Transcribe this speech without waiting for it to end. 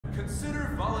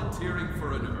consider volunteering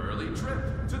for an early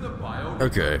trip to the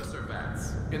Okay.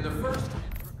 reservats. In the first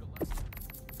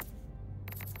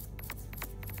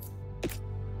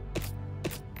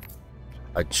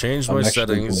I changed my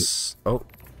settings. Oh.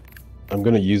 I'm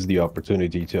gonna use the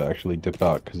opportunity to actually dip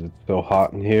out because it's so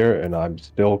hot in here and I'm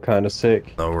still kind of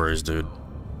sick. No worries, dude.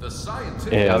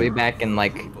 I'll be back in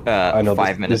like I know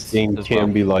 5 minutes. This game as can well.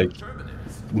 be like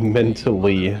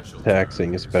mentally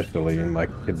taxing, especially in my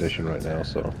condition right now.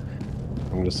 So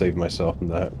I'm gonna save myself from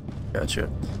that. Gotcha.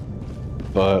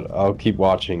 But I'll keep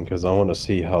watching because I want to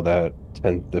see how that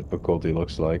 10th difficulty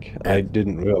looks like. I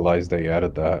didn't realize they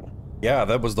added that. Yeah,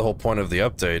 that was the whole point of the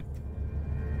update.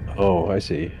 Oh, I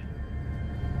see.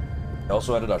 They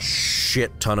also added a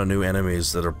shit ton of new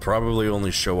enemies that'll probably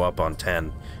only show up on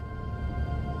 10.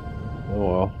 Oh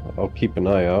well, I'll keep an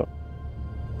eye out.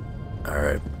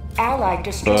 Alright. Allied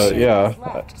destruction. But yeah,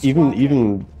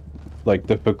 even like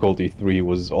difficulty 3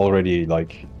 was already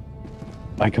like,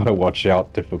 I gotta watch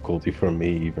out difficulty for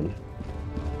me even.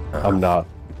 I'm not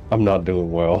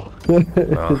doing well.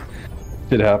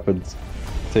 It happens.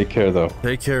 Take care though.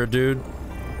 Take care, dude.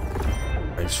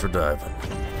 Thanks for diving.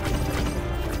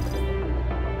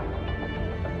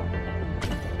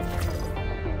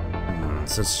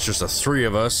 Since it's just the 3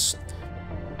 of us,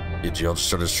 EGL just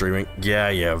started streaming.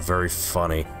 Yeah, very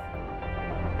funny.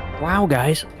 Wow,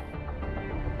 guys.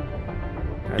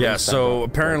 Yeah, so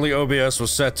apparently OBS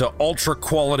was set to ultra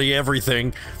quality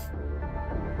everything.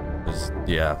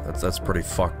 Yeah, that's pretty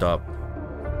fucked up.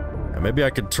 And maybe I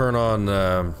could turn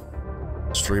on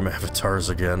stream avatars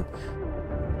again.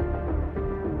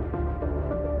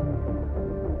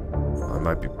 I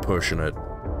might be pushing it.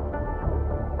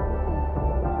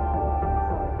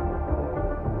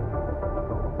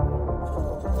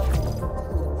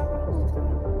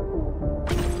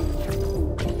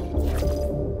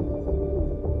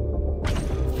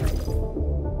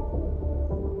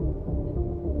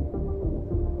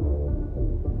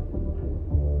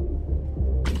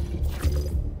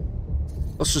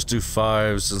 Let's just do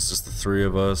 5 since it's the 3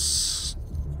 of us.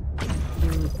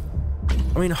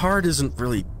 I mean, hard isn't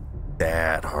really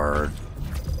that hard.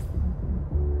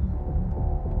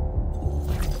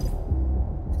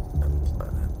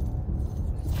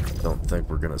 Don't think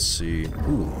we're gonna see.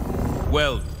 Ooh.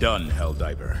 Well done,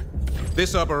 Helldiver.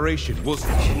 This operation will...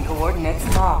 Mission coordinates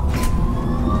locked.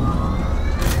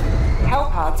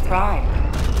 Hellpods prime.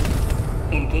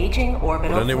 Engaging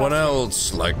orbital. Would anyone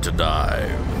else like to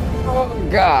dive? Oh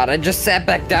god, I just sat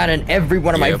back down and every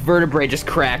one of my vertebrae just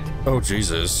cracked. Oh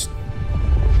Jesus.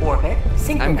 Orbit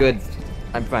synchronized. I'm good.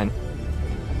 I'm fine.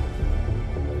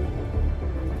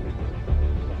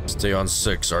 Stay on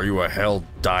 6. Are you a hell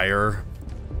dyer?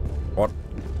 What?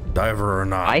 Diver or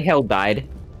not? I hell died.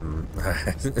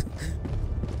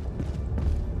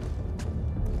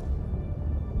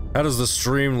 How does the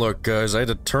stream look, guys? I had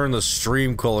to turn the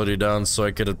stream quality down so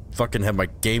I could fucking have my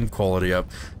game quality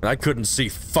up. And I couldn't see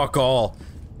fuck all.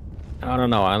 I don't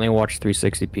know. I only watched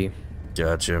 360p.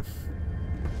 Gotcha.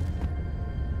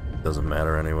 Doesn't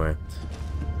matter anyway.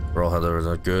 We're all Helldivers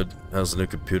are good. How's the new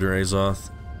computer,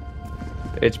 Azoth?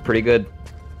 It's pretty good.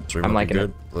 Stream I'm liking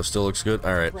good. It still looks good.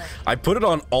 All right. I put it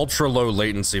on ultra low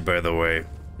latency, by the way.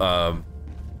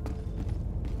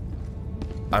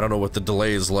 I don't know what the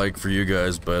delay is like for you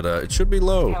guys, but it should be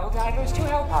low. Helldivers to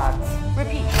Hellpods.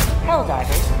 Repeat.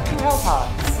 Helldivers to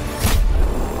Hellpods.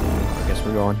 I guess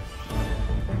we're going.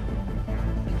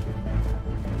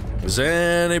 Is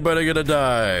anybody gonna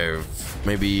dive?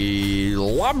 Maybe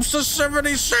Lobster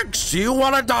 76. Do you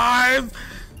want to dive?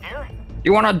 Here?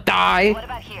 You want to die? What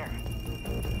about here?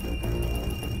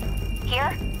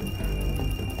 Here?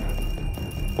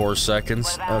 4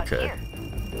 seconds. What about Okay. here?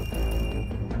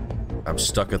 I'm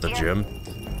stuck at the gym.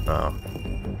 Oh.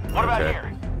 What about Okay. here?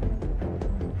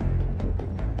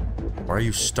 Why are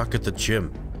you stuck at the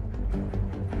gym?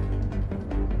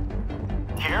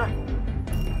 Here?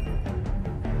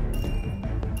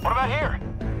 What about here?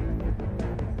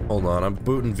 Hold on, I'm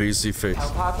booting VC face.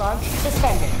 Hellpod launch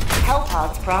suspended.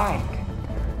 Hellpods primed.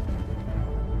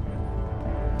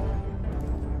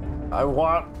 I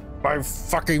want my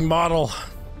fucking model.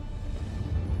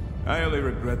 I only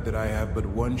regret that I have but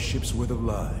one ship's worth of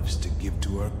lives to give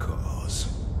to our cause.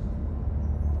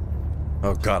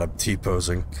 Oh god, I'm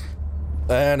T-posing.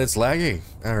 And it's laggy.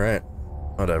 Alright.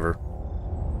 Whatever.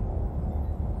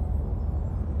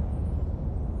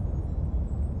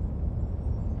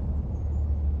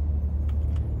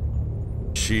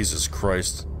 Jesus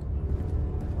Christ.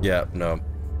 Yeah, no.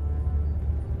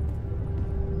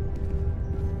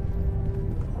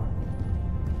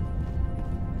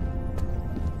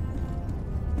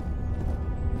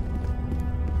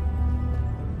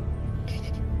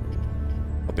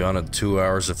 be on in 2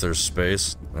 hours if there's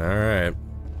space. Alright.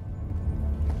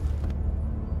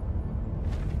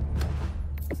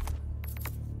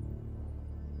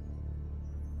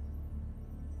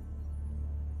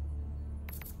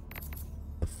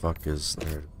 The fuck is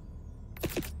there?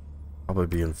 Probably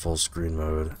be in full screen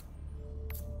mode.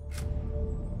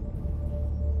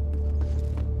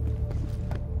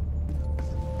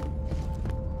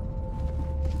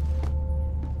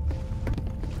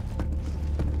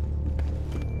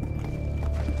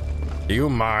 Do you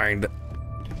mind?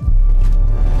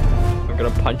 I'm gonna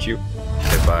punch you.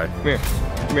 Okay, bye. Come here.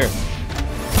 Come here.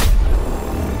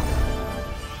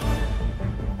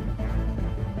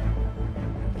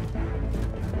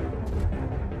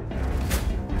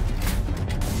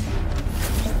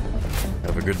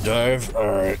 Have a good dive.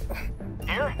 Alright.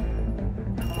 Here?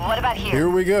 What about here? Here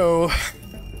we go.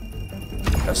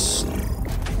 Yes.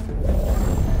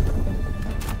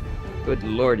 Good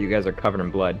lord, you guys are covered in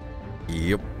blood.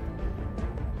 Yep.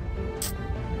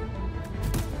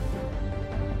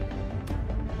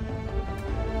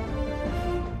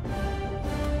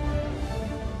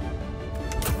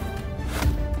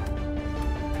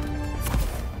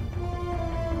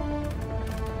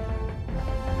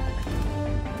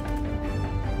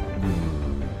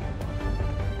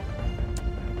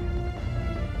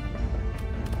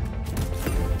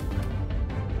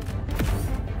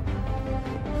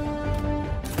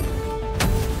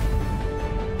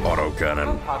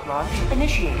 Autocannon. Pod launch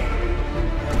initiated.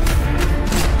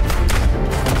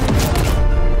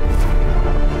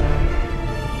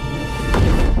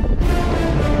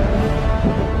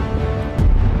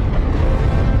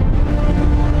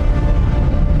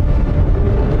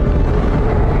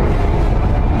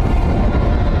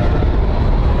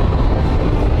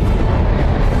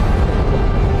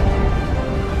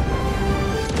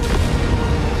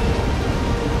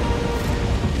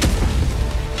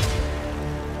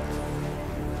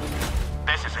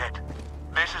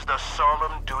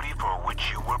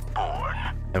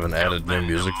 Haven't added new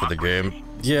music for the game.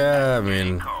 Yeah, I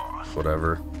mean,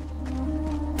 whatever.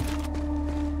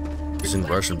 Using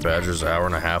Russian Badger's hour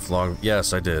and a half long.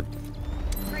 Yes, I did.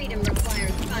 Freedom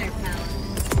requires firepower.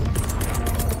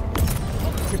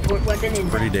 Report weapon in.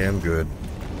 Pretty damn good.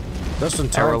 Just in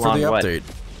time for the update.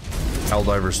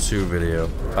 Helldivers 2 video.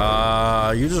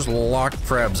 You just locked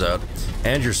crabs out.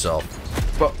 And yourself.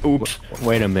 But, oops.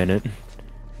 Wait a minute.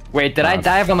 Wait, did I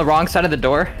dive on the wrong side of the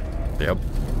door? Yep.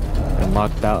 I'm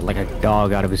locked out like a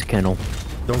dog out of his kennel.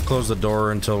 Don't close the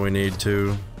door until we need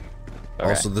to. Okay.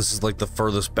 Also, this is like the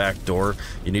furthest back door.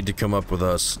 You need to come up with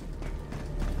us.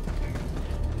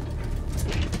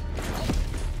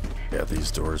 Yeah,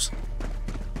 these doors.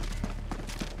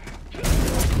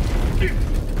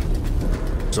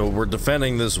 So we're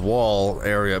defending this wall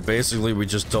area. Basically, we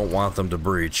just don't want them to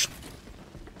breach.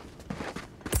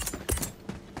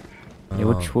 Yeah,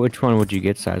 which one would you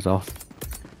get, size off?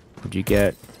 Would you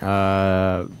get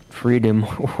freedom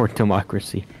or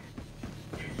democracy?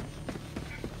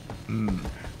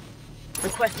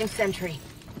 Requesting sentry.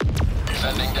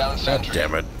 Sending down God sentry.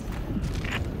 damn it.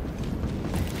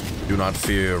 Do not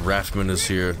fear, Raftman is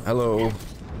here. Hello.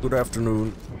 Good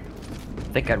afternoon. I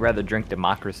think I'd rather drink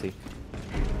democracy.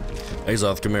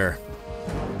 Azoth, come here.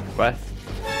 What?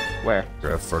 Where?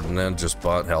 Graf Ferdinand just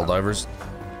bought Helldivers.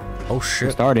 Oh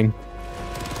shit. Starting.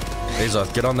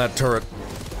 Azoth, get on that turret.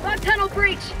 Log tunnel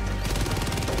breach.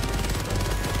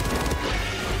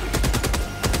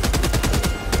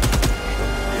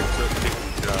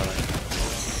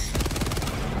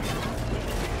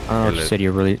 Oh, you said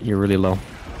you're really low.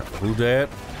 Who dat?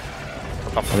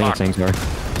 I think it's Angstar.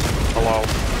 Hello.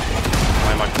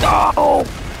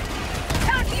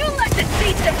 How do you let the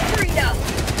taste of freedom?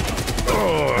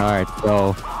 Alright,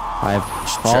 so I've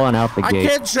fallen out the gate. I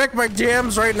can't check my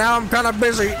DMs right now. I'm kind of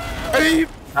busy. Hey.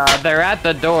 They're at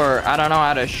the door. I don't know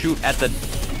how to shoot at the...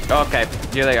 Okay,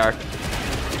 here they are.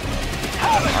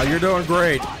 Oh, you're doing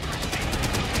great.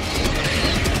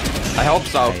 I hope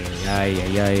so.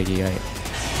 Ay.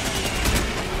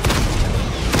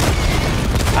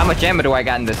 How much ammo do I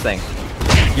got in this thing?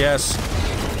 Yes.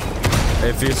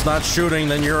 If it's not shooting,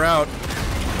 then you're out.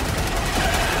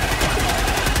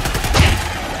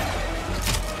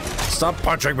 Stop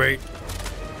punching me.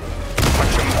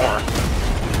 Punch him more.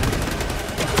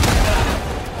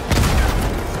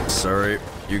 Sorry.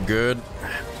 You good?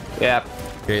 Yep.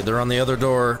 Okay, they're on the other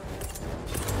door.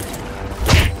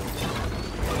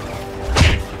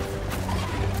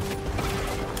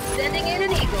 Sending in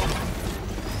an eagle.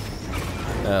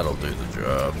 That'll do the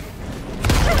job.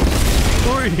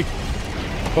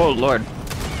 Oh, Lord.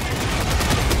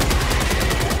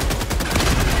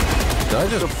 Did I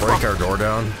just break our door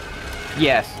down?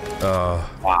 Yes.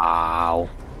 Wow.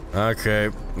 Okay,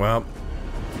 well,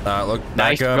 look, back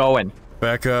Nice up. going.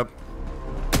 Back up.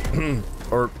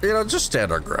 Or, you know, just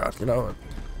stand our ground, you know?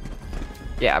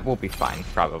 Yeah, we'll be fine,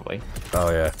 probably. Oh,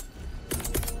 yeah.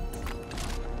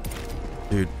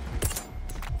 Dude.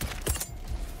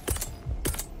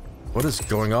 What is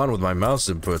going on with my mouse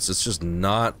inputs? It's just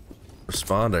not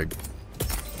responding.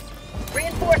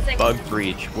 Reinforcing. Bug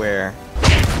breach, where?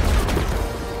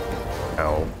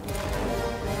 Ow.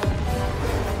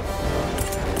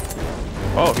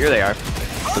 Oh, here they are.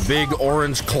 The big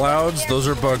orange clouds, those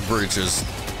are bug breaches.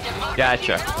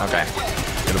 Gotcha. Okay.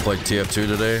 Gonna play TF2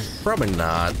 today? Probably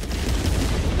not.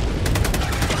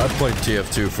 I've played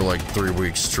TF2 for like 3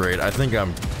 weeks straight. I think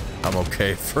I'm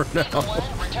okay for now.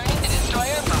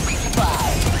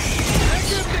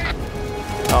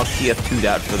 I'll TF2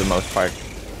 that for the most part.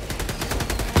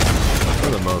 For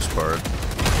the most part.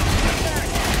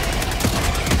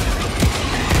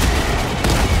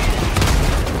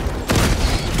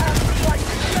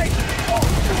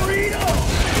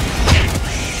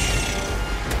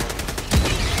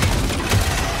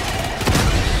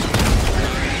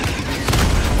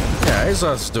 Yeah,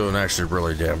 Azot's doing actually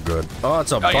really damn good. Oh,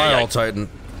 it's a Bile Titan.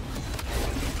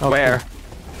 Where?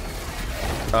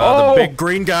 The big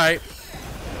green guy.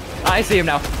 I see him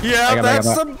now. Yeah, that's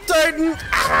the Titan.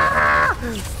 Ah!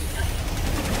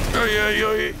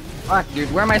 Fuck,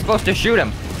 dude, where am I supposed to shoot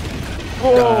him?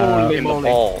 Holy moly.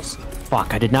 Balls.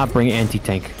 Fuck, I did not bring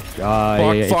anti-tank.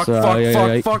 Fuck.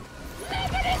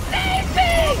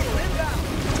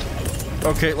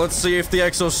 Okay, let's see if the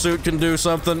exosuit can do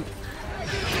something.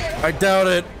 I doubt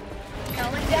it.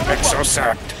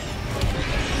 Exosuit.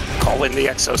 Call in the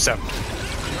exosuit.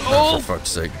 Oh, for fuck's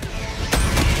sake.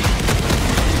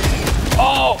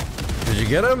 Oh! Did you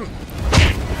get him?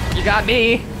 You got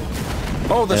me.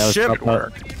 Oh, the ship.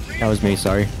 That was me,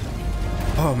 sorry.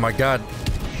 Oh my god.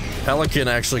 Pelican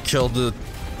actually killed the...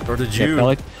 Or did you?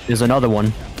 Yeah, there's another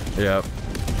one. Yeah. I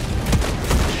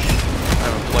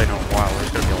haven't played in a while.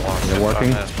 There's gonna be a long Is it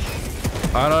working?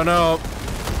 I don't know.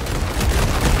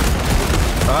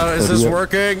 Is this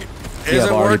working? Is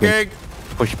it working?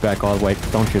 Push back all the way.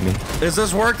 Don't shoot me. Is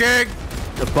this working?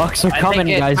 The bucks are coming, I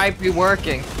think guys. it might be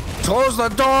working. Close the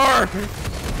door!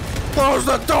 Close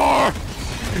the door!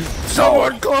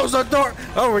 Someone close the door!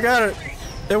 Oh, we got it.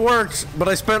 It works, but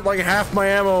I spent like half my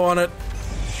ammo on it.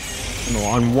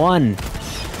 On one.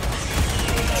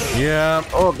 Yeah.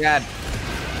 Oh god.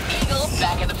 Eagle,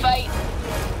 back in the fight.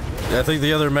 I think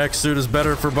the other mech suit is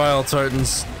better for Bile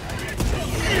Titans.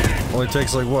 Only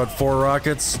takes like what, 4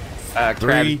 rockets?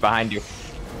 Crab's behind you.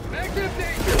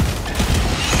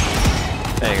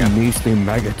 There you go. Measly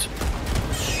maggot.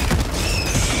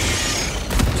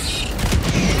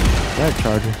 Is that a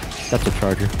charger? That's a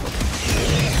charger.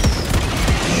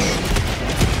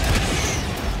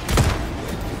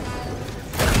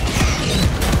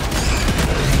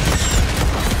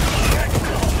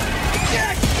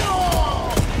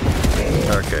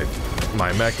 Okay.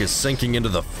 My mech is sinking into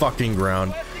the fucking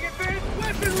ground.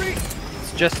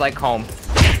 It's just like home.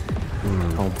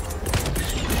 Home.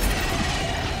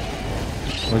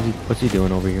 What's he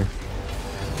doing over here?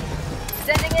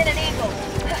 Sending in an eagle.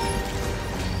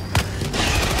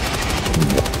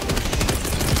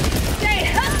 Stay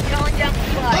up. Calling down the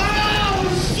fly.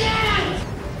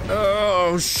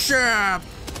 Oh shit!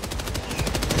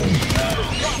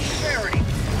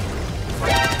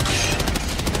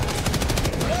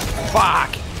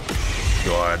 Fuck!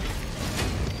 God.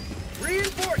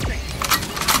 Reinforcing.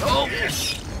 Oh!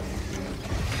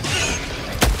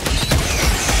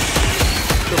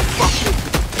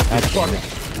 That's funny.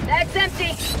 That's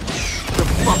empty.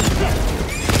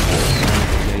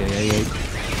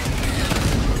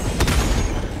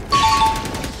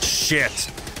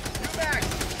 Shit.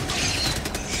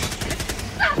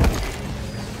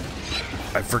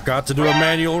 I forgot to do a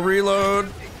manual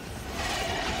reload.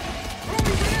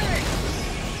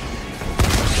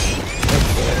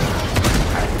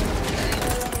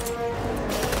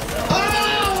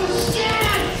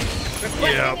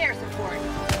 Yeah. Air support.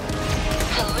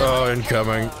 Oh,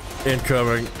 incoming.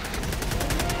 Incoming.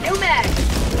 New mag.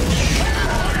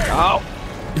 Oh!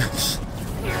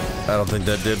 I don't think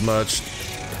that did much.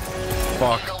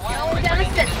 Fuck. Down the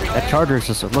sentry. That charger's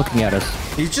just looking at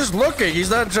us. He's just looking. He's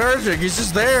not charging. He's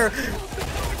just there.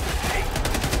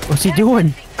 What's he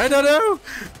doing? I don't know.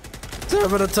 It's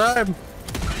having a time.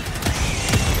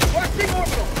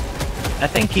 I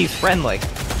think he's friendly.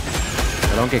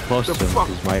 I don't get close to him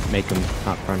because might make him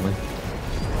not friendly.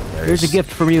 Nice. Here's a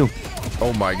gift from you.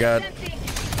 Oh my god.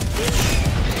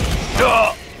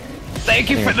 Oh, thank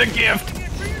you for the gift.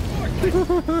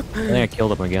 I think I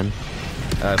killed him again.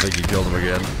 I think you killed him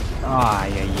again. Ah,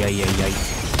 yeah.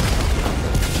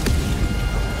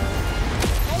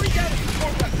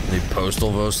 The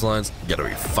postal voice lines? You gotta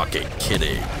be fucking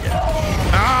kidding.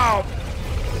 Ow!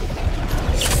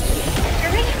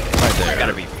 Right there.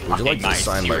 Gotta be Would you like to nice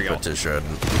sign my cereal. petition?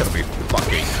 You gotta be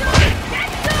fucking fine.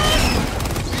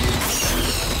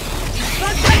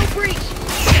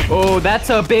 Oh, that's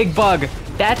a big bug.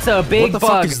 That's a big bug. What the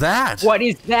fuck is that? What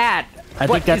is that? I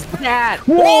think that's that?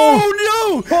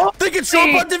 Oh no! They can show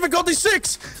up on difficulty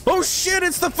 6! Oh shit,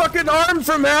 it's the fucking arm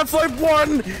from Half-Life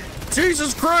 1!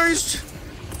 Jesus Christ!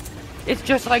 It's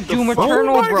just like Doom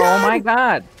Eternal, bro. Oh my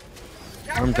god.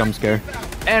 Arm jump scare.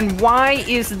 And why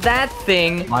is that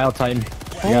thing? Mild Titan.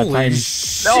 Yeah, Holy Titan.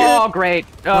 shit! Oh, great.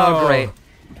 Oh, great.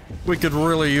 We could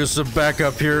really use some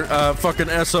backup here. Fucking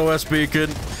SOS beacon.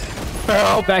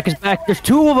 Oh, back is back. There's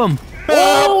 2 of them.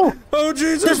 Oh! Oh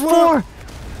Jesus! There's 4.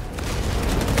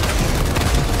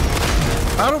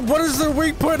 What is the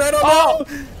weak point? I don't know.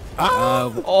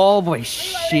 Oh boy,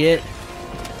 shit.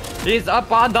 He's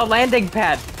up on the landing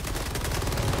pad.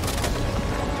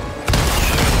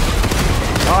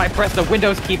 Oh, I pressed the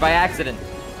Windows key by accident.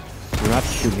 Do not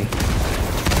shoot me.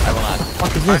 I will not. What the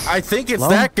fuck is this? I think it's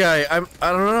Hello? that guy. I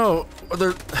don't know.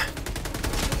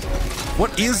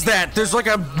 What is that? There's like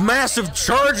a massive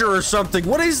charger or something.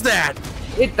 What is that?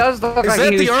 It does look Is like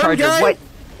that a the huge arm charger. guy? What?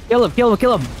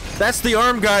 Kill him. That's the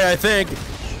arm guy, I think.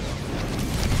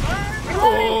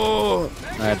 Oh.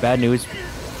 Alright, bad news.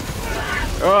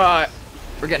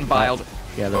 We're getting biled.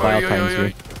 Yeah, the Vile Titan's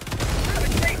here.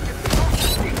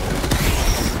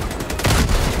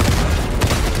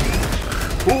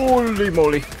 Holy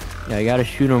moly. Yeah, you gotta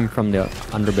shoot him from the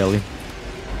underbelly.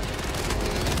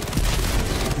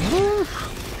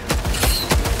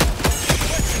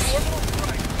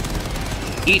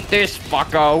 Eat this,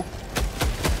 fucko.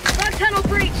 Front tunnel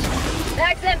breach.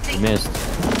 Bag's empty. Missed.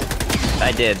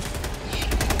 I did.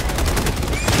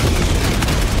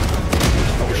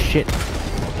 Oh shit.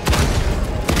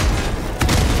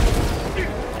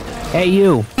 Hey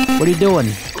you! What are you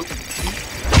doing?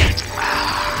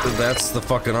 That's the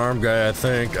fucking arm guy, I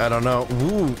think. I don't know.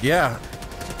 Ooh, yeah.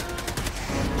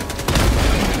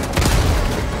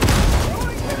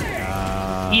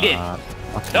 Eat it.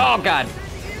 Oh god.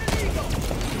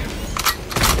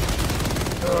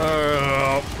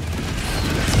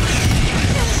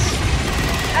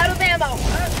 Out of ammo.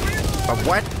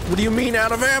 What? What do you mean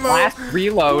out of ammo? Last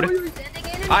reload.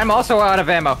 I'm also out of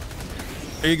ammo.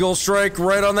 Eagle strike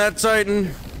right on that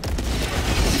Titan.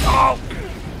 Oh!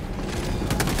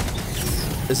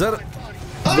 Is that a...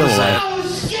 Still alive.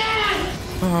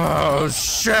 Oh,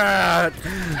 shit!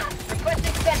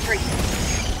 Requesting sentry.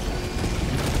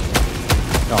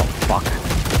 Oh fuck.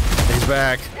 He's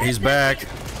back. He's back.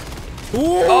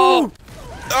 Ooh!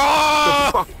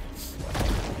 Oh!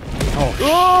 Oh!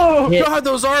 Oh shit. God,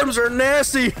 those arms are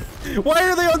nasty! Why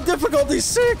are they on difficulty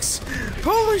 6?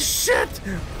 Holy shit!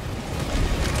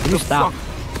 Can you stop?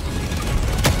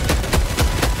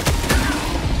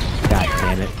 God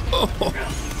damn it.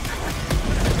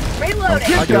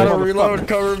 Reloading. I gotta reload,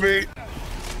 cover me.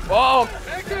 Oh!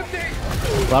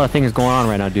 A lot of things going on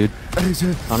right now, dude. I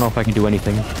don't know if I can do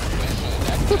anything.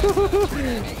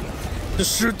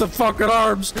 Just shoot the fucking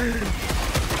arms.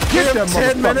 Give him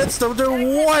 10 minutes to do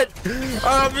what?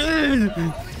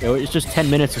 Yo, it's just 10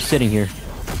 minutes of sitting here.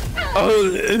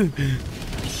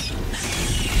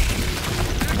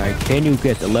 Alright, can you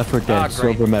get the Left 4 Dead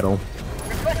silver medal?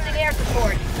 Requesting air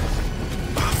support.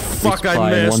 Fuck, I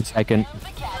Supply in 1 missed. second.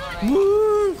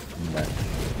 Woo.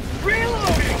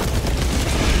 Reloading.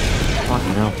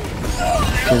 Fucking hell.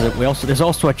 There's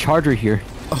also a charger here.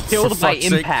 Killed by fuck's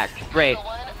sake. impact. Great.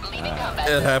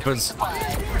 It happens.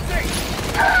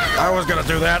 I was gonna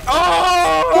do that.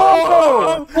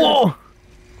 Oh! Whoa! Where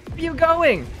are you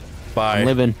going? Bye. I'm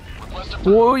living.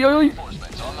 Whoa, yo, yo.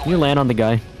 Can you land on the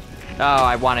guy? Oh,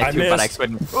 I wanted I to, but I missed.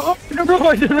 couldn't. Oh,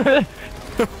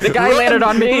 the guy landed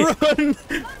on me. Run.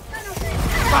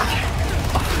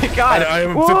 Oh my god. I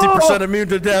am 50% immune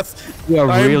to death. We are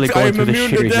really I going am through this immune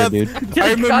shit to here, death. dude.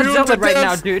 I'm immune to Godzilla right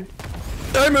now, death. dude.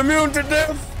 I'm immune to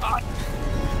death. I'm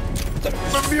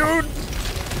immune.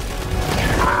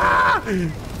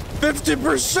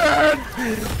 50%.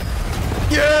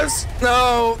 Yes.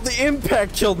 No, the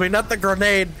impact killed me, not the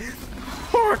grenade.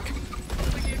 Fuck.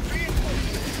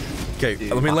 Okay,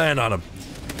 let me land on him.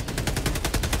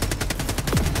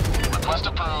 Request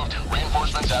approved.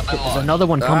 Reinforcements have been There's launched. another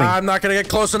one coming. I'm not gonna get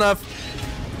close enough.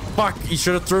 Fuck, you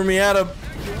should have threw me at him.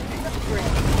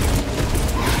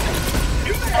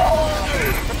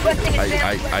 Requesting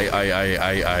advanced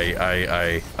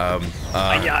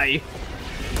Ay, ay.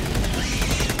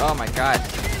 Oh my god.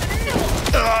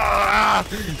 Ah!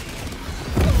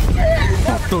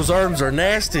 Fuck, those arms are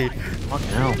nasty. Fuck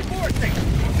hell.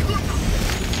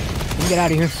 Get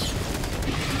out of here.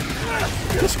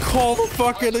 Just call the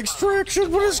fucking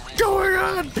extraction. What is going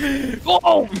on?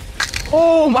 Oh!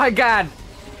 Oh my god!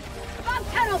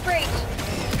 Above tunnel breach!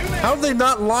 How have they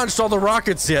not launched all the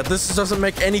rockets yet? This doesn't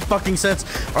make any fucking sense.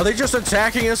 Are they just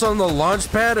attacking us on the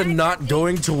launch pad and not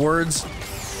going towards...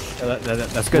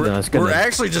 That's good then, that's good. We're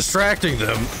actually distracting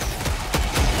them.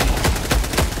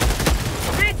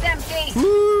 Mag's empty!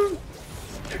 Woo.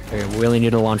 Okay, we only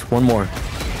need to launch one more.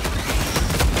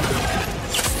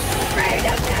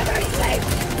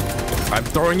 I'm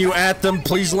throwing you at them.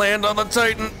 Please land on the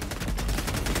Titan.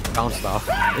 Bounced off.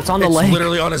 It's on the leg. It's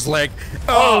literally on his leg.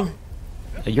 Oh!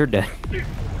 You're dead.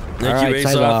 Thank you,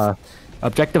 Ace.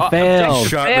 Objective failed.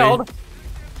 Shot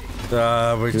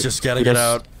me. We just gotta get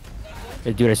out.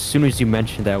 Hey, dude, as soon as you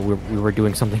mentioned that, we were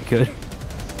doing something good.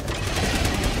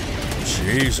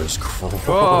 Jesus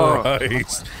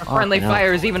Christ. Friendly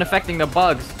fire is even affecting the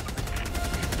bugs.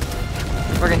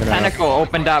 Friggin' tentacle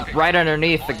opened up right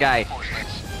underneath the guy.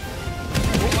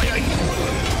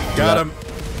 Got him.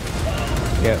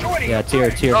 Yeah,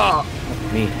 tear. Oh.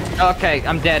 Me. Okay,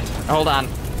 I'm dead. Hold on.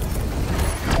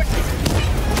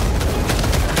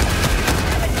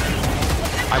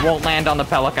 I won't land on the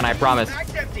Pelican, I promise.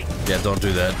 Yeah, don't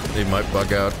do that. They might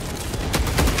bug out.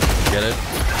 Get it?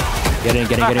 Get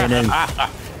in.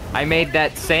 I made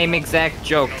that same exact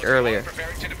joke earlier.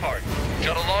 Preparing to depart.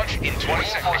 Shuttle launch in 20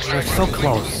 seconds. We're so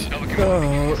close.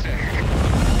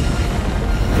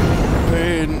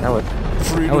 Pain. That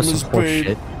was some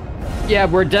bullshit. Yeah,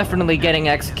 we're definitely getting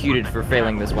executed for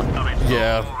failing this one.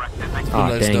 Yeah. Aw,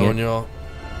 Nice dang knowing it. y'all.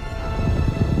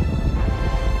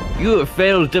 You have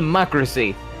failed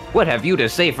democracy. What have you to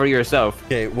say for yourself?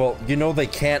 Okay, well, you know they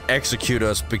can't execute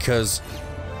us because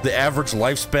the average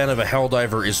lifespan of a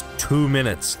Helldiver is 2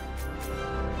 minutes.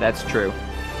 That's true.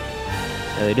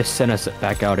 Yeah, they just sent us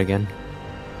back out again.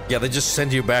 Yeah, they just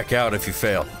send you back out if you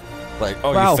fail. Like,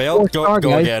 oh, Wow, you failed? Go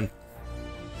guys. again.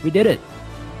 We did it.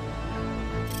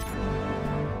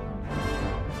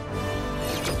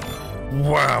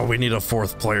 Wow, we need a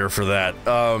 4th player for that.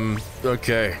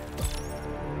 Okay.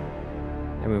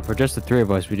 I mean, for just the 3 of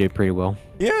us, we did pretty well.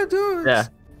 Yeah, dude. Yeah.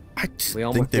 I just We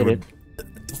think almost they did would...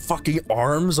 Fucking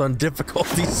arms on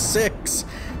difficulty 6.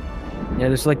 Yeah,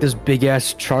 there's like this big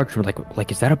ass charge. We're like,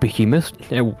 is that a behemoth?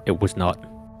 It was not.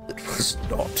 It was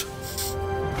not.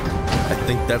 I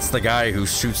think that's the guy who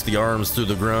shoots the arms through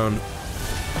the ground.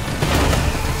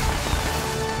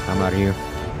 I'm out of here.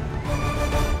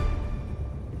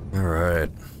 Alright.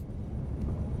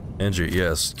 Andrew,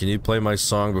 yes. Can you play my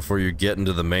song before you get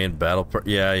into the main battle part?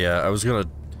 Yeah. I was gonna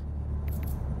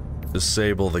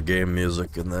disable the game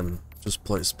music and then just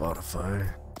play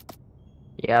Spotify.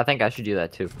 Yeah, I think I should do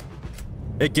that too.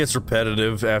 It gets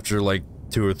repetitive after like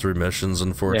 2 or 3 missions,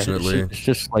 unfortunately. Yeah, it's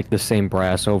just like the same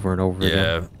brass over and over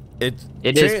again. Yeah.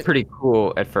 It is pretty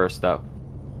cool at first, though.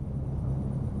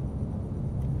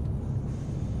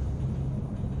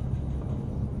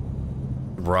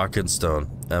 Rock and stone.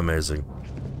 Amazing.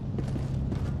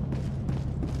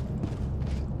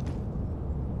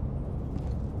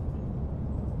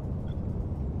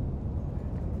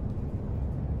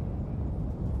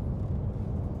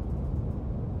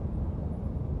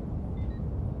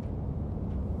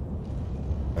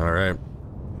 All right.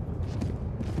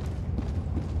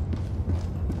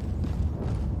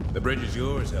 The bridge is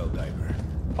yours, Helldiver.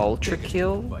 Ultra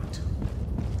kill?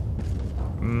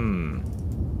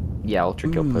 Yeah, ultra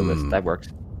kill playlist. That works.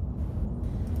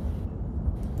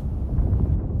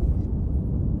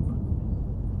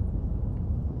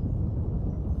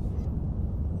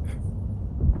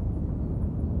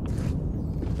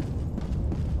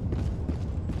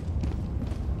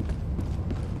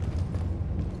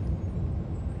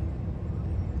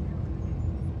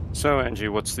 So, Angie,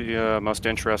 what's the most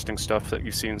interesting stuff that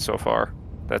you've seen so far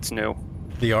that's new?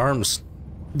 The arms.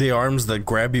 The arms that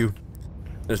grab you.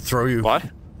 That throw you. What?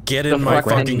 Get in my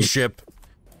fucking ship.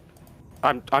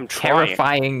 I'm trying.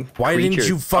 Terrifying Why didn't creatures.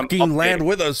 you fucking land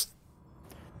with us?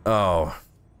 Oh.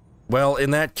 Well,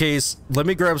 in that case, let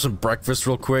me grab some breakfast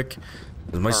real quick.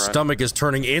 My stomach is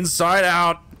turning inside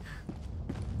out.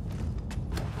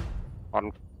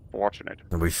 I'm watching it.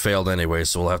 And we failed anyway,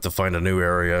 so we'll have to find a new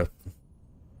area.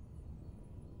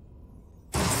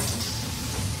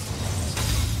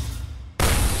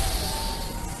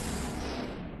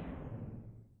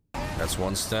 That's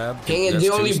one stab. King is That's the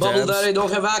two only bubble stabs. that I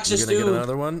don't have access You're gonna to. get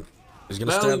another one. He's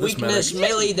gonna My stab only this weakness, medic.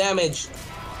 melee damage.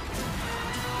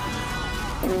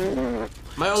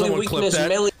 My only Someone clip weakness, that.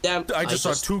 melee damage. I just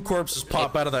saw 2 corpses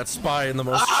pop out of that spy in the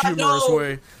most humorous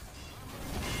way.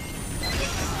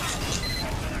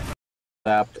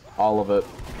 Zapped all of it.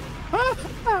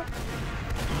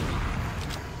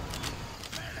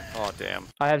 Oh, damn.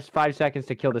 I have 5 seconds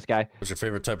to kill this guy. What's your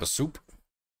favorite type of soup?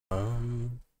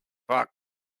 Fuck.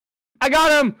 I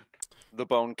got him! The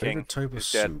Bone King Favorite type of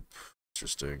is dead. soup.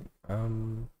 Interesting.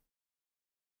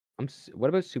 What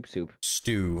about soup?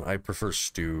 Stew. I prefer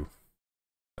stew.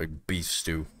 Like beef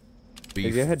stew. Beef,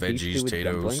 Have you had veggies, beef stew with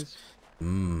potatoes.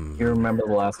 dumplings? You remember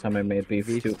the last time I made beef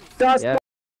stew? Yeah.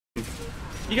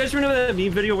 You guys remember that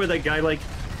meme video where that guy like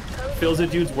fills a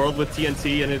dude's world with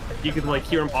TNT and you could like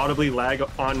hear him audibly lag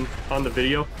on the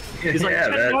video? He's like, yeah,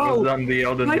 that was on the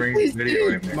Elden Ring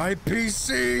video. My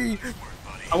PC!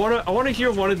 I wanna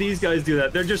hear one of these guys do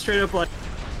that. They're just straight up like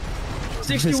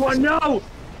 61 no!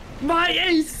 My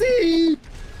AC!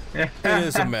 It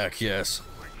is a mech, yes.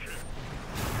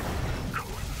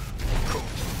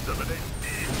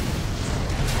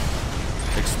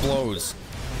 Explodes.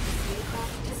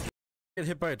 Get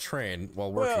hit by a train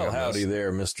while working on this. Howdy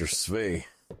there, Mr. Svee.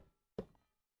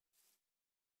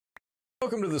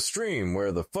 Welcome to the stream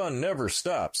where the fun never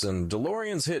stops and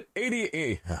DeLoreans hit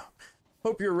 80.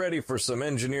 Hope you're ready for some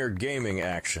engineer gaming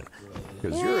action,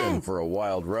 because you're in for a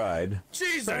wild ride.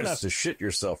 Jesus! Try not to shit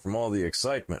yourself from all the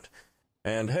excitement.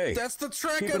 And hey, that's the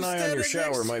track keep an eye on your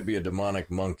shower. Might be a demonic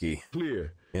monkey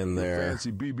in there.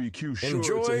 Fancy BBQ shorts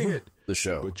Enjoy the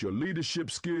show. But your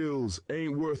leadership skills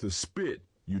ain't worth a spit.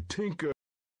 You tinker.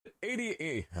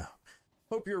 80.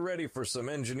 Hope you're ready for some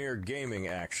engineer gaming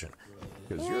action,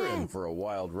 because you're in for a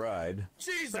wild ride.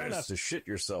 Jesus! Try not to shit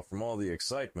yourself from all the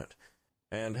excitement.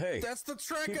 And hey, that's the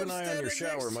track keep an eye on your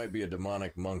shower. Might be a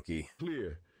demonic monkey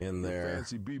in there.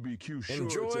 Fancy BBQ shorts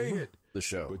Enjoy the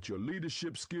show. But your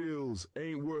leadership skills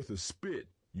ain't worth a spit.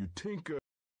 You tinker.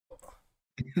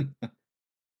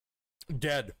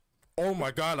 Dead. Oh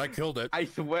my god, I killed it. I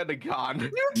swear to God.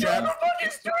 Chat.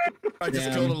 I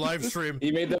just killed a live stream.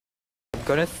 He made the. I'm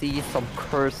gonna see some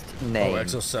cursed name. Oh,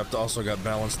 Exocept also got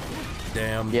balanced.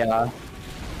 Damn. Yeah.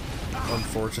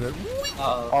 Unfortunate.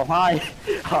 Oh, hi.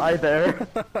 Hi there.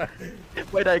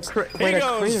 Wait, I He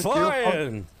goes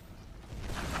flying!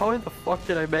 How in the fuck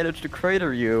did I manage to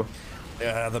crater you?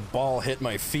 Yeah, the ball hit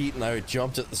my feet and I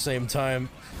jumped at the same time.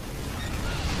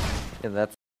 Yeah,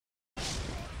 that's...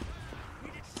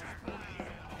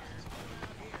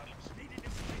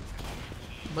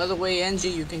 By the way, Angie,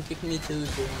 you can kick me too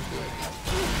if you want to.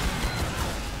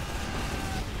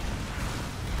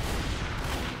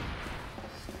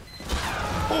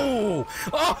 Oh!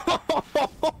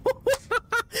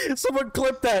 Someone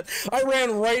clipped that. I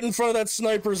ran right in front of that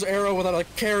sniper's arrow without a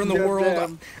care in the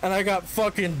world, and I got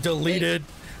fucking deleted.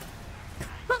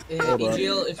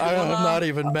 Jill, if you I'm wanna, not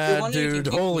even mad, dude.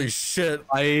 Holy shit.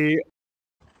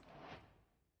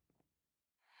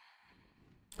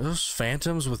 Those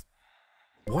phantoms with...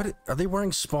 What? Are they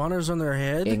wearing spawners on their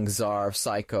head? Ingzar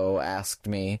Psycho asked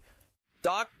me,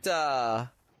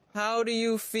 Doctor, how do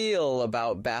you feel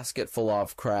about basketful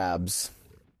of crabs?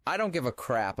 I don't give a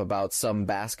crap about some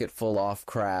basketful of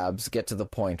crabs. Get to the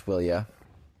point, will ya?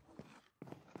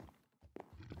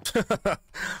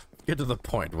 Get to the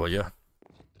point, will ya?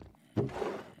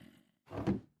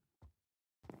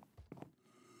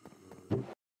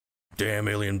 Damn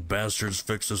alien bastards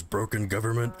fix this broken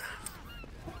government.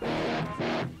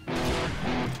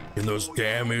 And those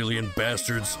damn alien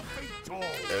bastards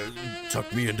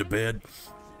tuck me into bed.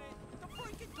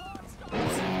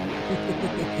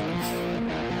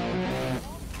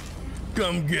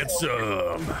 Come get some.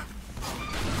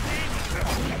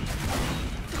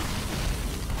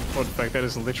 Well, in fact, that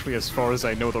is literally as far as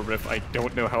I know the riff. I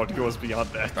don't know how it goes beyond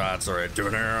that. That's alright.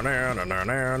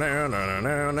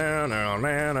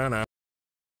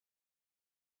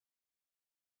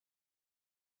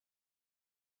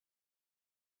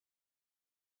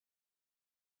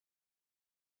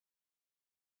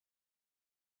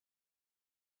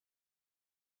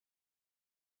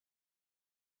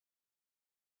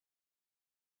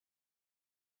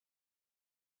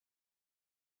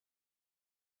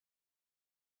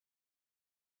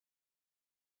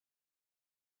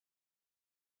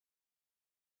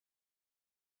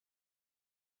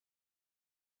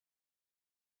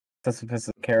 Sisyphus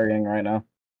is carrying right now.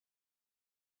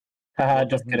 Haha,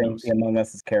 just kidding. The Among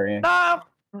Us is carrying. Stop!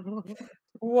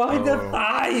 Why the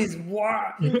thighs?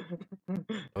 What?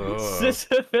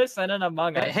 Sisyphus and an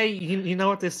Among Us. Hey, you know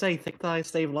what they say? Thick thighs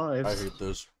save lives. I hate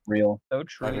this. Real. So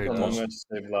true. I hate Among Us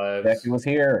save lives. Becky was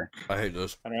here. I hate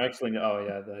this. And actually, oh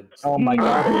yeah, that's... Oh my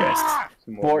god. Yes!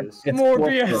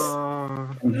 Morbius.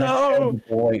 No!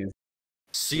 Boys.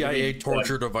 CIA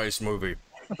torture device movie.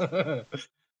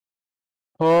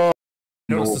 Oh,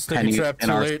 Notice the sticky trap in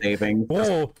too our late. savings.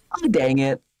 Oh, Oh, dang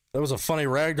it. That was a funny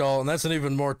ragdoll, and that's an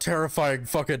even more terrifying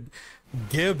fucking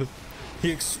Gib. He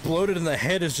exploded in the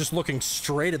head, is just looking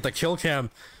straight at the kill cam.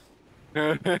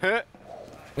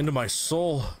 Into my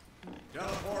soul.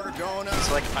 Teleporter going up. It's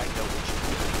like I know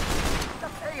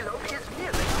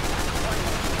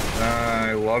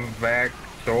I love Vac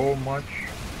so much.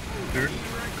 Dude,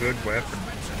 good weapon.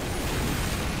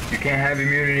 You can't have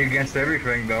immunity against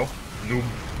everything, though. Zoom.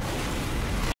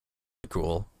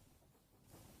 Cool.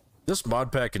 This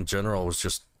mod pack in general was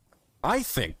just, I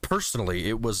think personally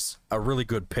it was a really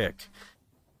good pick,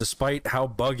 despite how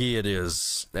buggy it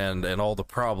is and all the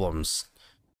problems.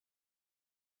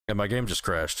 And my game just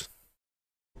crashed.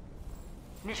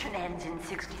 Mission ends in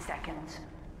 60 seconds.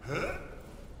 Huh?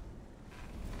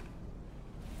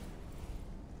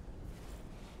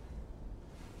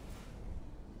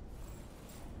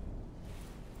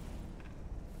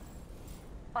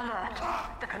 Alert!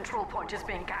 The control point is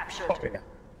being captured. Oh, yeah.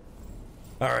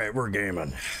 Alright, we're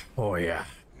gaming. Oh yeah.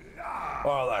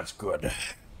 Oh, that's good.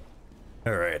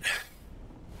 Alright.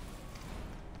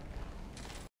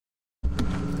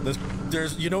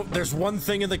 There's one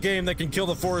thing in the game that can kill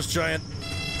the forest giant.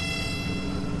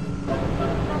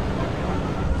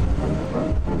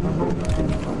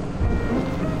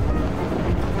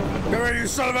 Come here, you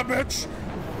son of a bitch!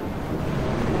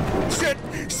 Shit!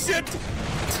 Shit!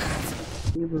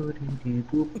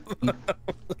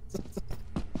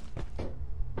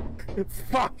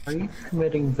 Fuck! Are you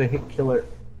committing vehicular?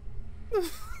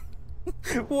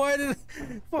 Why did...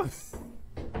 Fuck!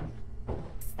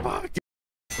 Fuck!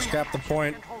 Scrap the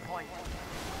point.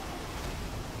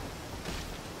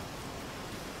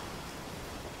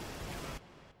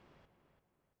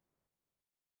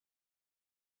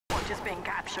 Point is being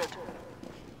captured.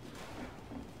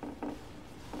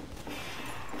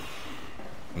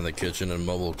 In the kitchen and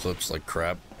mobile clips like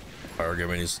crap. Pyro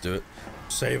Gaming needs to do it.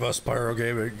 Save us, Pyro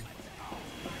Gaming.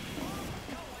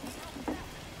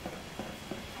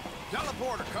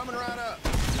 Teleporter coming right up.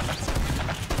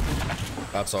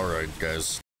 That's alright,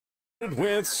 guys.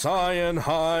 With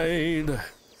cyanide.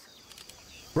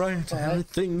 Right,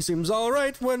 everything seems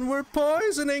alright when we're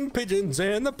poisoning pigeons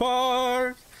in the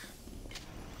park.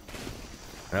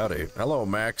 Howdy. Hello,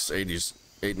 Max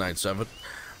 897.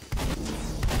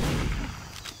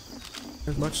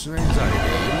 As much anxiety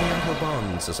in the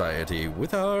Autobahn Society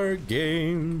with our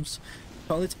games.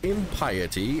 Call it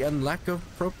impiety and lack of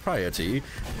propriety.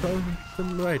 A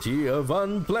variety of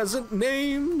unpleasant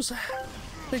names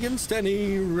against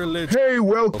any religion. Hey,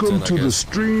 welcome to the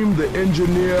stream, The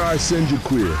Engineer I Send You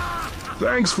Queer.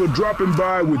 Thanks for dropping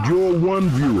by with your one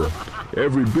viewer.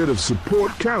 Every bit of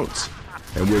support counts,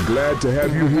 and we're glad to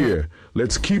have you here.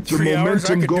 Let's keep the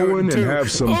momentum going and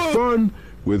have some fun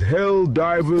with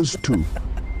HELLDIVERS 2.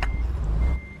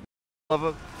 Love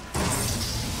it.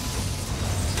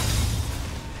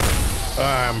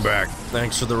 I'm back.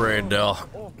 Thanks for the raid, Del.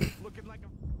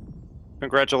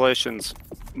 Congratulations.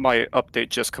 My update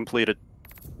just completed.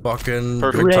 Fucking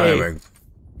Perfect good timing.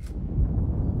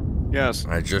 Yes.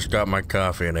 I just got my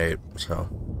coffee and ate, so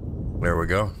there we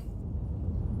go.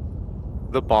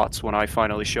 The bots when I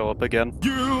finally show up again.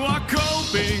 You are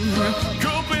coping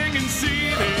and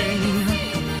seething.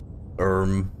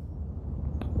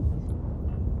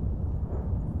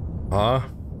 Huh?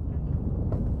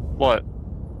 What?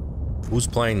 Who's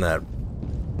playing that?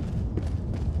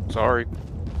 Sorry.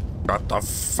 What the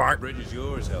fuck? Bridge is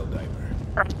yours,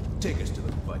 Helldiver. Take us to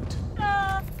the fight.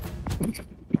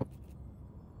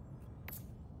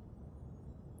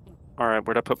 Alright,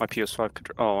 where'd I put my PS5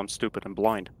 controller? Oh, I'm stupid and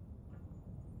blind.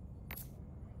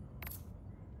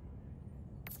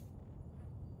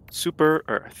 Super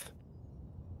Earth.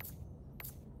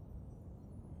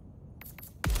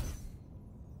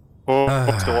 Oh,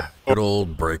 let's go. Good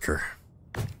old breaker.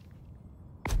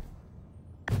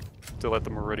 Still at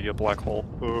the Meridia black hole.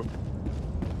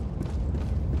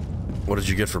 What did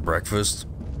you get for breakfast?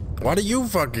 Why do you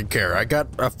fucking care? I got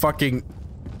a fucking...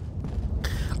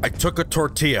 I took a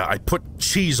tortilla, I put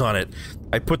cheese on it,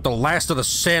 I put the last of the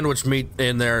sandwich meat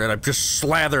in there, and I just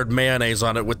slathered mayonnaise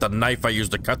on it with the knife I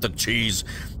used to cut the cheese.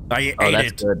 I ate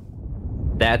that's it. Good.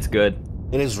 That's good.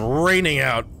 It is raining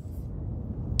out.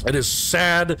 It is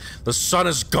sad. The sun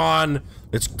is gone.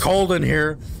 It's cold in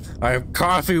here. I have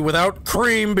coffee without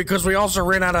cream because we also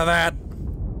ran out of that.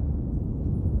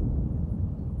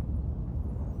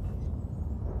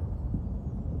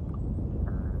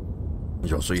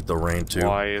 You also eat the rain too.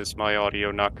 Why is my audio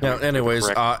not coming? Now,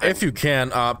 anyways, if you can,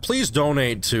 please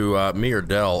donate to me or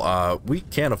Del. We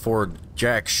can't afford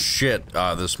jack shit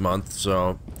this month,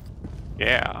 so...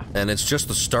 Yeah. And it's just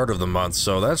the start of the month,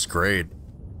 so that's great.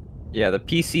 Yeah, the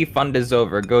PC fund is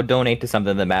over. Go donate to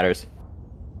something that matters.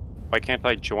 Why can't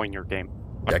I join your game?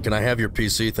 Yeah, can I have your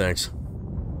PC, thanks?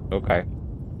 Okay.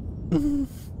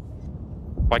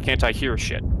 Why can't I hear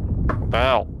shit? What the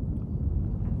hell?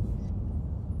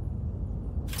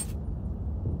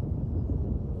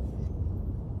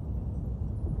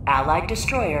 Allied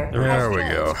destroyer There has we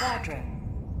joined go.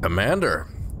 squadron. Commander.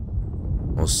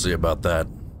 We'll see about that.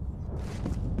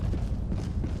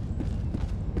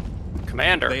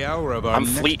 Commander, The hour of our I'm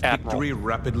next Fleet Admiral. victory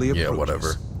rapidly approaches. Yeah,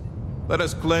 whatever. Let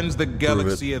us cleanse the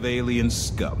galaxy of alien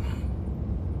scum.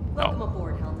 Welcome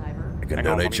aboard, Helldiver. I can Hang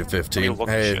on, donate let you me 15. look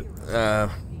Hey, at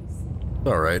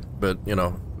alright, but, you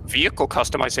know. Vehicle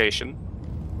customization.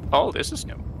 Oh, this is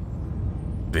new.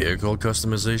 Vehicle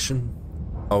customization?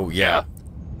 Oh, yeah.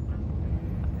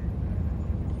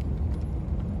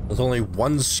 There's only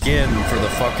one skin for the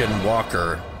fucking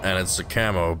walker, and it's a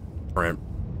camo print.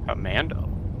 Commando.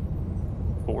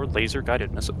 4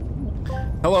 laser-guided missiles.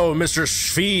 Hello, Mr.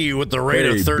 Svee with the rate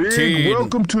Hey, of 13. big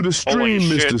welcome to the stream,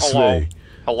 Holy shit, Mr. hello. Svee.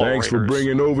 Hello, Thanks for Raiders.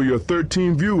 bringing over your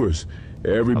 13 viewers.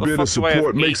 Every How the bit fuck of do I have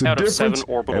support 8 makes a out of 7 difference,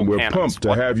 orbital and we're cannons? pumped to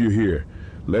What? have you here.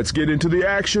 Let's get into the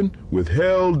action with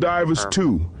HELLDIVERS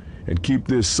 2 and keep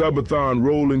this subathon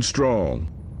rolling strong.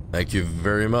 Thank you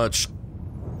very much.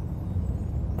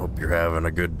 Hope you're having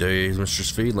a good day, Mr.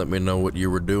 Svee. Let me know what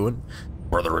you were doing.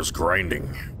 Brother is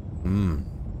grinding.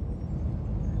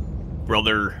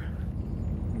 Brother.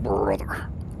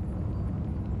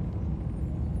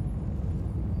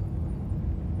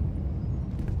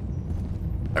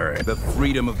 Alright. The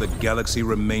freedom of the galaxy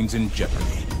remains in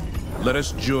jeopardy. Let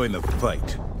us join the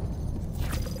fight.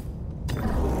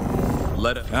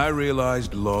 I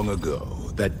realized long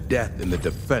ago that death in the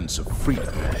defense of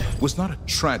freedom was not a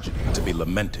tragedy to be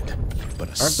lamented, but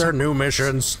a Aren't there new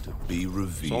missions? to be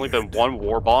revered. There's only been 1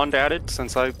 war bond added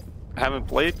since I haven't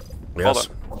played. Yes. Hold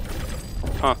on.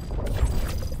 Huh.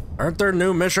 Aren't there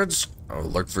new missions? Oh,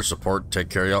 look for support. Take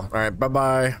care, y'all. Alright,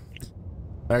 bye-bye.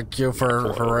 Thank you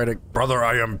for writing. Brother,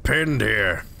 I am pinned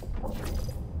here.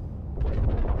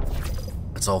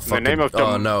 It's all fucking... In the name of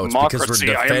oh, no, it's because we're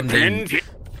democracy, I am defending... pinned.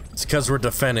 It's because we're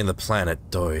defending the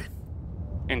planet, Doi.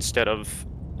 Instead of,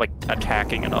 like,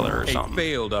 attacking another or A something.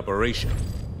 failed operation.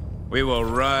 We will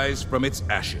rise from its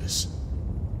ashes.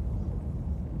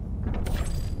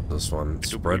 This one,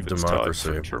 spread it's time democracy.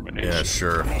 for termination. Yeah,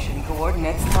 sure. Mission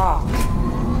coordinates locked.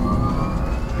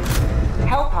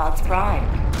 Hellpods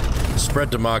prime. Spread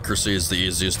democracy is the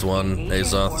easiest one,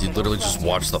 Azoth. You literally just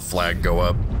watch the flag go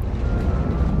up.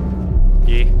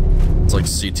 Yeah. It's like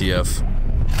CTF.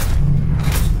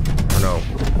 Or no,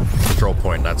 control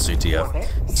point, not CTF.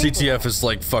 CTF is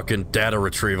like fucking data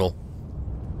retrieval.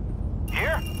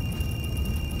 Here?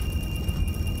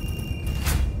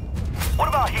 What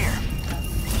about here?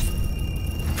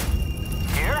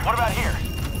 Here? What about here?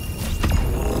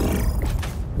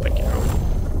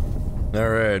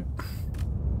 Alright.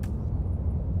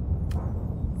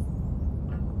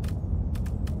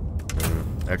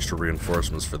 Extra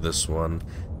reinforcements for this one.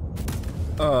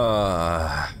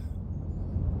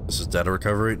 This is data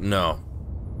recovery? No.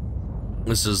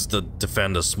 This is the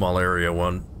defend a small area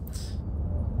one.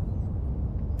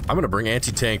 I'm gonna bring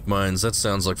anti-tank mines. That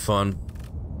sounds like fun.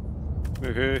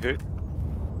 That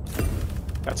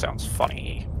sounds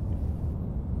funny.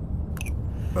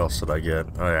 What else did I get?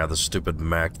 Oh yeah, the stupid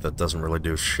mech that doesn't really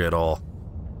do shit all.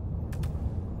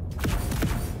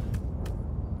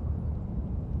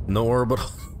 No orbital.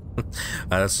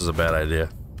 This is a bad idea.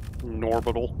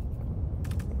 Norbital.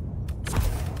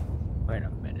 Wait a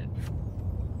minute.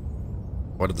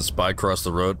 Why did the spy cross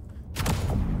the road?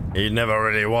 He never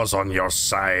really was on your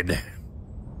side.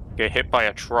 Get hit by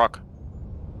a truck.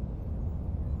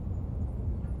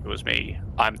 It was me.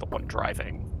 I'm the one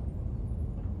driving.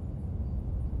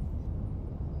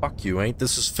 Fuck you, ain't.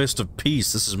 This is Fist of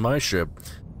Peace. This is my ship.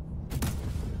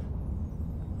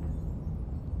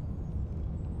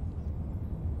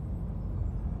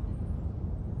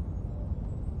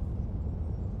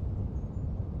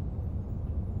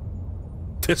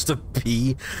 Fist of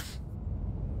P.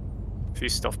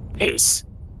 Feast of Peace.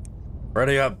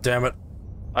 Ready up, damn it.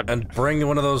 And bring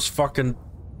one of those fucking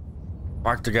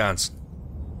octagons.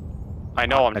 I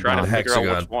know, I'm trying to The figure out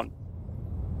hexagon. which one.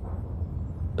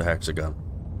 The hexagon.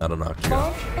 Not an octagon.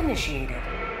 Launch initiated.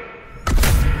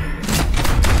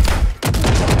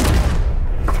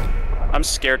 I'm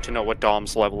scared to know what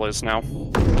Dom's level is now.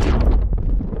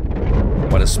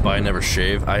 Why does Spy never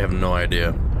shave? I have no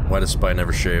idea. Why does Spy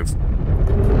never shave?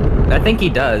 I think he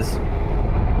does.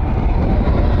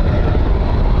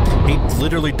 He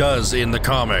literally does in the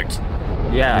comic.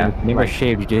 Yeah, never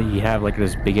shaved. You have like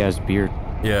this big ass beard.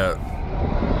 Yeah.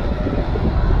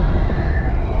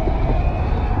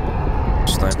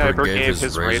 Just Sniper gave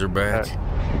his razor back.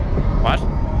 What?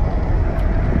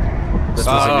 This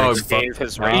Oh, was gave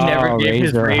his Oh, razor. He never gave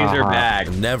his razor, razor haha. back.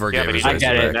 Never Yeah, gave but his he razor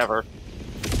get it. back. Never.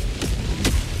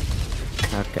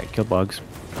 Okay, kill bugs.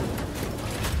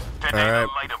 All right.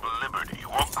 Light of liberty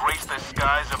will grace the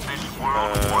skies of this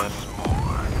world once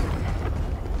more.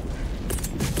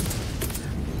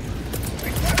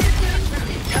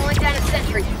 Calling down a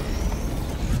sentry.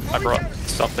 I brought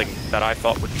something that I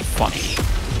thought would be funny.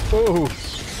 Ooh.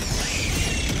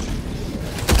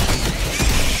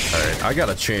 All right, I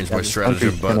gotta change my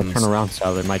stratagem buttons. Turn around,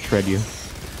 Sal. It might tread you.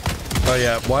 Oh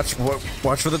yeah, watch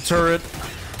for the turret.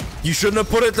 You shouldn't have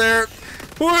put it there.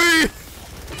 Whee!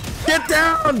 Get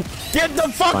down! Get the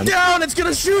fuck Fine. down! It's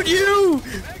gonna shoot you!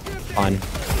 Fine.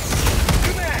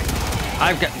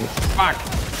 I've got. Fuck.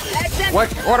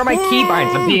 What are my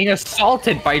keybinds? I'm being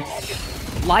assaulted by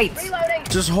lights.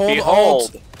 Just hold Behold.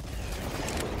 Alt.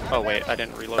 Oh wait, I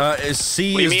didn't reload.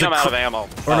 C What do you is mean to I'm out of ammo?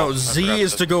 Or no, Oh, I Z forgot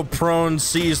is to go prone,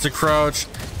 C is to crouch.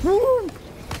 Woo!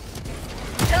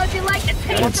 How'd you like to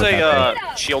take What's a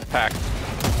shield pack?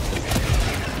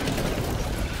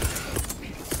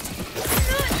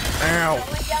 Ow.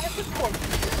 Calling down a support.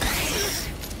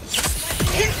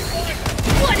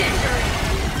 What is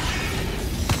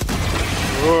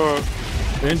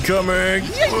Incoming!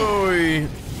 Oi.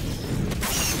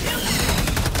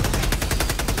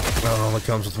 Oh, only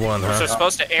comes with one, huh? So it's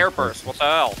supposed to air burst. What the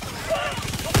hell?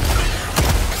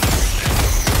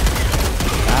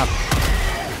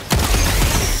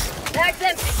 Bag's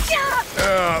empty.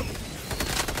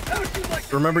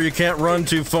 Remember, you can't run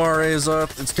too far, Aza.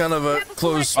 It's kind of a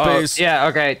closed space. Oh, yeah,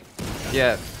 okay.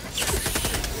 Yeah.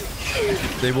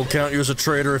 They will count you as a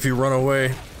traitor if you run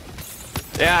away.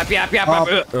 Yeah. We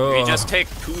just take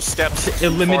 2 steps.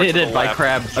 Eliminated by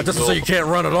crabs. That doesn't say you can't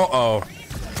run at all. Oh.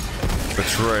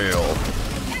 Betrayal.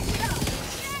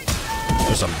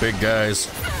 There's some big guys.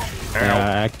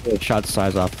 Yeah, actually shot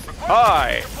size off.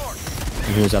 Hi.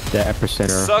 He was up the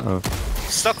epicenter of...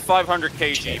 Stuck 500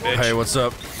 kg, bitch. Hey, what's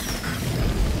up?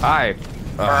 Hi.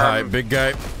 Hi, big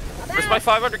guy. Where's my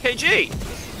 500 kg?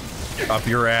 Up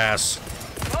your ass.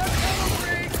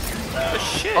 Oh,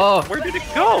 shit. Oh. Where did it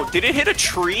go? Did it hit a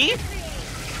tree?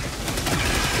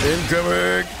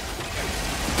 Incoming.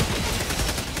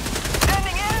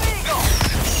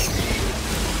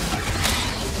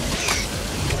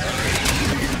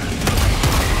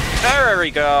 There we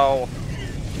go.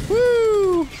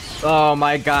 Woo! Oh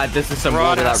my god, this is some Run,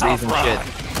 roll without asshole, reason run. shit.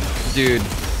 Dude.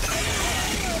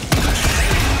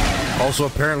 Also,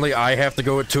 apparently, I have to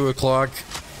go at 2 o'clock.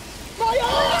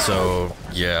 So,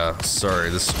 yeah, sorry,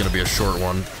 this is gonna be a short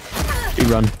one. You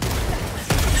run.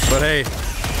 But hey,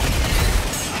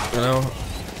 you know,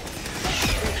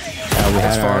 We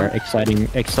That's had our fun.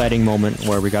 exciting moment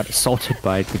where we got assaulted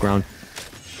by the ground.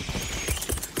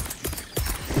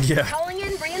 Yeah. Calling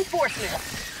in reinforcements.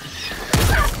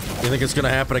 You think it's gonna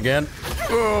happen again?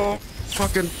 Oh,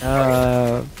 fucking.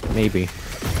 Maybe.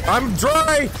 I'm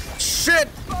dry! Shit!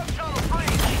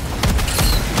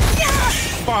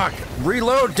 Fuck!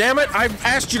 Reload, damn it! I've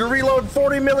asked you to reload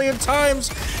 40 million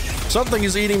times! Something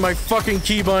is eating my fucking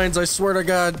keybinds, I swear to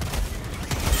God.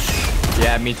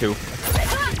 Yeah, me too.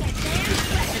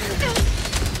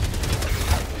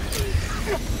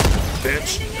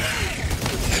 Bitch.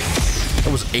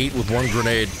 That was 8 with 1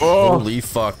 grenade. Oh. Holy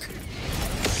fuck.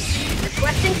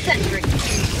 Requesting sentry.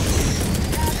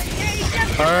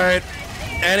 Alright.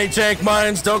 Anti-tank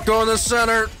mines, don't go in the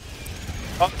center.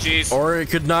 Oh, jeez. Or it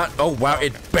could not. Oh, wow,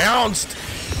 it bounced!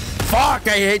 Fuck,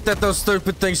 I hate that those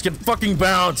stupid things can fucking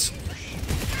bounce.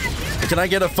 Can I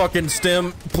get a fucking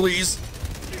stim, please?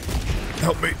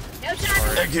 Help me.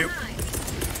 Thank you.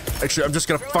 Actually, I'm just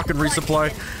gonna fucking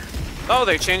resupply. Oh,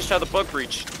 they changed how the bug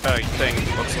breach thing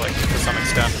looks like to some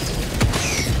extent.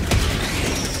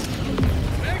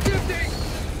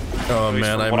 Oh least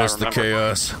man, from I what I missed the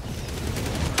remember. chaos.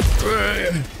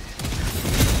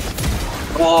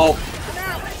 Whoa!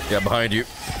 Yeah, behind you.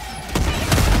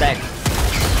 Thanks.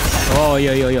 Oh,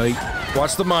 yo.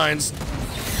 Watch the mines.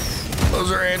 Those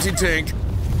are anti-tank.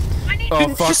 Didn't Oh,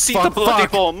 you fuck, see fuck, the bloody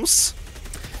fuck. bombs?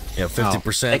 Yeah,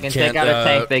 50% They can can't, take out a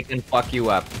tank, they can fuck you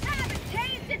up.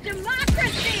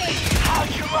 How'd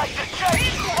you like to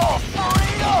taste all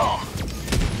freedom?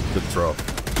 Good throw.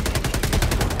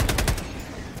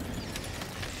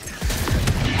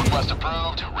 Request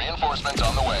approved. Reinforcements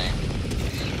on the way.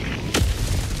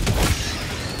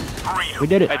 We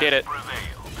did it. I did it.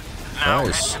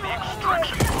 Nice.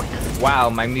 Wow,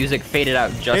 my music faded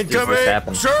out just as Incoming this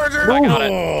happened. charger! I got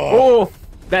it. Oh,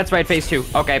 that's right, phase 2.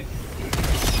 Okay.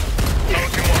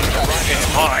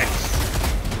 Fine.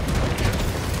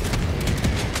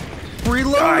 Reload!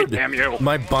 Reload! God damn you.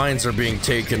 My binds are being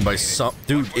taken by some...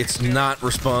 Dude, it's not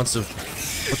responsive.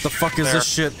 What the fuck is this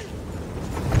shit?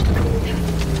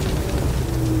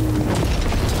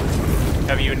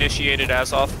 Have you initiated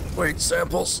Azov? Wait,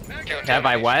 samples. Have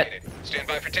I what? Stand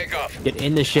by for takeoff. Get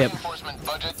in the ship.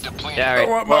 Yeah,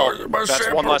 all right. Well,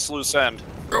 that's one less loose end.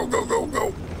 Go, go, go,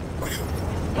 go.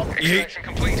 Extraction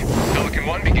complete. Pelican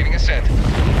 1 beginning ascent.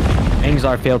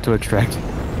 Angzar failed to extract.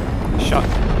 Shut.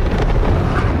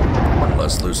 One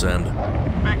less loose end.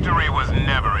 Victory was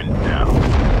never in doubt.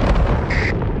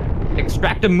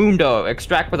 Extractamundo.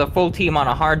 Extract with a full team on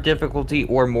a hard difficulty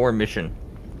or more mission.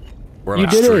 We're You on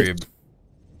did stream. it.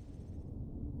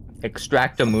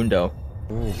 Extractamundo.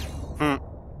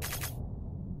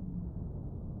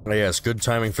 Oh, yes, good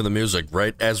timing for the music,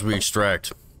 right as we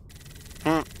extract.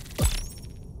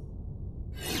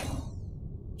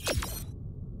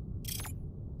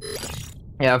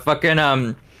 Yeah,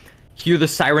 fucking, cue the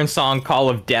siren song Call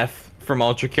of Death from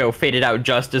Ultra Kill faded out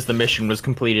just as the mission was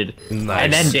completed. Nice.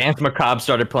 And then Dance Macabre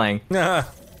started playing.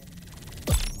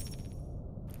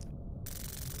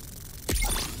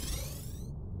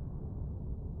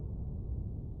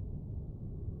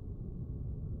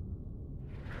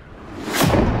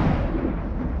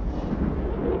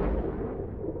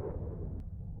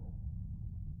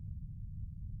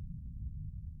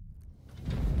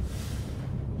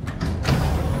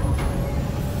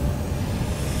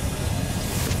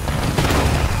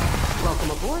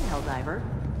 Welcome aboard, Helldiver.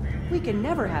 We can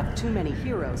never have too many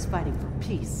heroes fighting for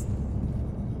peace.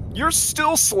 You're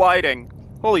still sliding.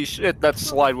 Holy shit, that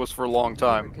slide was for a long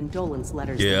time. Condolence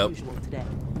letters Yep. than usual today.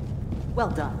 Well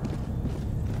done.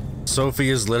 Sophie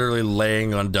is literally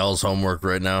laying on Dell's homework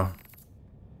right now.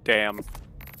 Damn.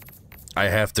 I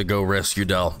have to go rescue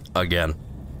Dell again.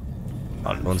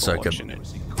 1 second.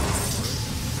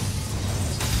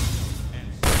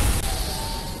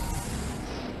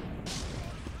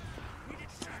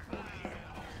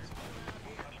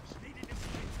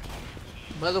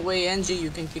 By the way, Angie, you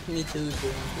can kick me too if you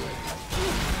want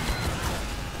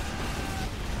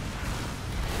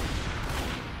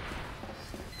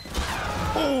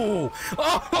to.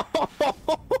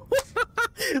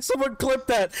 Oh! Someone clipped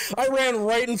that. I ran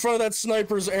right in front of that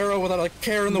sniper's arrow without a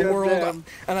care in the world,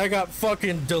 and I got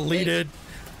fucking deleted.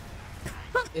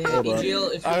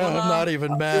 EGL, if you I'm wanna, not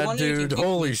even mad, you can dude. kick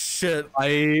Holy me. shit.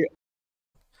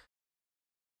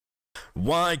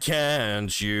 Why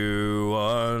can't you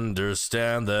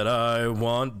understand that I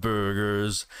want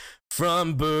burgers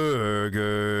from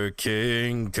Burger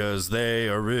King? 'Cause they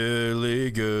are really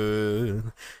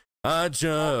good. I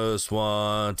just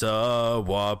want a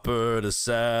Whopper to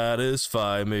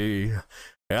satisfy me.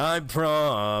 I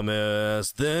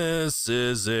promise this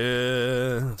is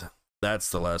it. That's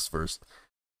the last verse.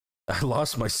 I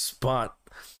lost my spot.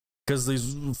 Because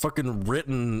these fucking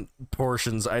written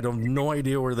portions, I have no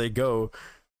idea where they go.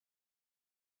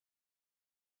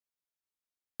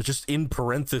 It's just in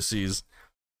parentheses.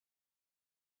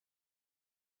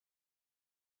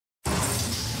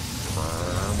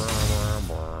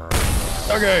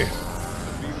 Okay.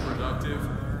 To be productive,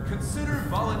 consider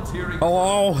volunteering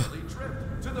Hello? for a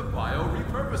trip to the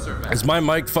biorepurposer Is my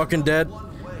mic fucking dead?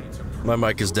 My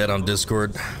mic is dead on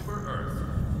Discord.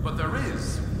 But there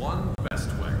is one best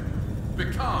way.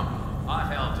 Become a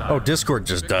Helldiver. Oh, Discord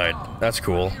just died. That's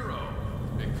cool.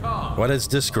 Why does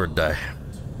Discord die?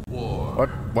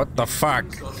 What the fuck?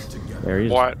 There he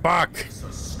is. What? Fuck!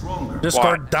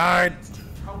 Discord died!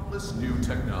 Countless new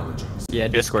technologies. Yeah,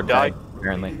 Discord died,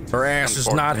 apparently. Her ass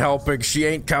is not helping. She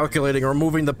ain't calculating or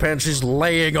moving the pen. She's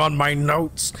laying on my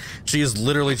notes. She is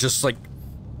literally just like...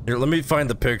 Here, let me find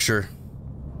the picture.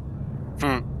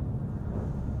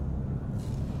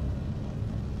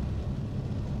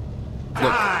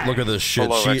 Look at this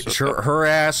shit. Her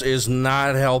ass is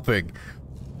not helping.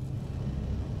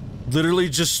 Literally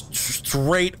just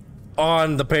straight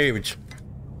on the page.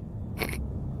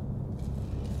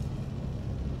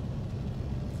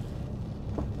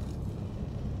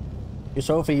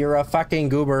 Sophie, you're a fucking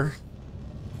goober.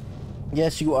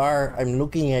 Yes, you are. I'm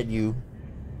looking at you.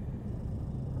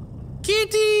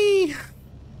 Kitty!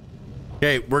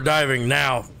 Okay, we're diving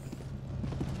now.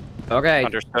 Okay.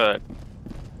 Understood.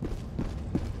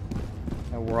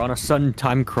 We're on a sudden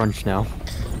time crunch now.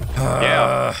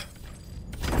 Yeah.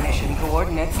 Mission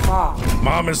coordinates locked.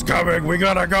 Mom is coming. We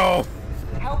gotta go.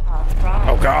 Hellpods prime.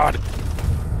 Oh god.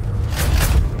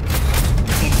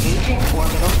 Engaging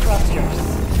orbital thrusters.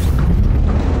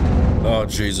 Oh,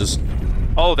 Jesus.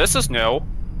 Oh, this is new.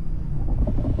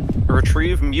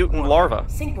 Retrieve mutant larva.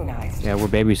 Synchronized. Yeah, we're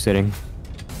babysitting.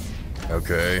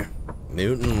 Okay.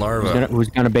 Mutant larva. Who's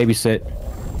gonna babysit?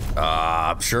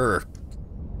 I'm sure.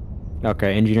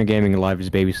 Okay, Engineer Gaming Live is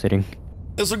babysitting.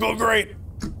 This'll go great.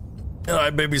 You know,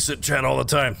 I babysit Chan all the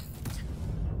time.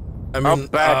 I How mean,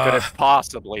 bad could it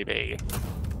possibly be?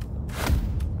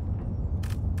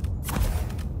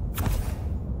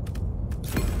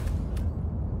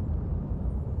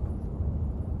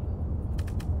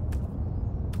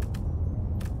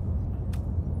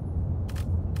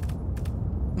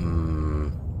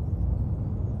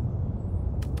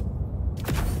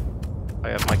 I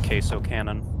have my queso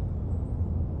cannon.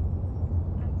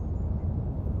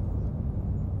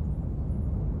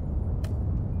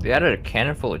 They added a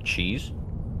cannon full of cheese?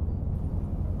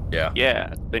 Yeah.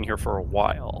 Yeah, it's been here for a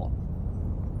while.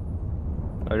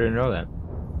 I didn't know that.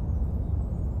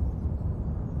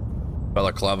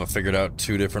 Balaclava figured out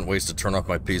 2 different ways to turn off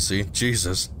my PC.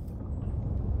 Jesus.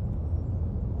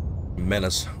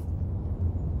 Menace.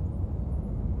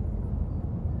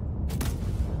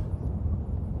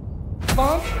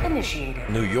 Launch initiated.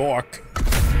 New York.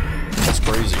 That's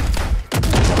crazy.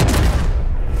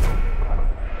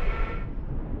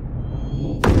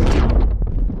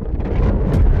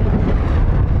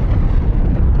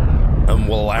 I'm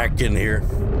wallacking here.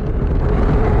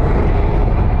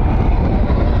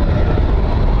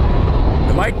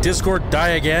 Did my Discord die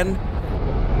again?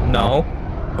 No.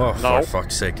 Oh, for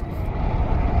fuck's sake.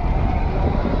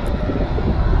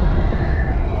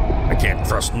 I can't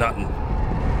trust nothing.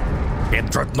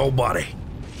 Can't trust nobody.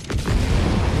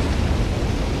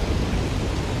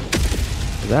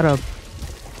 Is that up?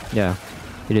 Yeah,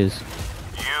 it is.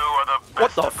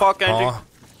 What the fuck, Andy?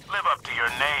 Live up to your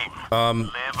name.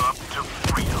 Live up to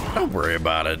freedom. Don't worry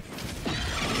about it.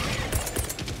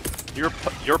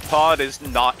 Your pod is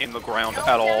not in the ground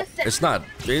at all. It's not.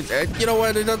 You know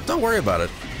what? Don't worry about it.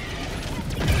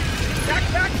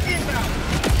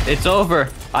 It's over.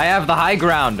 I have the high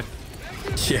ground.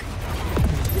 Yeah.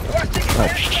 Oh,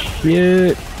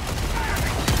 shit.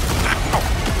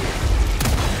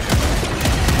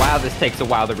 Wow, this takes a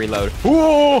while to reload.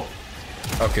 Ooh!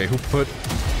 Okay, who put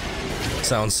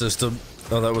sound system?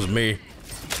 Oh, that was me.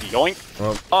 Yoink.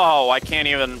 Well, oh, I can't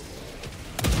even.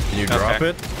 Can you drop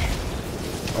it?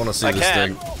 I want to see this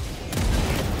thing.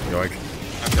 Yoink.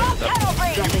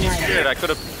 Shit, I could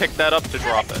have picked that up to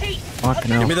drop it. Fuck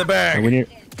no. Give me the bag.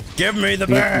 Give me the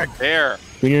bag. There.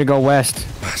 We need to go west.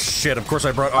 Ah, shit, of course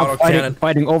I brought I'm autocannon.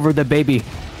 fighting over the baby.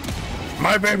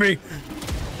 My baby.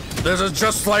 This is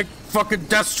just like fucking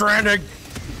Death Stranding.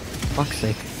 Fuck's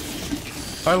sake.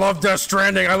 I love Death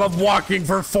Stranding. I love walking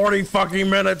for 40 fucking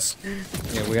minutes.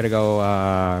 Yeah, we gotta go,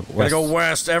 west. Gotta go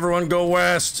west. Everyone go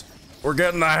west. We're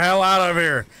getting the hell out of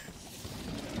here.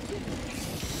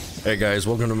 Hey guys,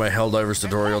 welcome to my Helldivers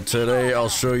tutorial. Today I'll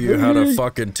show you how to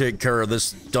fucking take care of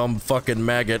this dumb fucking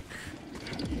maggot.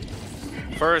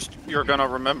 First, you're gonna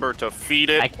remember to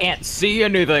feed it. I can't see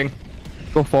anything.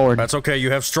 Go forward. That's okay, you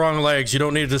have strong legs. You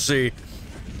don't need to see.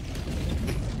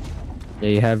 Yeah,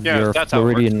 you have your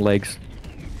Floridian legs.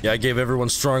 Yeah, I gave everyone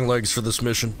strong legs for this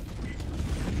mission.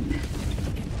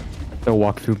 They'll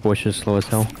walk through bushes slow as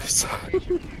hell.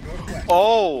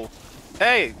 Oh,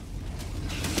 hey.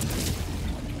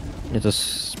 It's a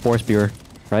sports beer,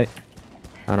 right?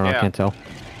 I don't know, I can't tell.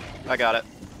 I got it.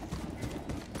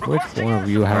 Which one of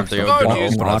you have They some open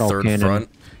a auto third cannon? front.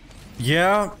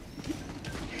 Yeah.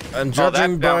 And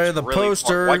judging by the really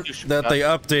poster Why'd you shoot that they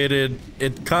updated,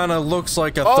 it kind of looks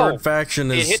like a third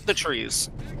faction It is hit the trees.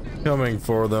 coming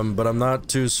for them, but I'm not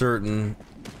too certain.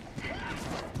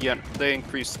 Yeah, they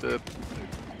increased the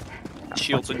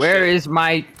shields and Where is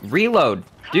my reload?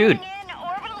 Dude.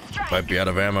 Might be out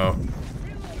of ammo.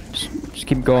 Just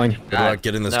keep going. Good luck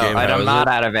getting this game. I'm not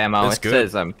out of ammo. It's It good.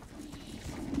 says I'm.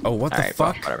 Oh, what the Alright,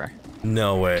 well, fuck? whatever.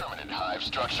 No way. Hive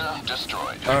structure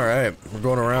destroyed. Alright, we're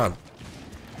going around.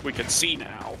 We can see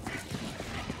now.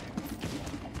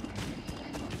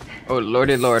 Oh,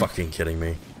 lordy lord. Fucking kidding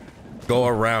me. Go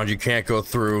around, you can't go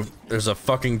through. There's a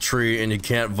fucking tree and you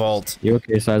can't vault. You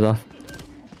okay, size off?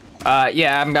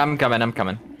 Yeah, I'm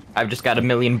coming. I've just got a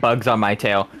million bugs on my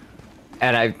tail.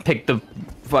 And I picked the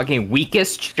fucking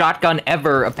weakest shotgun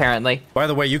ever, apparently. By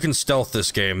the way, you can stealth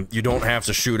this game. You don't have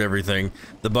to shoot everything.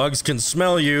 The bugs can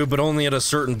smell you, but only at a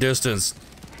certain distance.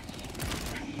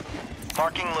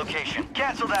 Marking location.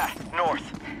 Cancel that. North.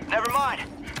 Never mind.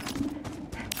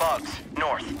 Bugs.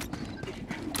 North.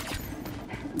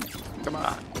 Come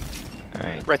on.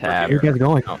 Alright, Right tab. Where are you guys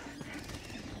going? Oh.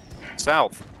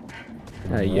 South.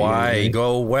 Why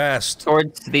go west?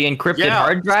 Towards the encrypted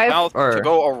hard drive? South Or to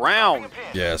go around.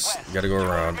 Yes, you gotta go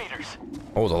around.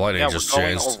 Oh, the lighting Yeah, just we're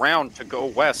going changed. around to go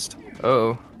west.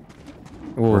 oh.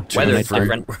 We're too Weather's free.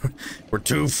 different. We're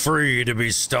too free to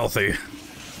be stealthy.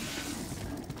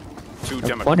 too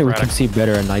Funny we can democratic. see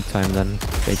better at nighttime than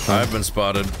daytime. I've been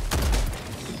spotted.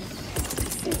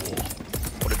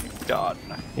 What have you done?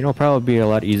 You know, it'll probably be a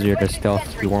lot easier to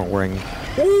stealth if you weren't wearing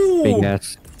big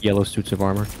ass yellow suits of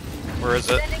armor. Where is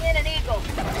it? Sending in an eagle.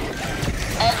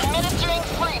 Administering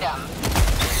freedom.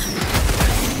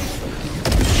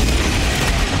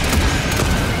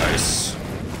 Nice.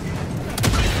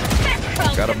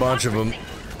 Got a bunch of them.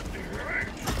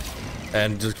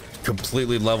 And just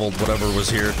completely leveled whatever was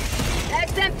here.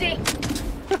 Bag's empty.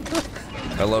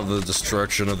 I love the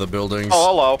destruction of the buildings. Oh,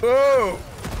 hello. Oh!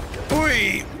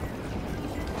 Oi!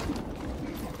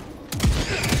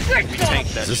 We take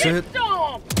that. Is this it?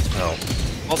 Stop. No.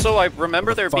 Also, I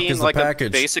remember there fuck being is the like a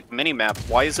package? basic mini-map.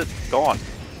 Why is it gone?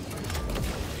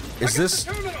 Is this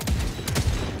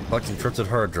like encrypted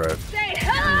hard drive? Say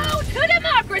hello to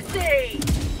democracy.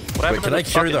 What Wait, happened can to I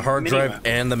carry the fucking hard drive mini-map?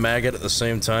 and the maggot at the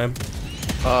same time?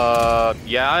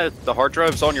 Yeah, the hard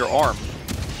drive's on your arm.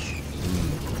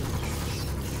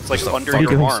 It's like What the under fuck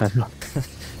your are you arm. doing?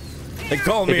 They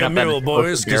call me Picking a up that mule,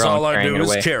 boys, because barrel all and I carrying do it is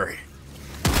away. carry.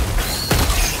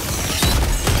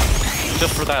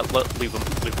 Just for that, leave him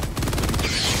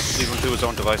to his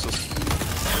own devices.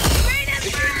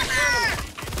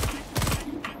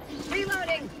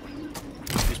 Reloading.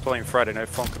 He's playing Friday Night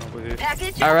Funkin' over here.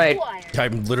 Package All right. acquired.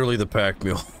 I'm literally the pack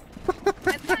mule.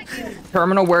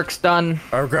 Terminal work's done.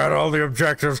 I've got all the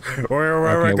objectives. Where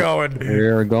are we going?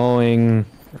 We're going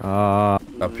Up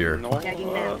here.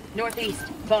 Checking now. Northeast.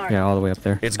 Far. yeah, all the way up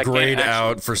there. It's I can't grayed actually-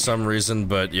 out for some reason,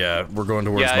 but yeah, we're going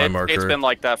towards Yeah, my it's marker. been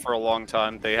like that for a long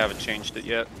time. They haven't changed it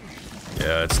yet.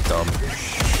 Yeah, it's dumb.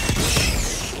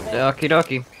 Okie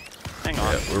dokie. Hang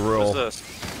on. Yeah, we roll. What is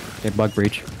this? Okay, bug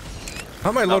breach. How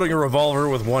am I loading a revolver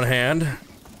with one hand?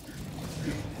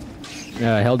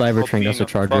 Helldiver trained us Being a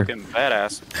charger. Fucking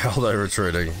badass. Helldiver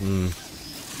trading.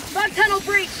 Bug tunnel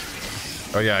breach.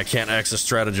 Oh yeah, I can't access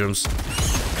stratagems.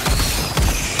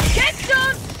 Get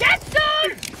some. Get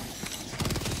some.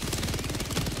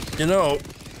 You know,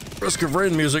 Risk of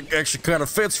Rain music actually kind of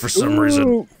fits for some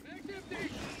reason.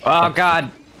 Oh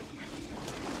god.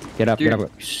 Get up, get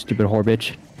up, stupid whore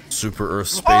bitch. Super Earth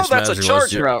Space Oh, that's a Magic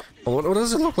charger List. out. Oh, what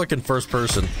does it look like in first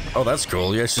person? Oh, that's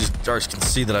cool. You actually can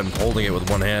see that I'm holding it with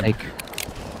one hand. Like,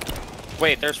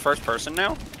 Wait, there's first person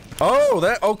now?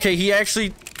 oh, okay, he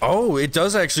actually... Oh, it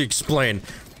does actually explain.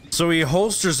 So he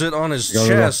holsters it on his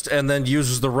chest and then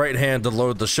uses the right hand to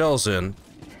load the shells in.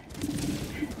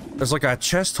 There's like a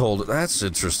chest hold. That's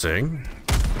interesting.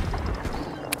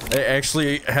 They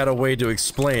actually had a way to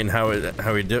explain how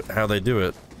they do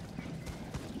it.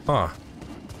 Huh.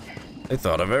 They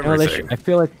thought of you know, everything. I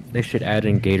feel like they should add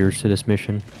in gators to this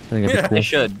mission. I think that'd be cool. They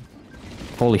should.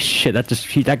 Holy shit,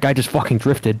 that guy just fucking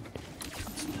drifted.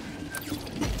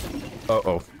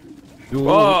 Uh-oh. Whoa.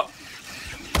 Well,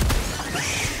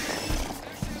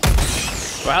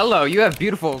 hello, you have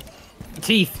beautiful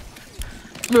teeth.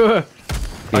 Ugh.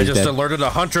 I He's just dead. alerted a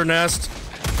hunter nest.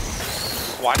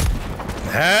 What?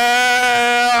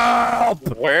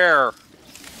 Help! Where?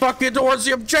 Fucking towards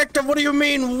the objective, what do you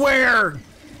mean, where?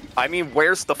 I mean,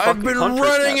 where's the fucking I've been hunter's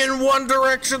running nest? in one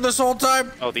direction this whole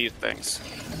time. Oh, these things.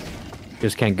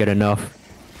 Just can't get enough.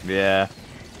 Yeah.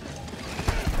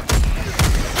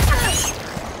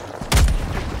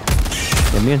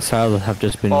 Yeah, me and Sile have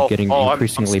just been getting I'm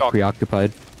increasingly stuck.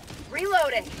 preoccupied.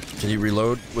 Reloading. Can you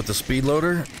reload with the speed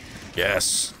loader?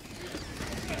 Yes.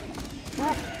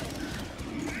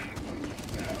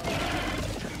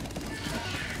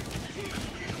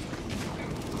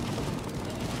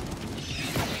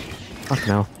 Fuck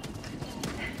no.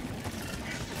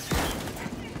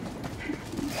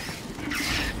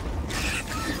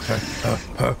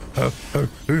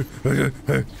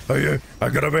 I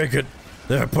gotta make it.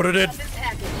 Yeah, put it in.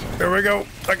 There we go.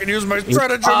 I can use my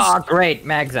stratagems. Oh, great.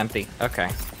 Mag's empty. Okay.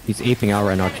 He's aping out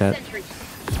right now, chat.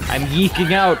 I'm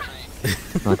yeeking out.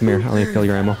 Oh, come here. I'll let you fill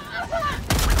your ammo.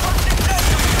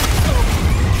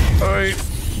 Alright.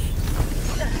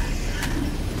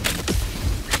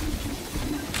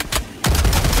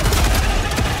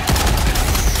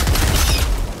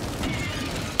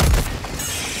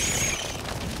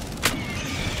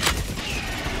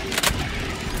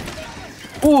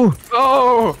 Ooh!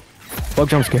 Oh! Bug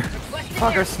jump scare.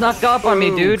 Fucker snuck up on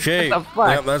me, dude. Okay. What the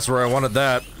fuck? Yep, that's where I wanted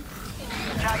that.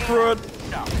 Run.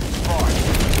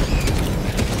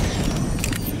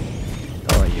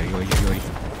 Oh, yeah.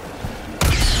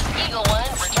 Eagle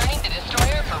 1 returning to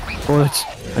destroyer for resupply. Bullets.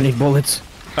 I need bullets.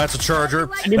 That's a charger.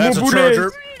 need That's a more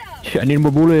charger. I need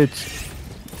more bullets.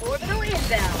 Orbital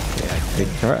inbound.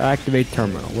 Activate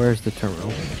terminal. Where's the terminal?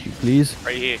 Would you please?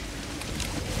 Right here.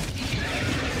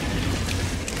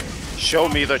 Show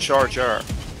me the charger.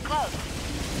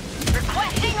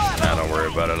 Nah, don't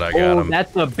worry about it. I got him.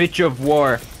 That's a bitch of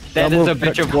war. That is a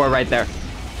bitch of war right there.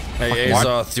 Hey,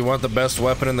 Azoth, do you want the best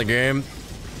weapon in the game?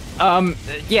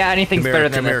 Yeah, anything's better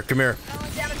than that. Come here.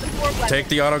 Take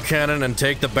the autocannon and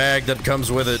take the bag that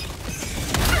comes with it.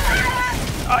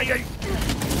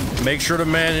 Make sure to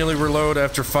manually reload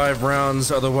after 5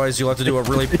 rounds, otherwise you'll have to do a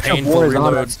really painful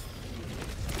reload.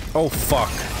 Oh, fuck.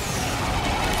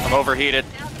 I'm overheated.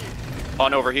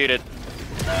 Unoverheated.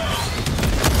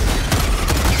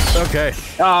 Okay.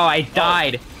 Oh, I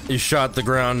died. You shot the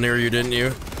ground near you, didn't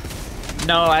you?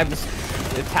 No, I was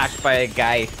attacked by a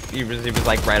guy. He was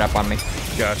like right up on me.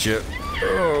 Gotcha.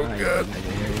 Oh, God.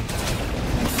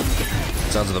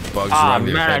 Sounds like the bugs around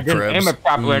your head, I didn't Krebs. aim it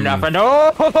properly enough. And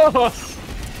oh,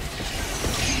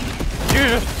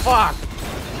 Jesus fuck!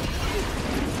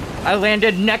 I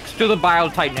landed next to the Bile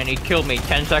Titan and he killed me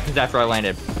 10 seconds after I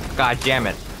landed. God damn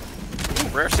it. Ooh,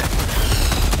 rare set.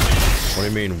 What do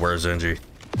you mean, where's Engie?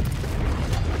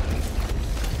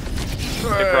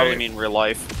 They probably mean real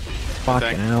life.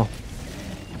 Fucking hell.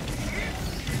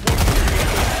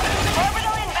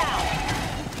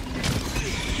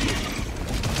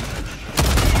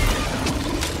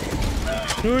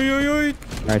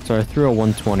 Alright, so I threw a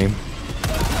 120. Okay.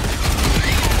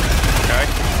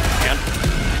 And?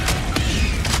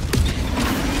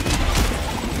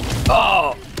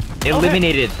 Oh!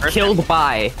 Eliminated. Okay. Killed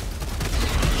by.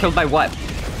 Killed by what?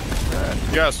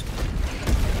 Yes.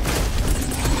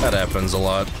 That happens a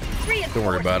lot. Don't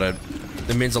worry about it.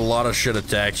 It means a lot of shit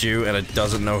attacks you, and it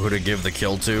doesn't know who to give the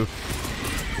kill to.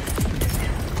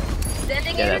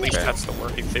 Yeah, at least that's the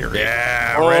working theory.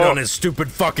 Yeah, right on his stupid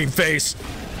fucking face.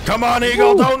 Come on,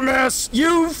 Eagle, don't miss!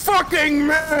 You fucking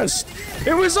missed!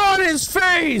 It was on his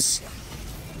face!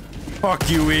 Fuck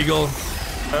you, Eagle.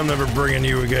 I'm never bringing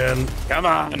you again. Come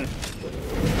on.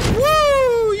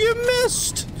 Woo! You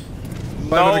missed!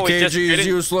 500 kg is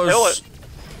useless.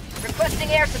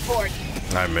 Requesting air support.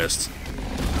 I missed.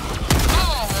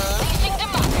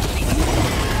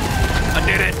 I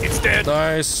did it. It's dead.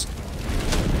 Nice.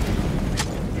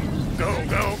 Go,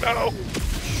 go, go.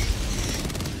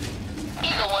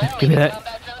 Give me that.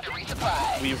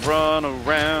 We run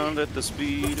around at the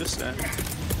speed of sound.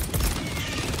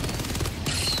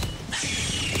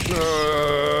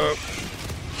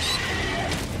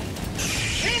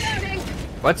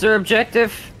 What's our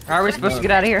objective? How are we supposed to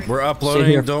get out of here? We're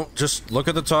uploading. Don't just look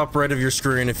at the top right of your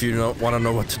screen if you don't want to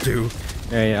know what to do.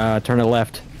 Hey, turn it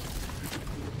left.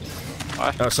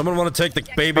 Someone want to take the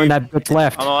baby? Turn that bitch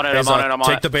left. I'm on it. I'm on it. I'm on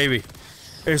it. Take the baby.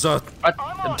 Here's a.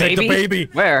 What? Take the baby.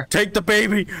 Where? Take the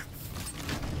baby.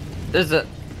 There's a.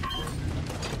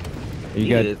 You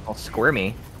good? All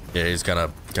squirmy. Yeah, he's kind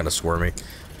of squirmy.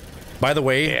 By the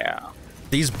way, yeah,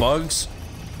 these bugs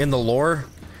in the lore,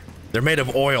 they're made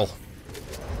of oil.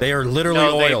 They are literally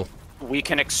oil. We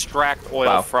can extract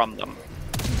oil from them.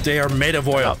 They are made of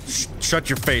oil. Shut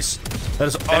your face. That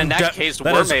is. And in that case,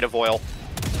 we're made of oil.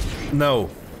 No.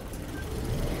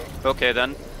 Okay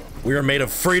then. We are made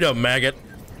of freedom, maggot.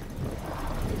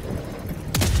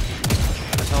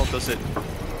 What the hell does it?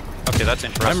 Okay, that's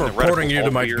interesting. I'm reporting you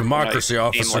to my democracy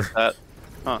officer. Like that.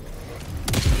 Huh.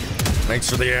 Thanks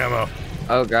for the ammo.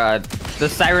 Oh god. The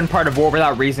siren part of War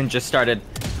Without Reason just started.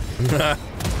 Maybe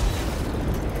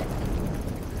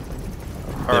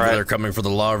they're coming for the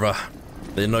larva.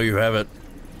 They know you have it.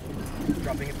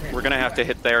 We're gonna have to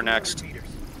hit there next.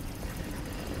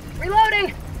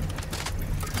 Reloading.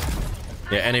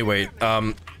 Yeah, anyway,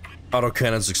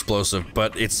 autocannon's explosive,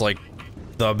 but it's like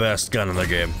the best gun in the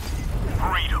game.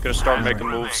 Gonna start making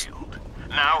moves.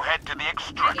 Now head to the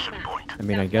extraction point. I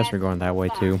mean, I guess we're going that way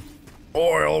too.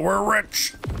 Oil, we're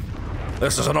rich.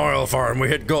 This is an oil farm. We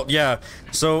hit gold. Yeah.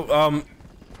 So,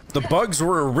 the bugs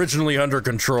were originally under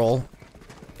control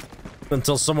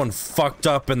until someone fucked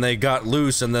up and they got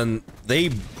loose, and then they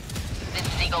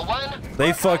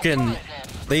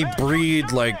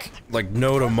breed like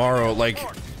no tomorrow. Like,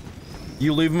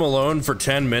 you leave them alone for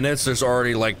 10 minutes, there's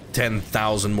already like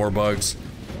 10,000 more bugs.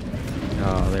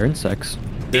 They're insects.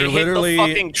 They're literally the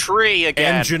fucking tree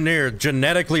again. Engineered,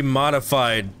 genetically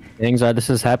modified. Things this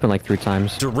has happened like 3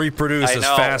 times. To reproduce as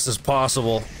fast as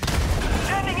possible.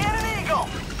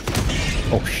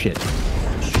 Oh shit.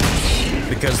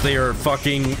 Because they are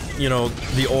fucking, you know,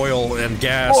 the oil and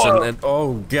gas and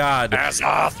oh god. Ass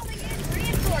off.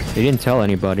 They didn't tell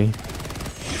anybody.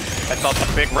 I thought the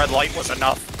big red light was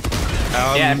enough.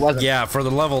 Yeah, it wasn't. Yeah, for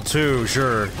the level 2,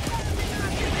 sure.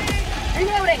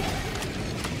 Reloading.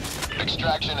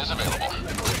 Extraction is available.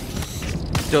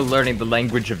 Still learning the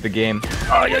language of the game.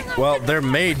 Well, they're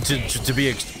made to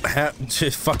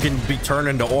fucking be turned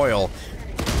into oil.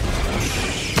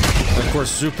 Of course,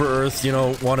 Super Earth, you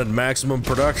know, wanted maximum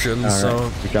production, All so...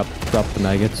 right. We drop the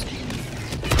maggots.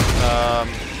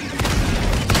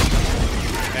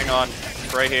 Hang on.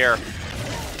 It's right here.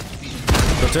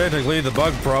 So technically, the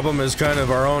bug problem is kind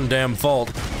of our own damn fault.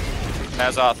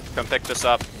 Azoth, come pick this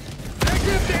up.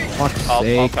 Fuck's I'll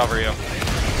sake. cover you.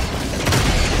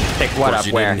 Pick what up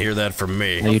You where? didn't hear that from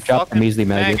me. Now you dropped the measly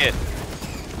maggot. Maggot.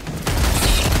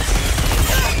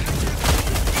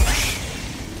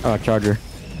 Oh, charger.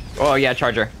 Oh yeah,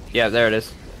 charger. Yeah, there it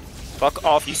is. Fuck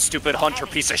off, you stupid hunter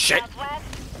piece of shit.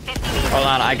 Hold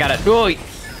on, I got it. Ooh,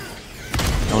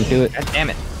 Don't do it. God damn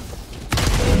it.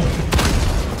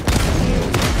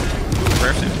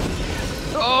 Rare suit.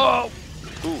 Oh!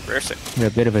 Ooh, rare suit. We're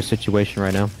in a bit of a situation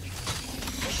right now.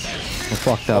 I'm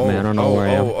fucked up, man. I don't know where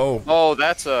I am. Oh,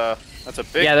 that's a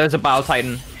big... Yeah, there's a Bile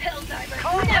Titan.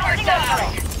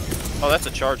 Oh, that's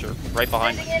a charger. Right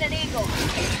behind me.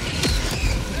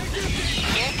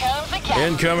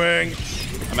 Incoming!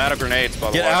 I'm out of grenades, by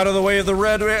the way. Get out of the way of the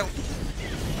red rail!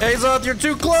 Azoth, you're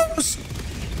too close!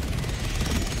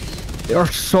 There are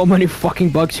so many fucking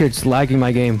bugs here, it's lagging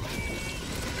my game.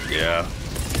 Yeah.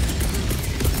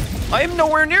 I am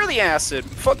nowhere near the acid.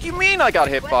 Fuck you mean I got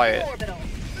hit by it?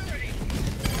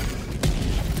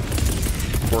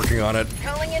 Working on it.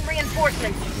 Calling in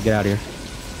reinforcements. Get out of here.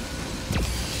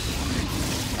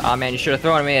 Aw man, you should have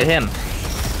thrown me at him.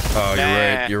 Oh, you're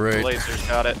right, you're right. Lasers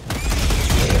got it.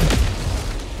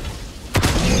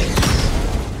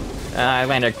 I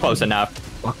landed close enough.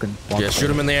 Fucking Yeah, shoot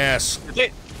him in the ass.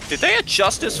 Did they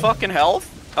adjust his fucking health?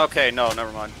 Okay, no,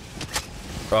 never mind.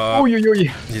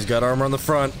 He's got armor on the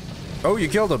front. Oh, you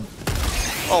killed him.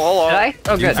 Oh, hello. Did I?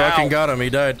 Oh, You good. fucking got him, he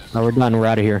died. No, we're done, we're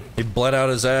out of here. He bled out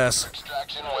his ass.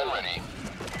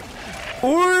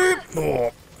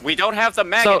 We don't have the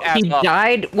maggot So ass he up.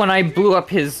 died when I blew up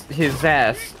his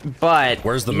ass, but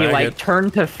Where's the he maggot? like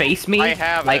turned to face me I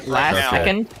have like it right last now.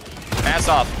 second. Ass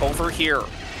off, over here.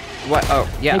 What? Oh,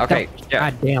 yeah, Take okay. the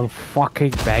Yeah. Goddamn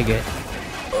fucking maggot.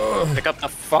 Pick up the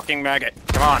fucking maggot.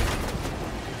 Come on.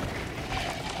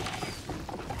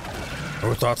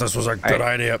 Who thought this was a good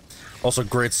idea? Also,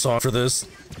 great song for this.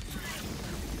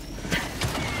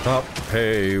 Oh,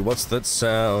 hey, what's that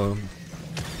sound?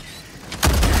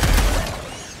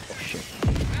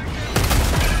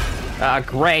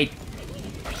 Great.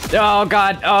 Oh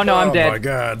god. Oh no, I'm dead. Oh my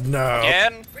god, no.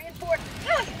 Again?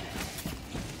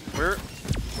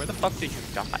 Where the fuck did you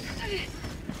die?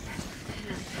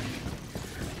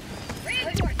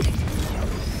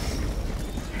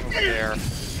 Over there.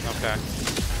 Okay.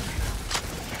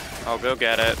 I'll go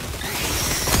get it.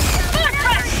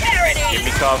 Give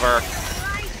me cover.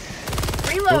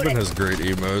 Ruben has great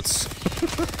emotes.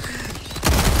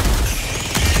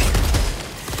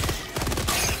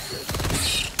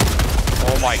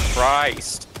 Oh my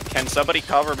Christ. Can somebody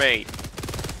cover me?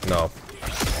 No.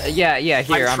 Yeah,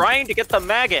 here. I'm trying to get the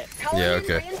maggot. Yeah,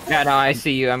 okay. Yeah, no, I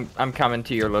see you. I'm coming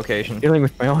to your location. Dealing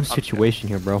with my own situation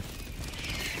here, bro.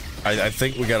 I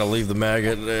think we gotta leave the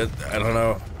maggot. I don't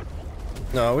know.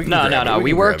 No, we can No, grab no, it. no.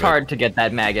 We can worked grab it. hard to get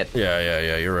that maggot.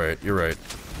 Yeah, you're right, you're right.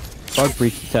 Bug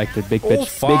breach detected. Big Oh, bitch.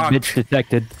 fuck. Big bitch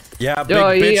detected. Yeah, big Oh,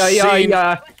 bitch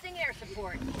yeah.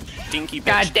 Dinky bitch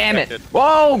God damn it. detected.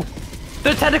 Whoa!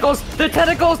 The tentacles! The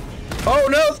tentacles! Oh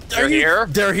no! They're here?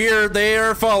 They're here. They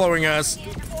are following us.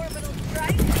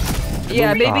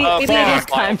 Yeah, maybe it is fuck.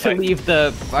 time to leave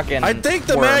the fucking. I think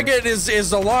the worm. maggot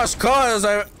is a lost cause.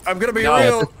 I'm gonna be No.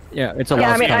 real. Yeah, it's a Yeah, I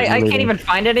lost mean, cause. I We're can't leaving. even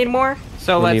find it anymore.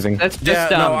 So We're let's leaving. just Yeah,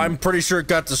 no, I'm pretty sure it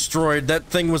got destroyed. That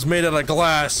thing was made out of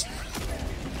glass.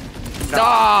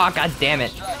 Oh, god damn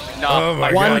it! No, Oh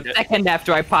my One god. second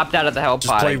after I popped out of the hell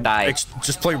pod, I died.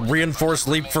 Just play reinforced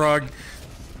leapfrog.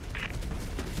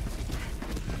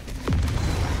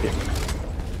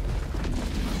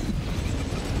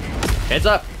 Heads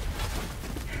up!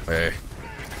 Hey.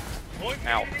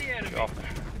 Ow.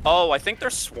 Oh, I think they're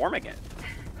swarming it.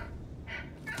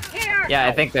 Yeah,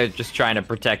 I think they're just trying to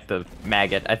protect the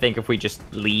maggot. I think if we just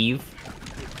leave,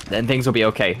 then things will be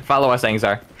okay. Follow us,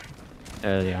 Angzar.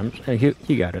 Yeah,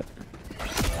 he got it.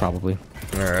 Probably.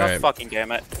 Alright. God fucking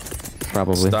damn it.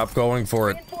 Probably. Stop going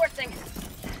for it.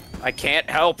 I can't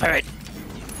help it.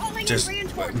 Just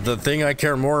the thing I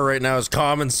care more right now is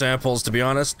common samples, to be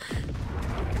honest.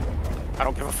 I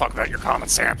don't give a fuck about your common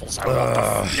samples. I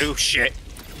want the new shit.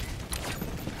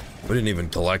 We didn't even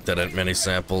collect that many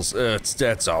samples.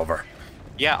 That's over.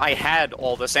 Yeah, I had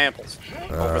all the samples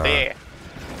over there.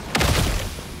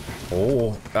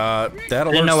 Oh, that Didn't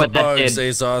know alerts the what that bugs,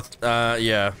 did. Azoth.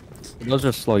 Yeah. Those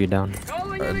will slow you down.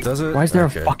 Does it? Why is there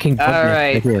Okay. a fucking bug nest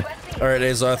Alright. right here? Alright,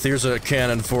 Azoth, here's a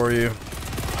cannon for you.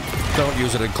 Don't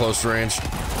use it at close range.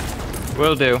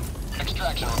 Will do.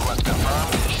 Extraction request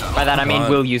confirmed. By that I mean Come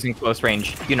on. Will using close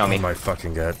range. You know me. Oh my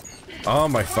fucking god. Oh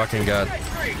my fucking god.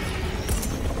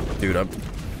 Dude, I'm...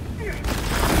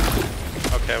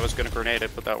 Okay, I was gonna grenade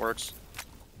it, but that works.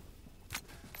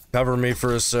 Cover me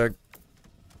for a sec.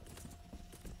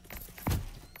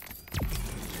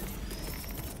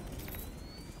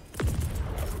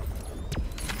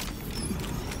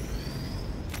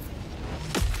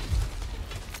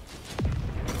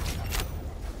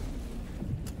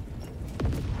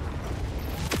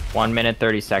 One minute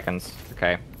 30 seconds.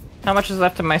 Okay. How much is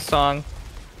left of my song?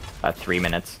 3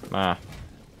 minutes. I've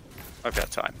got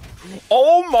time.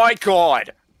 Oh my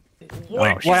god!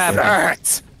 What happened?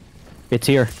 That? It's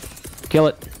here. Kill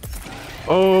it.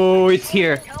 Oh, it's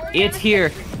here. It's here.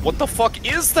 What the fuck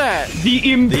is that? The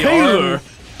The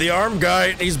Impaler. arm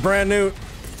guy, he's brand new.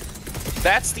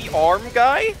 That's the arm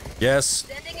guy? Yes.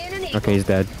 Okay, he's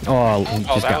dead. Oh, he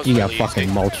got really fucking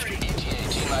easy. mulched.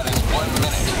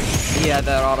 Yeah,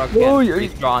 that auto can't be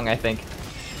strong, I think.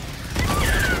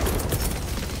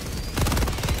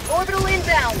 Orbital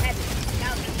inbound.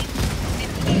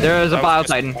 There is a Bio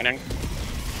Titan.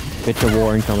 Bitch of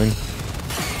war incoming.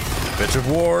 Bitch of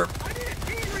war.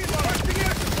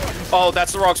 Oh,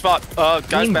 that's the wrong spot.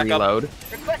 Guys, back reload. up.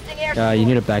 You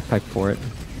need a backpack for it.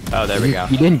 Oh, there we go.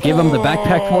 You didn't give him the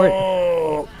backpack for it?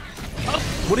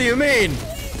 What do you mean?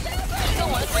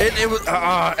 It was,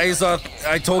 Azoth,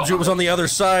 I told you it was on the other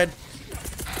side.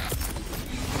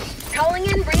 Calling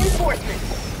in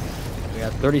reinforcements. We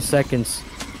got 30 seconds.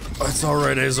 It's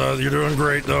alright, Azoth, you're doing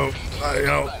great though. You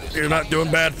know, you're not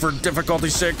doing bad for difficulty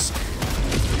 6.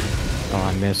 Oh,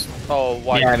 I missed. Oh,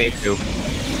 why? Yeah, me too.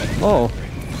 Oh.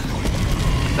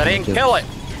 That didn't kill it.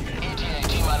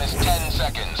 T-minus 10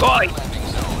 seconds. Boy.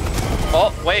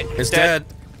 Oh, wait. It's dead.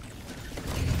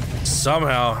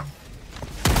 Somehow.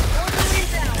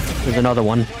 There's another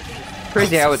one.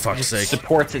 Crazy how it fuck's just sake.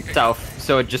 supports itself,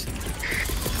 so it just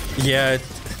Yeah, it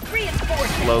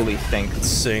slowly sinks.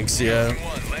 sinks, yeah.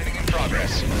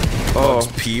 Progress. Oh, it's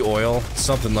pea oil,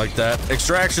 something like that.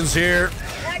 Extraction's here.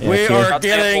 Yeah, We it's here. are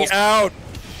getting out.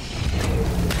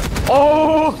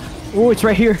 Oh! Oh, it's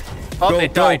right here. Oh, they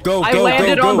died. Go, I go,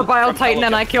 landed go, on the go. Bio Titan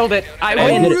and I killed it. I Oh,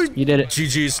 you win. did it. You did it.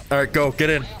 GG's. Alright, go, get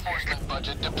in.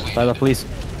 By the police.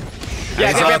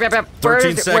 Yeah, Azoth,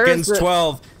 13 seconds,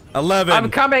 12, 11, I'm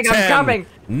coming, 10, I'm coming.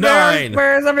 9,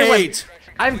 Where's everyone? 8.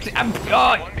 I'm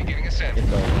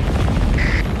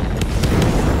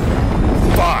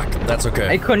Fuck, that's okay.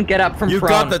 I couldn't get up from You prone.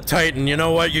 got the Titan, you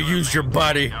know what? You used your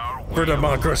body for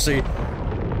democracy.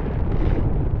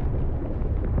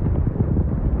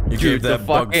 You gave Dude, that the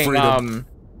bug fucking, freedom.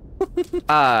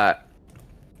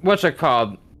 what's it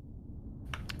called?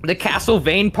 The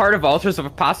Castlevania part of Altars of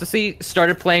Apostasy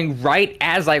started playing right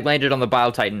as I landed on the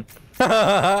Bio Titan.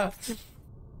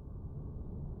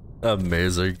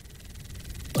 Amazing.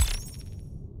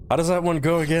 How does that one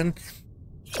go again?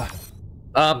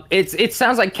 It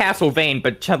sounds like Castlevania,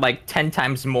 but like 10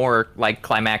 times more like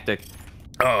climactic.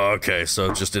 Oh, okay,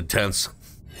 so just intense.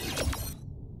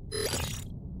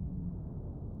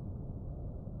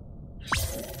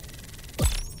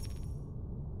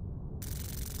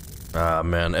 Ah,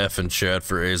 man, F in chat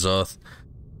for Azoth.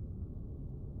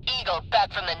 Eagle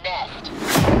back from the nest.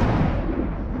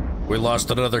 We lost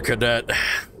another cadet.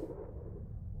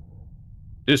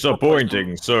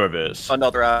 Disappointing service.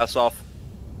 Another ass off.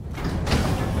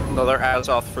 Another ass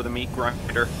off for the meat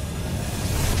grinder.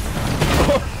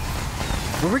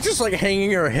 Were we just like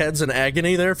hanging our heads in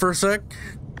agony there for a sec?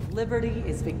 Liberty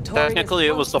is victorious. Technically,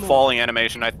 it was the falling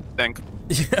animation, I think.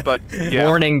 Yeah. But yeah,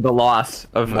 Mourning the loss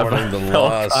of Mourning a the fellow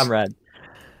loss. comrade.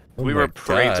 Oh we my were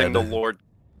praising God. the Lord.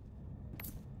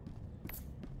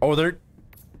 Oh, they're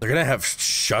gonna have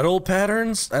shuttle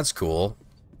patterns? That's cool.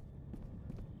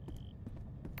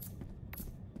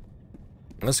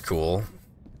 That's cool.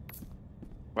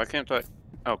 Why can't I?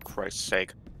 Oh, Christ's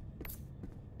sake.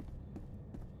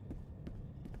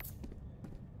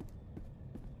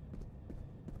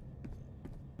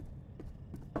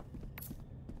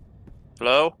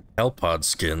 Hello? Hellpod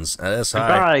skins. That's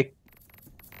high.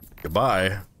 Goodbye.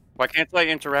 Goodbye. Why can't I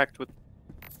interact with...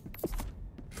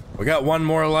 We got one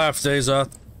more left,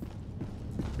 Azoth.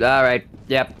 Alright.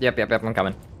 Yep, I'm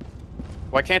coming.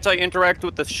 Why can't I interact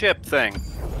with the ship thing?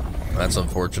 That's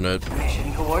unfortunate.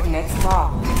 Mission coordinates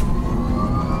locked.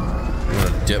 I'm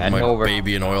gonna dip Heading my over.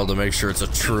 baby in oil to make sure it's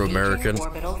a true American.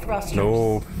 Orbital thrusters.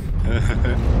 No.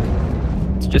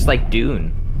 It's just like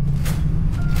Dune.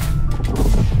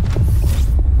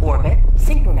 Orbit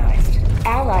synchronized.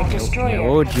 Allied destroyer.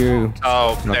 Told you.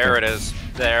 Oh, Okay. there it is.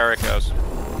 There it goes.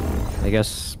 I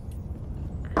guess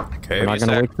Okay. we're not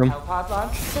gonna wait for him. Hellpod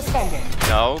launch suspended.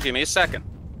 No, give me a second.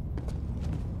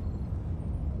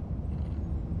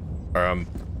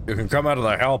 You can come out of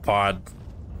the hell pod.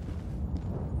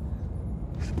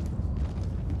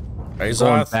 Going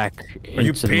Azoth, back are you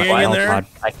into the peeing in there? pod.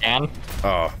 I can.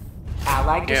 Oh.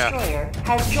 Allied destroyer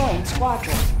has joined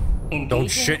squadron. Don't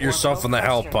shit yourself in the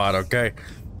hell pod, okay?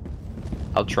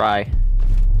 I'll try.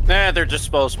 Nah, they're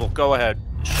disposable. Go ahead.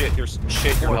 Shit your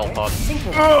hell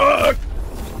pod.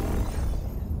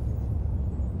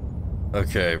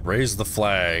 Okay, raise the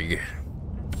flag.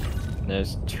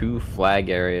 There's 2 flag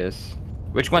areas.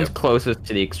 Which one's closest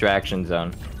to the extraction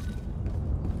zone?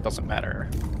 Doesn't matter.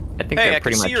 I think hey, they're I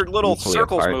pretty can much see your little equally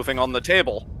circles apart. moving on the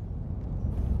table.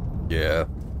 Yeah.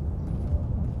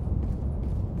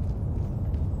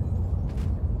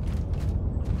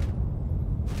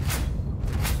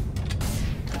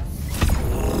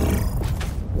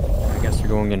 I guess you're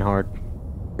going in hard.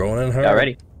 Going in hard? Yeah,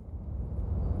 ready.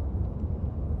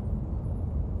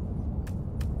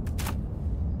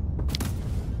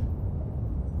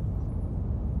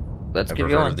 Let's Ever keep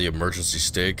heard going. of the emergency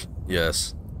stake?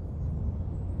 Yes.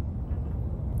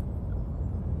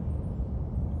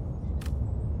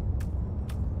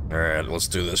 Alright, let's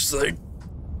do this thing.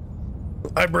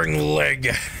 I bring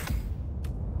leg.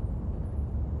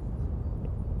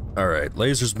 Alright,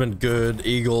 laser's been good.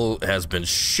 Eagle has been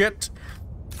shit.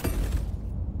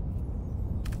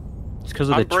 It's because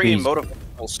of I'm the bringing trees.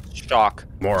 motivational shock.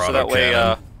 More so that way,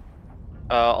 autocannon.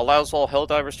 allows all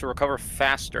Helldivers to recover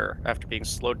faster after being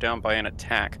slowed down by an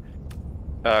attack.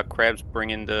 Crabs, bring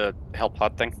in the hell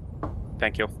pod thing.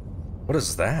 Thank you. What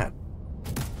is that?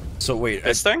 So wait,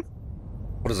 This thing?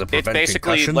 what does it It prevent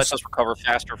basically concussions? lets us recover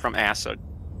faster from acid.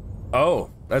 Oh,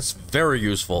 that's very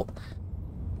useful.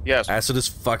 Yes. Acid is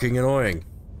fucking annoying.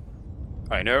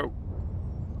 I know.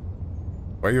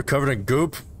 Why are you covered in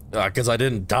goop? Because I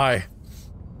didn't die.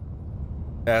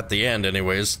 At the end,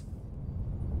 anyways.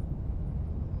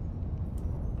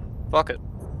 Fuck it.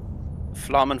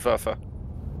 Flammenwerfer.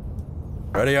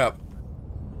 Ready up.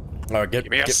 Alright, Give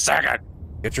me a second.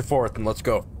 Get your 4th and let's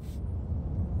go.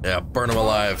 Yeah, burn him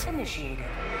alive. Initiated.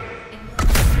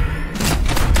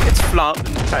 It's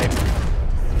Flammen type.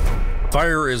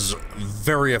 Fire is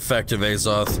very effective,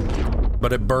 Azoth,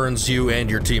 but it burns you and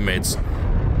your teammates.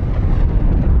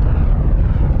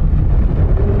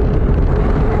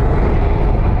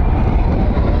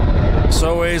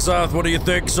 So, Azoth, what do you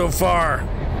think so far?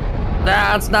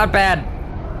 That's not bad.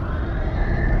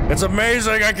 It's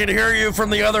amazing, I can hear you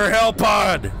from the other hell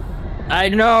pod. I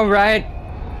know, right?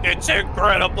 It's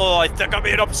incredible. I think I'm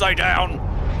in upside down.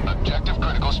 Objective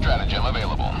critical stratagem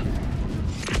available.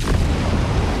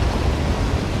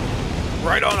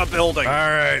 Right on a building.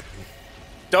 Alright.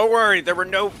 Don't worry, there were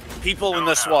no people in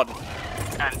this one.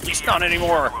 At least not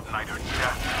anymore.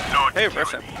 Hey,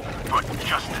 Griffin. But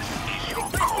justice is your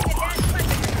cause.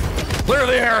 Clear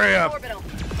the area!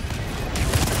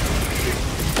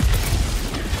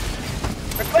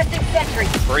 Requesting sentry.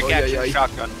 Break action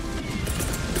shotgun.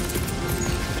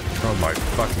 Oh my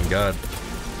fucking god.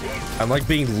 I'm like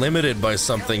being limited by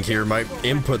something here. My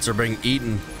inputs are being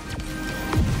eaten.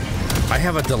 I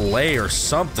have a delay or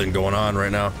something going on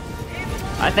right now.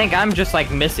 I think I'm just like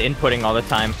misinputting all the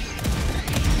time.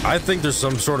 I think there's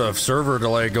some sort of server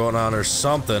delay going on or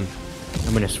something. I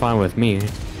mean, it's fine with me.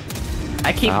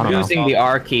 I keep I don't know. losing the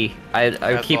R key.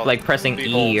 I keep all like pressing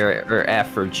E or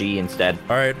F or G instead.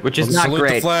 Alright, which is let's not salute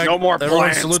great. the flag. No more Everyone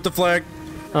plans. salute the flag.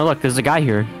 Oh, look, there's a guy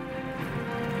here.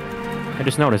 I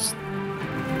just noticed.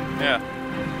 Yeah.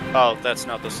 Oh, that's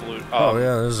not the salute. Oh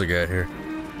yeah, there's a guy here.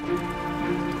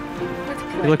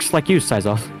 He looks like you,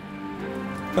 Sizoth.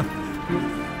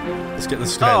 Let's get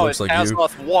this guy Oh, looks it's like you.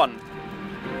 Azoth 1.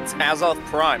 It's Azoth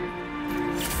Prime.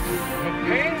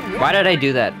 Why did I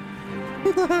do that?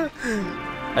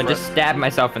 I just stabbed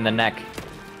myself in the neck.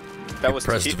 That was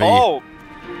pressed T. V. Oh!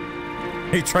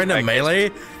 Are you trying to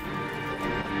melee?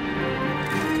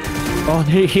 Oh,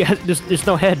 he has, there's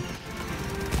no head.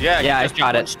 Yeah, I just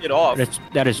shot it. punched it off.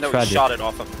 That is no, tragic. he shot it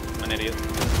off him. An idiot.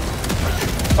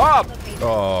 Oh!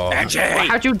 Oh. Angie!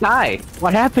 How'd you die?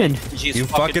 What happened? She's You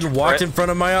fucking walked in front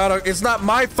of my auto. It's not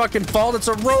my fucking fault. It's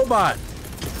a robot.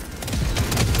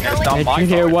 It's not Did my you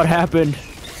hear fault. what happened?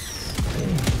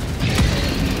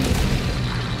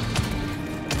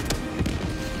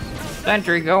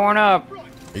 Sentry going up.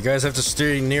 You guys have to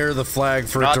stay near the flag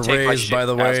for Not it to take my raise, shit, by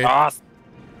the way. Azoth.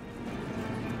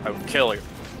 I will kill you.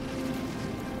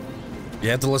 You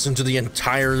have to listen to the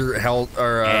entire Hell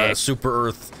or Super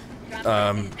Earth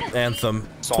anthem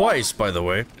twice, by the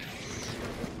way.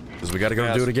 Because we gotta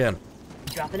go do it again.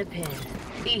 Dropping a pin.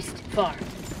 East, far.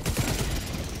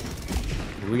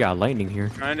 We got lightning here.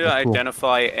 Trying to That's cool.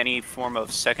 identify any form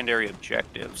of secondary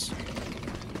objectives.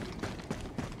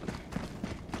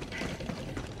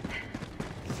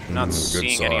 Not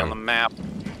seeing any on the map.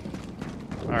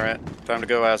 Alright, time to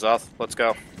go, Azoth. Let's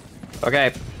go.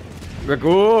 Okay.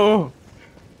 Go.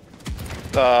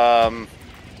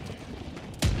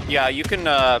 Yeah, you can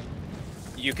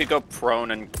could go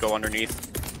prone and go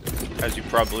underneath, as you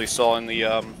probably saw in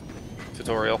the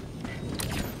tutorial.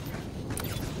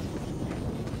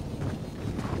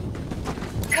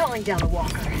 Calling down a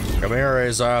walker. Come here,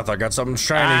 Azoth. I got something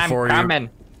shiny for you.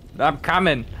 I'm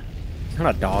coming. It's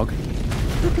not a dog.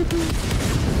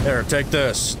 Here, take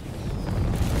this.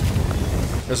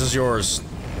 This is yours.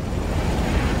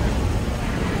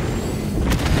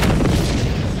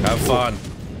 Have fun.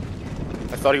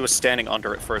 I thought he was standing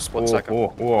under it for a split second.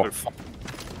 Whoa.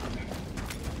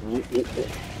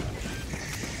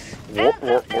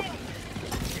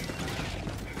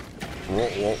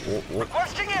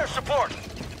 Requesting air support.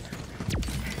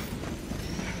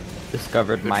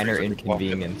 Discovered minor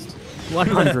inconvenience.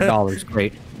 $100,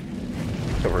 great.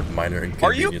 Discovered minor inconvenience.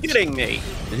 Are you kidding me?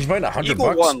 Did you find $100?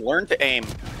 Eagle One, learn to aim.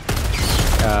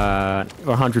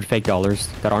 100 fake dollars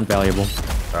that aren't valuable.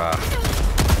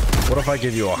 What if I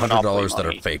give you $100 that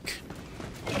are fake?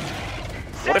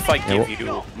 What if I give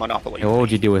you Monopoly? Yeah, what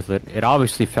would you do with it? It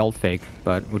obviously felt fake,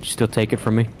 but would you still take it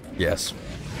from me? Yes.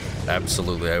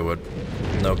 Absolutely, I would.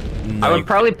 No. I would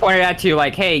probably point it out to you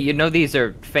like, hey, you know these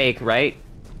are fake, right?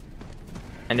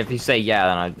 And if you say yeah,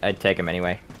 then I'd take them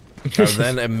anyway.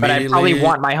 Then immediately, but I probably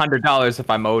want my $100 if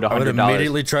I'm owed $100. I would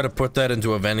immediately try to put that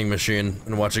into a vending machine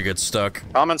and watch it get stuck.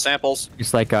 Common samples.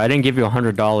 It's like I didn't give you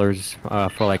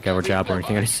 $100 for like a job or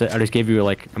anything. I just gave you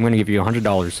like I'm gonna give you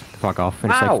 $100. Fuck off.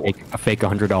 And it's like a fake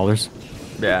 $100.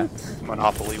 Yeah.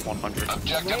 Monopoly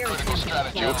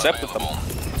 100. You accepted them.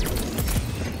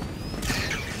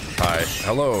 Hi.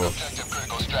 Hello.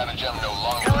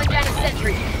 Calling down a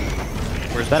sentry.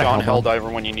 Where's John Helldiver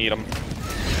when you need him?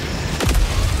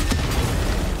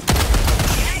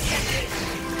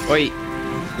 Wait.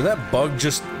 Did that bug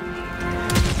just...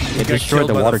 It destroyed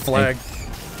the water flag?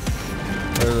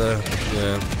 Or the...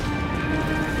 Yeah.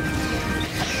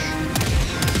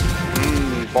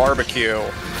 Barbecue.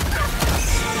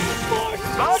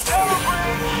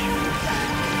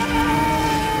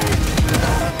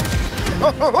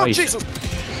 Oh, Jesus!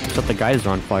 Except the guys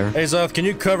are on fire. Hey, Zoth, can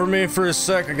you cover me for a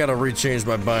sec? I gotta rechange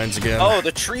my binds again. Oh,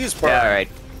 the trees burned.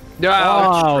 Yeah,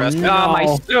 alright. No,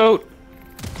 my suit!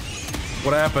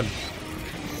 What happened?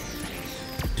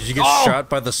 Did you get shot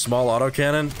by the small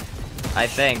autocannon? I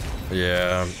think.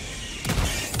 Yeah.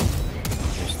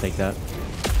 Just take that.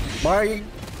 My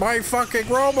fucking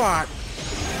robot!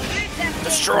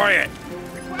 Destroy it!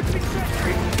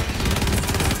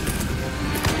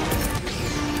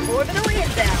 Orbital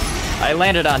inbound. I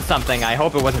landed on something. I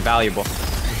hope it wasn't valuable.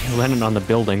 You landed on the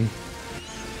building.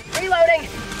 Reloading.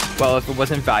 Well, if it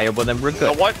wasn't valuable, then we're good. You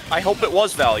know what? I hope it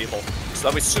was valuable. So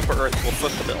that way Super Earth will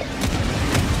foot the bill.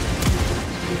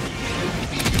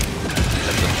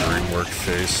 That's a DreamWorks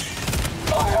face.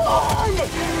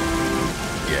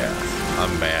 Yeah, a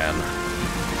man.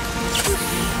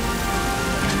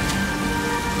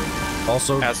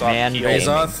 Also,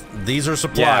 Azoth, these are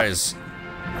supplies.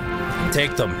 Yeah.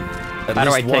 Take them. How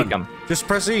do I take them? Just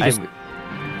press E.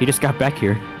 He just got back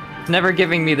here. It's never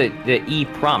giving me the E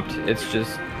prompt. It's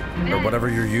just... Or whatever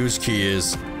your use key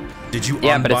is. Did you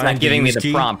Yeah, but it's not giving me the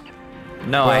key? prompt.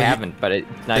 No, I haven't, but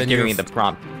it's not giving me the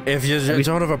prompt. If you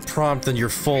don't have a prompt, then you're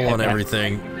full on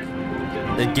everything.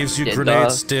 It gives you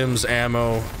grenades, stims,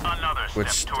 ammo,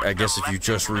 which I guess if you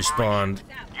just respawned.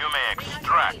 You may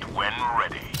extract when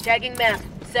ready. Tagging map.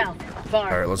 South.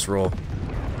 Far. Alright, let's roll.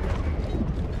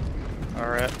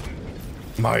 Alright.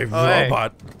 My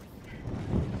robot.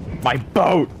 My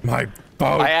boat. My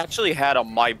boat. I actually had a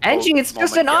my boat. Angie, it's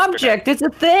just an object. It's a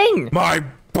thing. My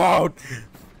boat.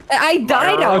 I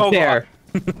died out there.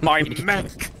 My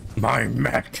mech. My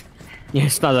mech. Yeah,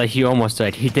 it's not like he almost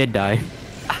died. He did die.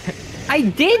 I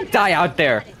did die out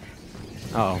there.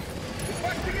 Oh.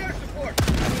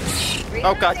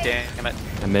 Oh, god damn it.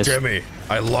 I missed. Jimmy,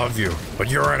 I love you, but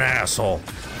you're an asshole.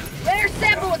 Rare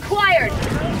sample acquired.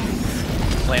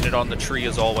 Landed on the tree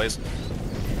as always.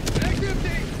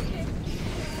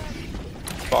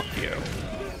 Fuck you.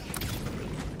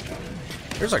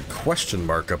 There's a question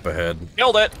mark up ahead.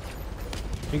 Killed it.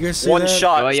 You guys see One that?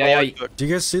 shot. Oh, yeah. Do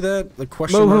you guys see that? The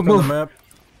question mark on the map?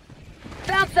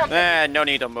 Found something. No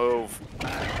need to move.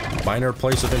 Minor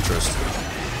place of interest.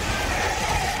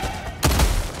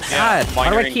 God, why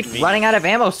do I keep running out of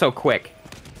ammo so quick?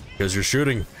 Because you're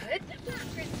shooting.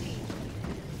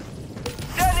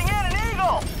 Sending in an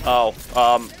eagle. Oh,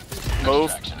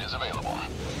 move.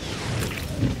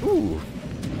 Ooh.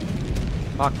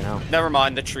 Fuck no. Never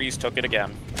mind, the trees took it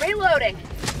again. Reloading.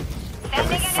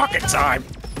 Every fucking time.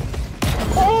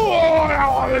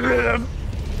 Oh!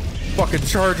 Fucking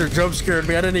Charger jump scared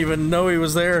me. I didn't even know he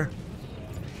was there.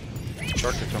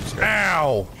 Charger jump scared.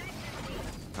 Ow!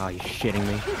 Oh, you're shitting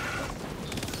me.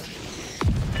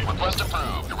 Request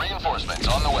approved. Reinforcements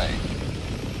on the way.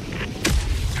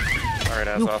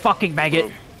 Alright, You fucking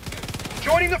maggot.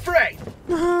 Joining the fray.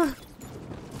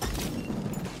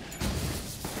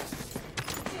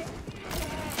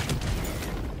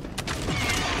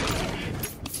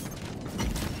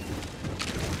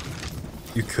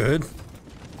 You could?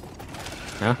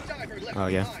 Huh? Oh,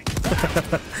 yeah.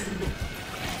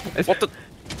 What the?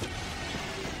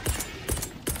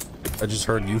 I just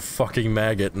heard you fucking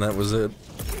maggot, and that was it.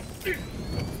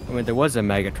 I mean, there was a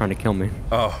maggot trying to kill me.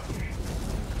 Oh.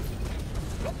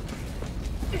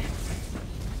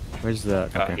 Where's the...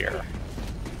 Okay. Here.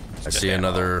 I see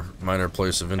another minor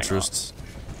place of interest.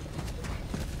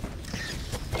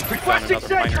 Requesting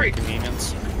sentry.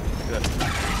 Inconvenience. Good.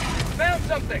 Found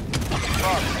something.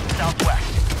 Southwest.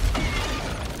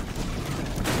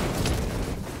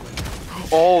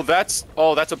 Oh, that's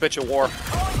a bitch of war.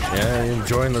 Yeah, you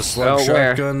enjoying the slug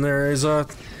shotgun there,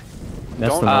 Azot?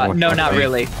 No, not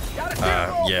really.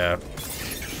 Yeah.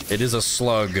 It is a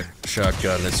slug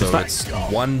shotgun, and so it's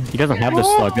one... He doesn't have the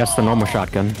slug, that's the normal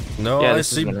shotgun. No, yeah, I this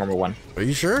see... is the normal one. Are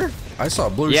you sure? I saw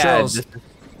blue yeah, shells. This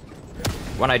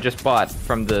one I just bought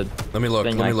from the Let me look,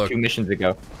 thing, let me like, look. 2 missions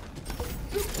ago.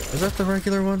 Is that the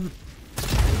regular one?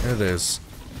 It is.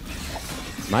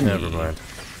 Never mind.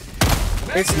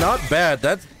 It's not bad.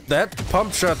 That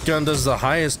pump shotgun does the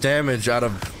highest damage out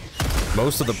of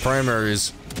most of the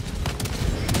primaries.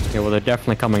 Yeah, well, they're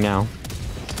definitely coming now.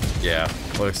 Yeah,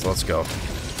 let's go.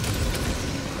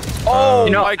 Oh,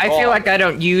 you know, I feel like I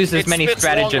don't use as many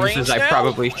stratagems as I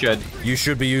probably should. You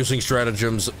should be using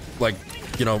stratagems, like,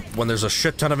 you know, when there's a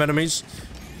shit ton of enemies.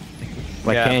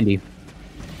 Like candy.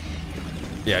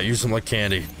 Yeah, use them like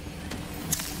candy.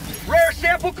 Rare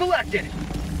sample collected.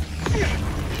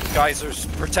 Geysers,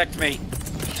 protect me.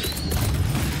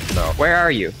 No. Where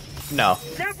are you? No.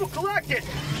 Sample collected.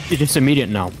 You just immediate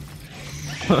no.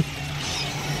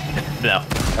 No.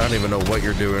 I don't even know what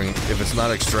you're doing. If it's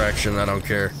not extraction, I don't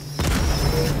care.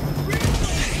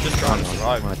 Just trying to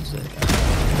survive.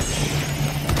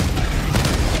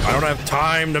 I don't have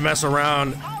time to mess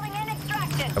around.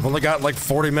 I've only got like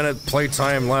 40-minute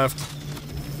playtime left.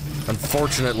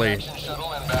 Unfortunately.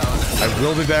 I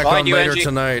will be back on later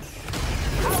tonight.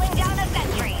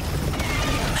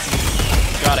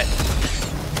 Got it.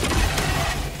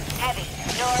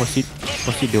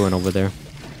 What's he doing over there?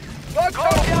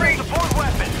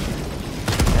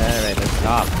 Alright, let's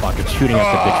stop fucking shooting at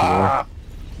the bitch of war.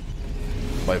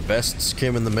 My vests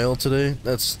came in the mail today.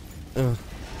 That's...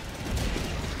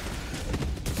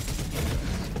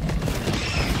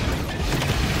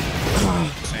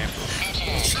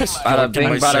 Bada bing,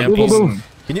 bada boom.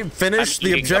 Can you finish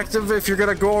the objective if you're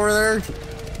gonna go over there?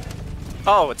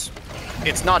 Oh, it's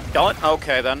not done?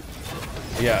 Okay, then.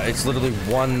 Yeah, it's literally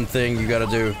one thing you gotta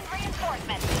do.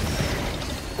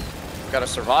 Gotta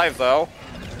survive, though.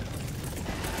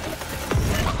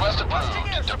 Request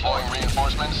approved. Deploying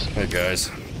reinforcements. Hey, guys.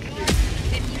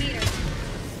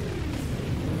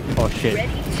 Oh shit.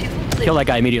 Kill that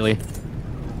guy immediately.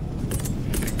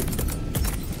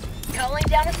 Calling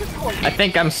down a support. I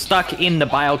think I'm stuck in the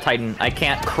Bile Titan. I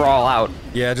can't crawl out.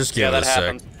 Yeah, just give it a sec.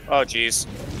 Happens. Oh, jeez.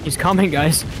 He's coming,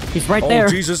 guys. He's right there. Oh,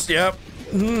 Jesus, yep.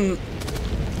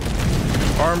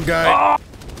 Arm guy.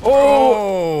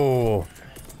 Oh!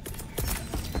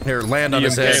 Here, land on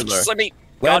his head.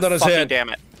 Land on his head. Damn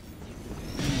it.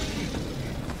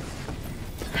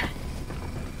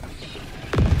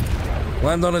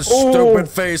 Land on his stupid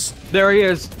face. There he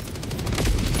is.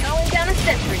 Calling down a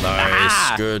sentry.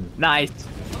 Nice, good. Nice.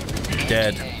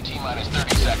 Dead.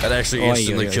 That actually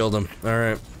instantly killed him.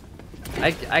 Alright.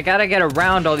 I gotta get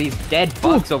around all these dead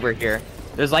bugs over here.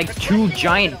 There's like 2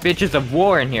 giant bitches of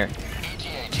war in here.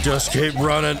 Just keep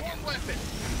running.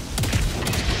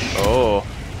 Oh.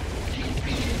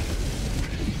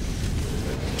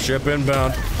 Ship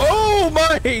inbound. Oh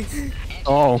my!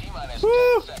 Oh.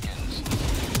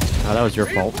 Oh, that was your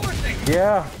fault.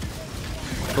 Yeah.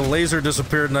 The laser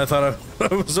disappeared and I thought I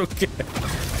was okay.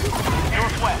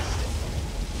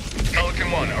 Northwest.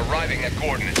 Pelican 1 arriving at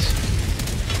coordinates.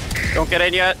 Don't get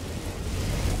in yet.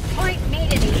 Point me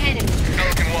to the enemy.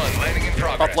 Pelican 1 landing in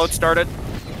progress. Upload started.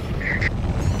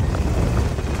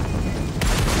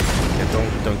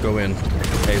 Yeah, don't go in.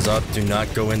 Hey, Zot, do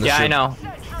not go in the ship. Yeah, I know.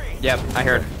 Yep, I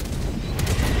heard.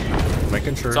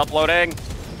 Making sure. It's uploading.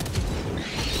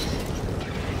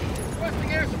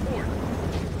 Requesting air support.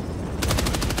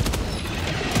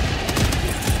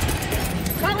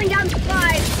 Calling down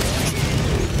supplies.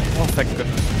 Oh, thank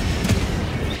goodness.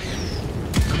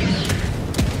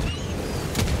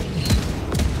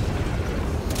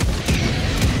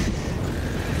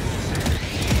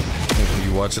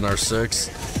 You watching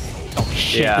R6? Oh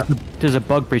shit! Yeah. There's a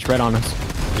bug breach right on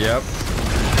us. Yep.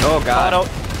 Oh god.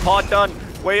 Pod done.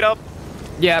 Wait up.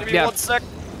 Yep, Give me 1 sec.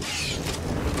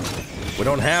 We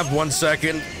don't have 1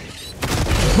 second.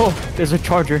 Oh, there's a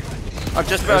charger. I'm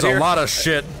just about There's here. a lot of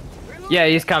shit. Yeah,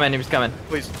 he's coming. He's coming.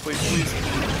 Please, please, please.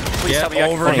 Please tell Get me I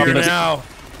can over come here up this- now.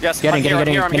 Yes, Get I'm in, here, get I'm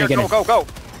in, here, I'm get in, here. get in. Go, go, go.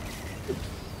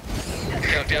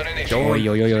 Countdown initiated. Oi,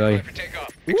 yo, yo, yo, yo.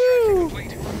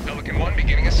 Pelican 1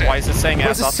 beginning ascent. Why is it saying What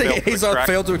does it Azoth say? failed to extract?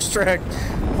 Failed to extract.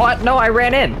 What? No, I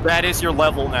ran in. That is your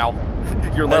level now.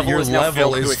 Your level Your is now level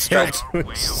failed to is extract. failed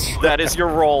to extract. That is your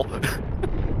role.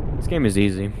 This game is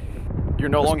easy. You're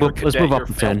no Let's longer move- let's cadet, move up you're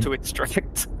to failed 10. to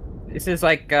extract. This is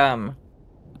like guard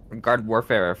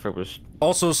warfare if it was.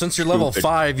 Also, since you're level Stupid.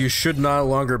 5, you should no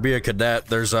longer be a cadet.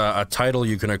 There's a title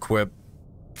you can equip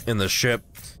in the ship.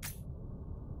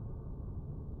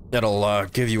 That'll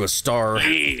give you a star.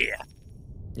 Yeah.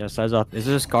 Yes, is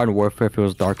this Garden Warfare if it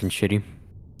was dark and shitty?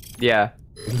 Yeah.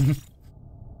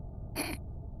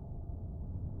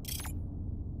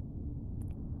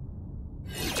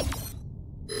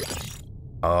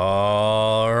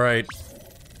 All right.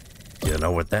 You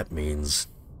know what that means.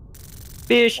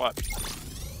 Fish. What?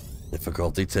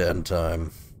 Difficulty 10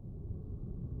 time.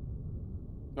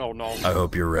 Oh no. I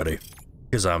hope you're ready.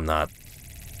 Because I'm not.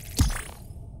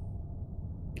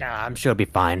 Nah, I'm sure it'll be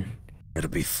fine. It'll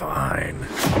be fine.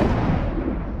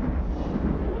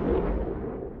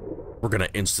 We're gonna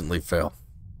instantly fail.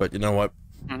 But you know what?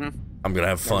 Mm-hmm. I'm gonna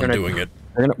have fun doing it.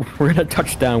 We're gonna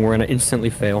touch down. We're gonna instantly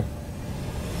fail.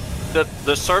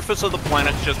 The surface of the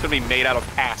planet's just gonna be made out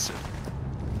of acid.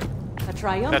 A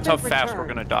triumphant That's how fast return. we're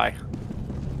gonna die.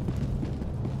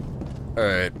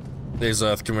 Alright.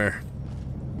 Azoth, come here.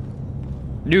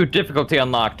 New difficulty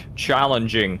unlocked.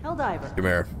 Challenging. Helldiver. Come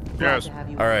here. Yes.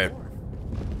 Alright.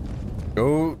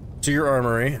 Go to your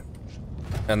armory.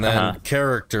 And then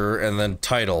character, and then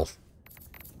title.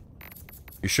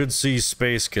 You should see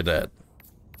Space Cadet.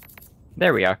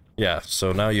 There we are. Yeah,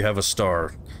 so now you have a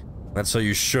star. That's how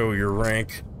you show your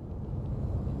rank.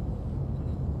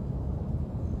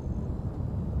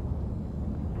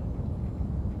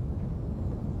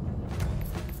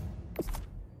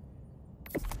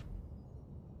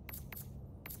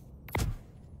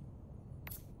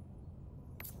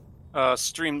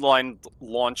 Streamlined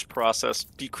launch process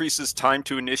decreases time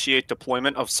to initiate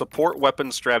deployment of support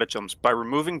weapon stratagems by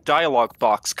removing dialog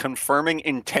box confirming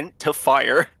intent to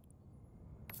fire.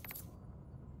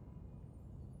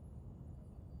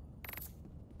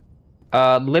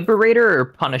 Liberator or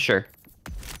Punisher?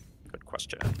 Good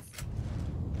question.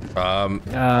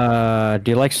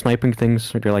 Do you like sniping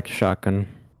things or do you like a shotgun?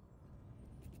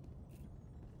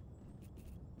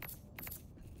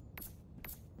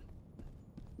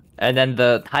 And then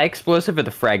the high explosive or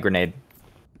the frag grenade?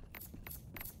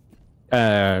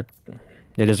 It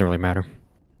doesn't really matter.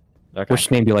 Okay.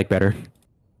 Which name do you like better?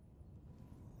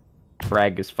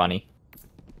 Frag is funny.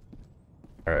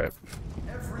 Alright.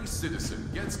 Every citizen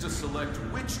gets to select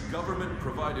which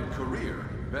government-provided career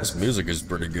This best. music is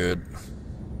pretty good.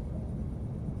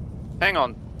 Hang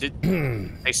on. Did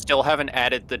they still haven't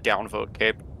added the downvote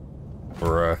cape?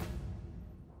 Bruh.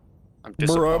 I'm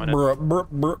disappointed. Bruh, bruh,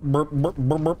 bruh, bruh, bruh,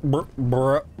 bruh, bruh,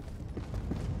 bruh.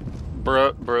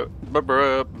 Bruh, bruh,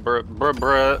 bruh, bruh, bruh,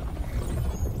 bruh.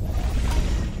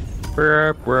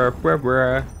 Bruh, bruh, bruh,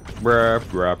 bruh. Bruh,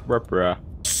 bruh, bruh, bruh.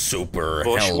 Super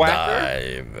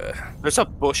Bushwhacker? Helldive. There's a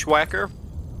bushwhacker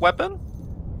weapon?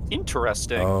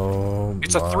 Interesting. Oh,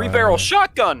 It's a 3-barrel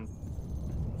shotgun!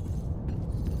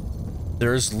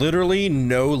 There's literally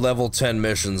no level 10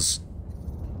 missions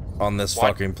on this What?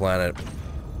 fucking planet.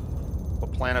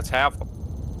 What planets have them?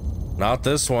 Not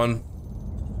this one.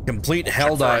 Complete for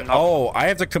Helldive. another- Oh, I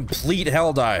have to complete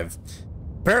Helldive.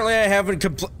 Apparently I haven't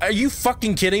complete. Are you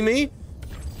fucking kidding me?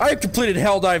 I have completed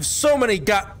Helldive so many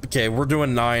Okay, we're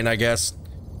doing 9, I guess.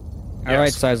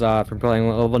 Alright, size off. We're playing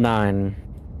level 9.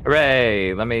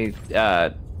 Hooray! Let me,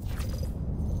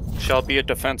 Shall be a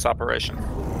defense operation.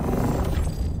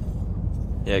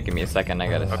 Yeah, give me a second. I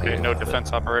gotta. Okay, no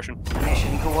defense operation.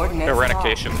 Mission coordinates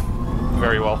Eradication.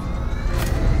 Very well.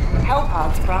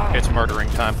 Hellpods prime. It's murdering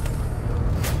time.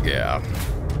 Yeah.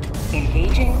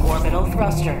 Engaging orbital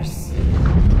thrusters.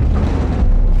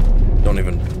 Don't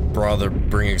even bother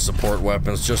bringing support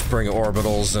weapons. Just bring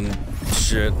orbitals and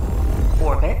shit.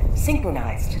 Orbit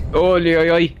synchronized. Oi,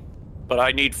 oi, oi. But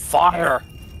I need fire.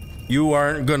 You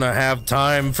aren't gonna have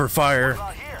time for fire.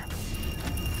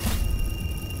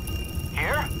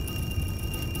 Here?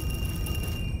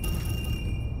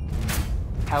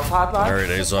 Hellpod launch. Alright,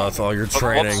 Azoth, all your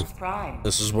training. Prime.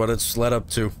 This is what it's led up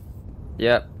to.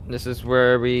 Yep, this is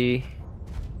where we're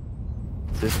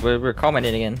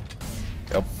culminating in.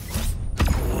 Yep.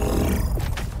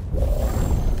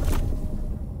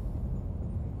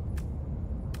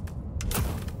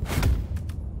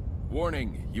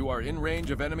 Warning, you are in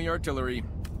range of enemy artillery.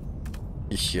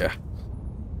 Yeah.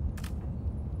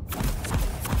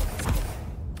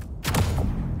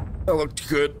 That looked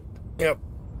good. Yep.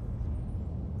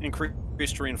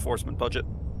 Increased reinforcement budget.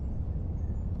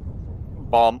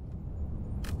 Bomb.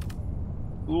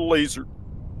 Laser.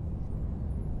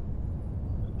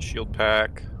 Shield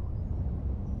pack.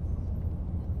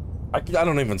 I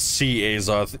don't even see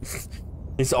Azoth.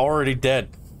 He's already dead.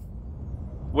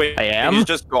 Wait, I am? He's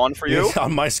just gone for you?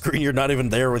 On my screen, you're not even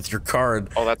there with your card.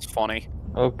 Oh, that's funny.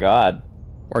 Oh god.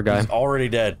 Poor guy. He's already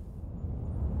dead.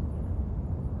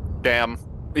 Damn.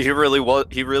 He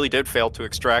really did fail to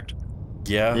extract.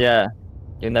 Yeah. Yeah.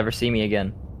 You'll never see me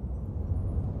again.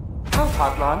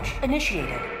 Hellpod launch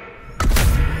initiated.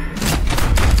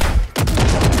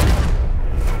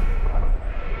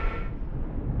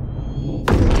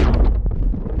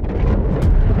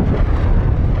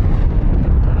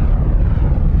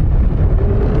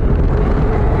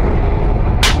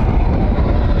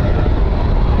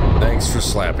 Thanks for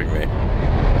slapping me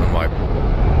on my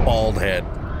bald head.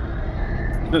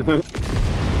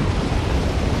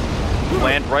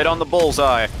 Land right on the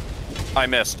bullseye. I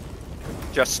missed.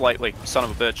 Just slightly, son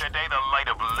of a bitch. Today the light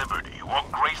of liberty will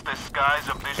grace the skies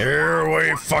of this Here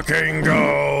we fucking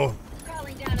go.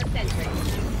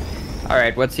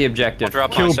 Alright, what's the objective? I'll drop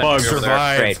my Kill sentry bugs. over there.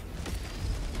 Survive. Great.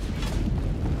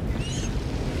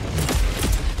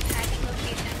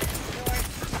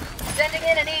 Sending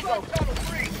in an eagle.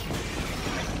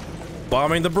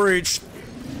 Bombing the breach.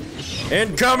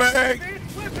 Incoming!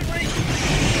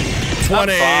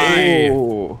 20!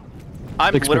 Ooh.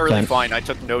 I'm 6%. literally fine. I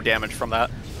took no damage from that.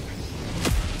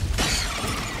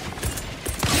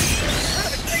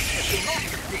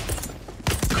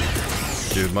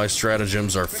 Dude, my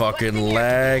stratagems are fucking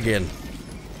lagging.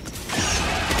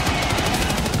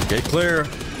 Get clear.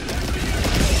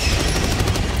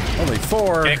 Only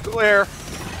 4. Get clear.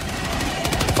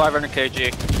 500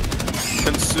 kg.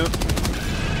 Consume.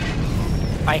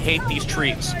 I hate these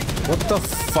trees. What the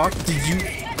fuck did you...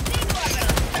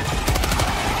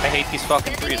 I hate these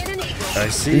fucking trees. I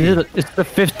see. It's the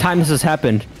 5th time this has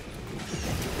happened.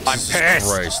 I'm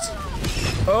pissed. Christ.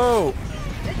 Oh!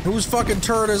 Whose fucking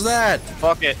turret is that?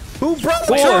 Fuck it. Who brought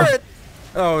the turret?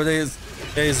 Oh, it is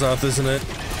Azoth, isn't it?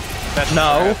 That's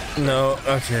No. No,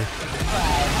 okay.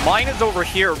 Mine is over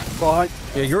here. Behind,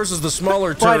 Yeah, yours is the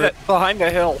smaller turret. behind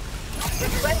the hill.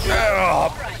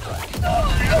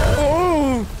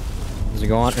 Oh! Is it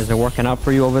going? Is it working out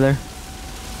for you over there?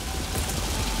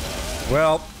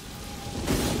 Well,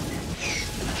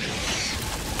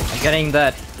 I'm getting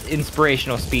that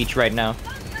inspirational speech right now.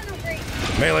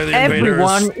 melee the invaders.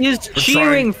 Everyone is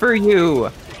cheering for you.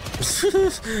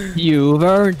 You've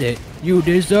earned it. You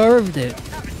deserved it.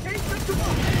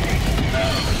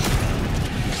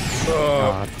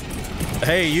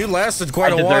 Hey, you lasted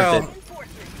quite I a while. deserved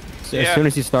So as soon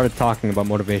as he started talking about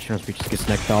motivational speeches, gets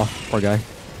necked off. Poor guy.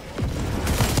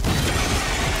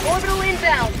 Orbital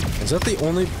inbound. Is that the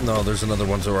only... No, there's another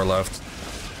one to our left.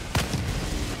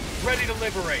 Ready to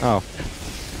liberate. Oh.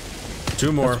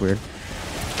 2 more. That's weird.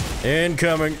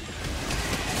 Incoming.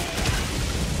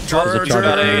 Charger. We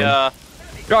got a,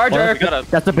 Charger. we got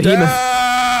a, That's a behemoth.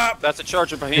 that's a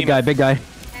charger behemoth. Big guy, big guy.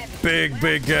 Big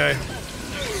guy.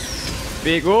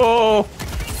 Big oh.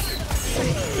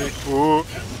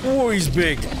 Oh, he's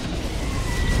big.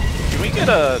 Can we get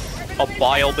a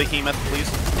bile behemoth,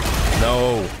 please?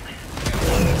 No.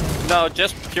 No,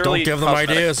 just purely. Don't give them cosmetic.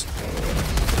 ideas.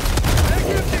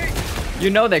 You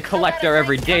know they collect our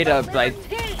every data, right?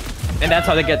 And that's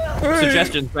how they get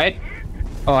suggestions, right?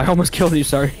 Oh, I almost killed you,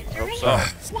 sorry. Hope so.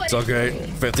 It's okay.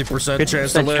 50%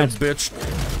 chance to 50% live, chance.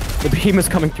 bitch. The behemoth's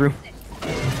coming through.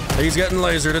 He's getting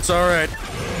lasered. It's alright.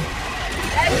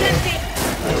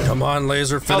 Come on,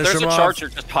 laser. No, Finish there's him a off. charger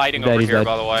just hiding over He's here, dead.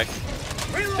 by the way.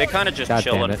 They kind of just God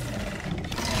damn chilling. it.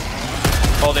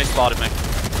 Oh, they spotted me.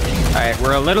 Alright,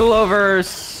 we're a little over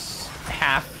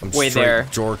halfway Straight there.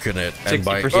 jorking it. And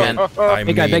by 60%. I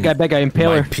Big guy, mean big guy, big guy, my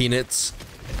impaler. peanuts.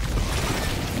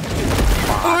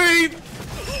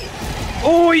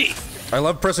 Oi! I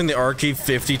love pressing the R key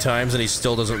 50 times and he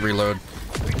still doesn't reload.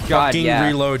 God, Fucking yeah.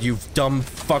 reload, you dumb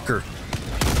fucker.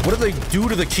 What do they do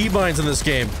to the keybinds in this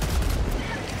game?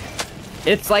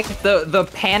 It's like the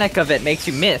panic of it makes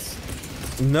you miss.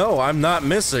 No, I'm not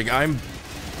missing.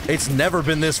 It's never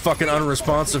been this fucking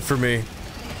unresponsive for me.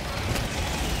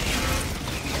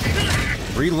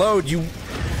 Reload, you.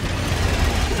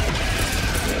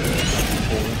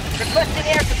 Requesting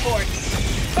air support.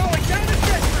 Going down the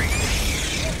sentry.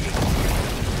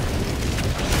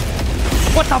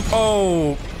 What the?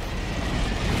 Oh.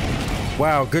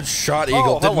 Wow, good shot,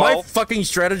 Eagle. Did my fucking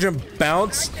stratagem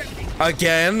bounce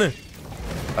again?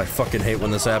 I fucking hate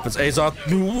when this happens. Azoth.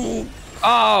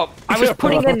 Oh, I was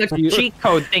putting in the cheat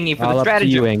code thingy for the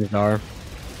strategy. All up to you, Angzar.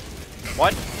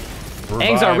 What?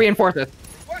 Angzar, reinforce it.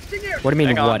 What do you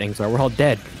mean, what, Angzar? We're all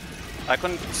dead. I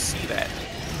couldn't see that.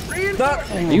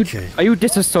 Are you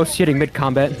disassociating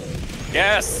mid-combat?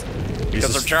 Yes!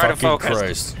 Because I'm trying to focus.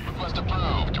 Christ.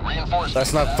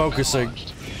 That's not focusing.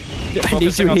 I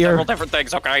need you on here. several different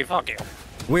things. Okay, fuck you.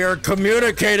 We are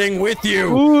communicating with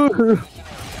you. Ooh.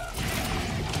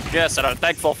 Yes, and I'm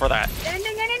thankful for that.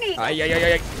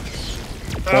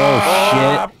 Oh,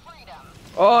 shit.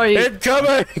 Oh,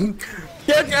 incoming!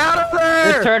 Get out of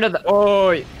there! Return to the.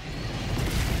 Oh.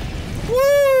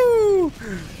 Woo!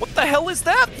 What the hell is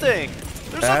that thing?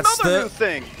 There's another new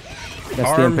thing. That's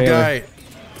arm guy.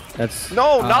 That's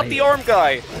no, not the arm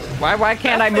guy. Why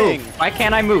can't I move? Why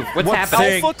can't I move? What's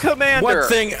happening? Alpha Commander. What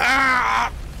thing? Ah!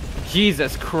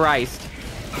 Jesus Christ!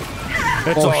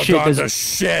 It's all gone to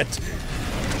shit.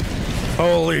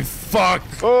 Holy fuck!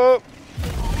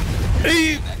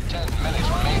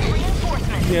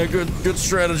 Yeah, good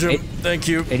stratagem. Thank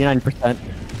you. 89%.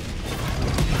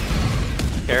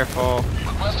 Careful.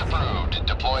 Request approved.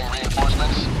 Deploying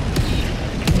reinforcements.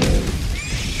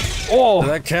 Oh!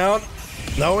 Did that count?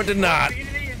 No, it did not.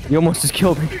 You almost just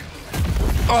killed me.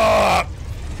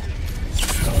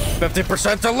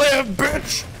 50% to live,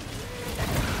 bitch!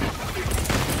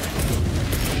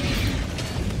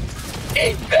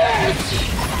 Eat this!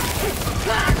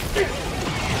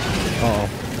 Uh-oh.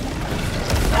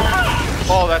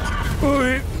 Oh, that's...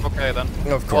 Okay, then.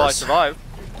 Of course. Well, I survived.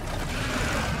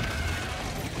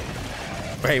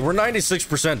 Hey, we're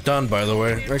 96% done, by the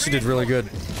way. We actually did really good.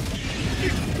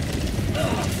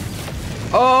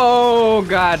 Oh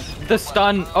god, the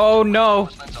stun. Oh no.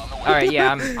 All right,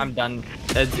 yeah, I'm done.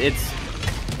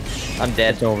 I'm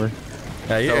dead. It's over.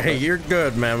 Hey, you're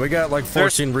good, man. We got like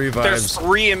 14 revives. There's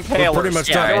 3 impalers. We're pretty much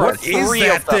done. What is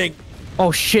that thing?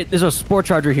 Oh shit, there's a sport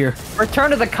charger here.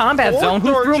 Return to the combat zone.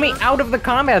 Who threw me out of the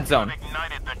combat zone?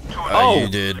 Oh, you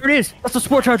did. There it is. That's a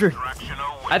sport charger.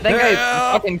 I think I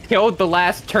fucking killed the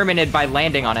last Terminid by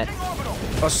landing on it.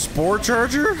 A spore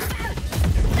charger?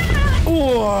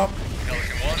 Ooh.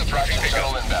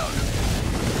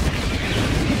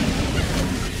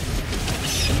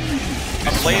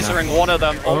 I'm lasering one of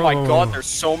them. Oh my god, there's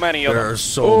so many of them. There are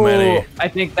so many. I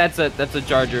think that's a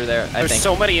charger there. There's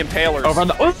so many impalers. Over on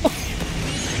the. Oh.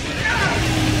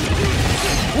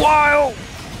 Wow!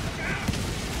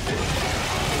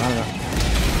 I don't know.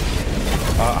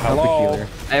 Hello?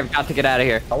 I have got to get out of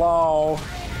here. Hello?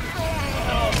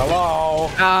 Hello?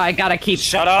 I gotta keep.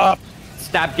 Shut up!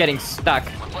 Stop getting stuck.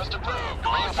 Request approved.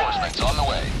 Reinforcements on the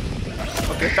way.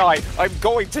 Okay, die. I'm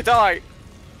going to die.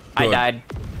 I died.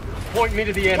 Point me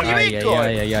to the enemy. Get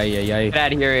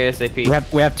out of here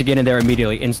ASAP. We have to get in there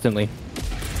immediately, instantly.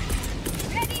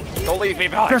 Don't leave me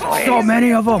behind. There's so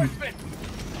many of them.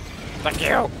 Thank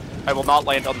you. I will not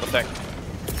land on the thing.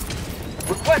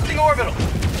 Requesting orbital.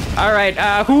 All right,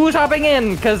 who's hopping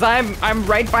in? Cause I'm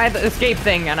right by the escape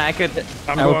thing, and I could.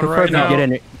 I'm going right now. Get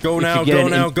in it. Go now, go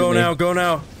now, go now, go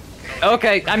now.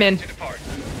 Okay, I'm in.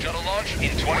 Shuttle launch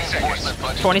in 20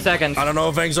 seconds. 20 seconds. I don't know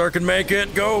if Angzar can make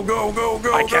it. Go, go, go,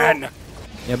 go. I can.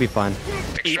 You'll be fine.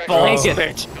 Eat balls, Make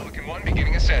it. bitch. Pelican 1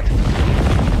 beginning ascent.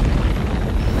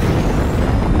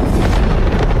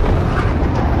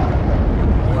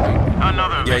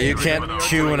 Yeah, you can't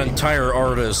cue an entire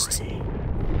artist.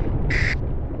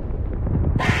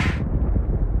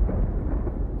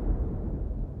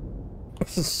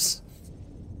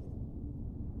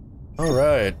 All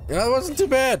right, yeah, that wasn't too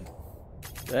bad.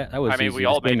 That was. I mean, easy. we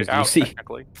all This game made is it out easy.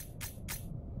 technically.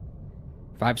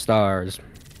 5 stars.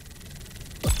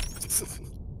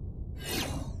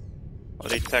 Well,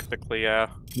 they technically,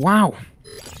 Wow.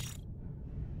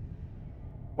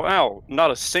 Wow,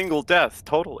 not a single death,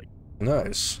 totally.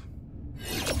 Nice.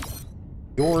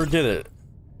 Yor did it.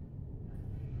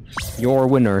 Your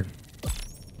winner.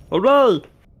 Alright.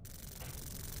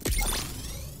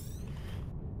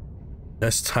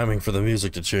 Nice timing for the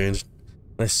music to change.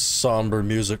 Nice somber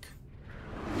music.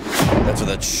 After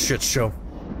that shit show.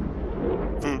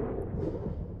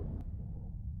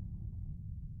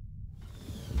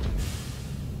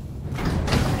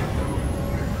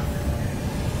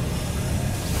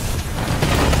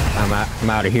 I'm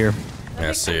out of here.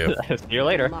 Yeah, see you. See you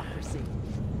later.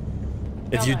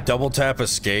 If you double tap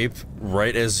escape,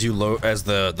 right as you as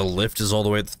the lift is all the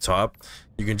way at the top,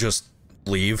 you can just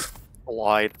leave.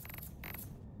 Glide.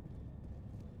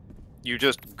 You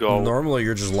just go. Normally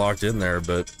you're just locked in there,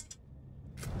 but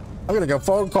I'm gonna get a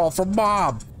phone call from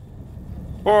Mom.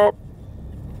 Oh.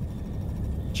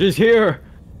 She's here.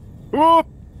 Whoop.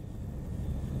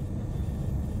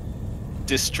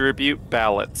 Distribute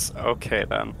ballots. Okay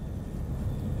then.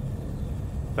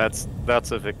 That's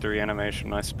a victory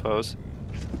animation, I suppose.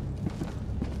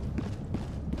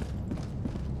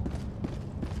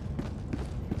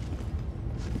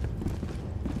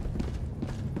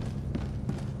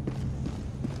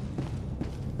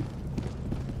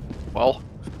 Well,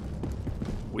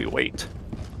 we wait.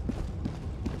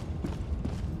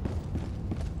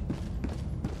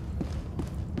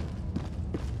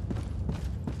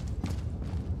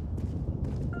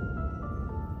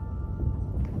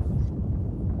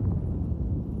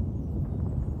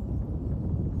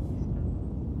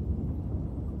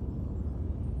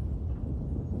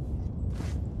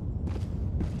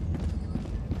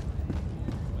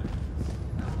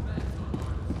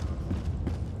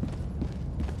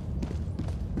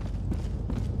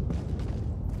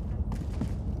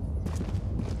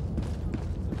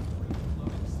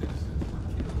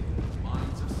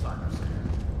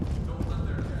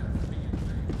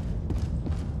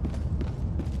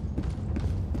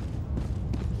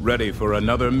 Ready for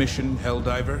another mission,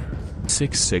 Helldiver?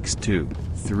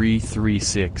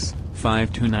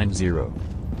 662-336-5290.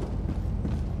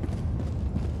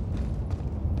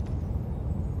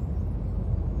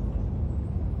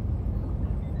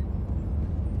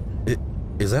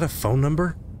 Is that a phone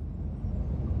number?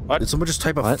 What? Did someone just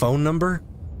type a phone number?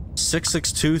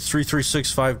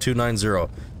 662-336-5290.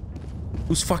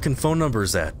 Whose fucking phone number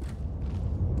is that?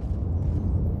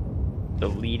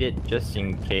 Delete it just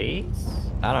in case?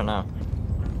 I don't know.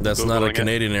 That's not a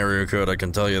Canadian area code, I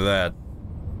can tell you that.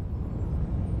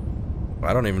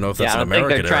 I don't even know if that's an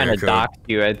American area code. I don't think they're trying to dox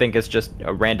you. I think it's just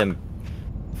a random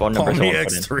phone number. Call me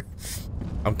X3.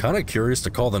 I'm kind of curious to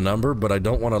call the number, but I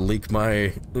don't want to leak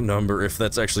my number if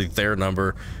that's actually their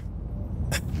number.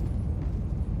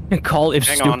 Call if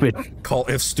Hang stupid. on. Call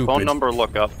if stupid. Phone number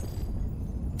lookup.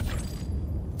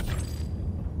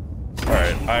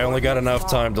 Alright, I only got enough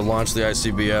time to launch the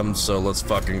ICBM, so let's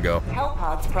fucking go.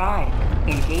 Hellpods Prime.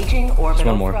 Engaging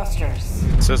orbital thrusters.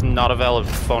 It says not a valid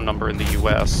phone number in the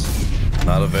US.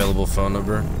 Not available phone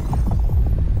number?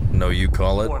 No, you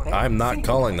call it. I'm not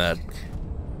calling that.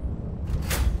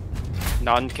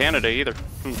 Not in Canada either.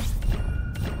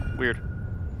 Weird.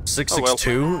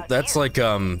 662? Oh, well. That's like,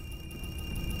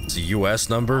 it's a US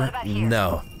number?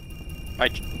 No.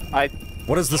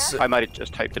 What is this? I might have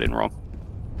just typed it in wrong.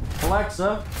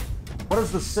 Alexa, what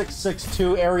is the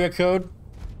 662 area code?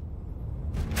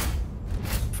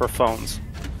 For phones.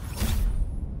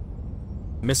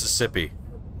 Mississippi.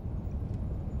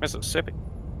 Mississippi.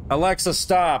 Alexa,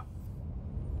 stop.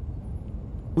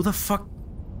 Who the fuck?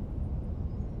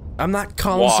 I'm not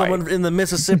calling someone in the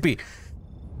Mississippi.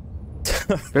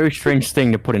 Very strange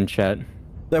thing to put in chat.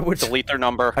 That would delete their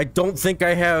number. I don't think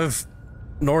I have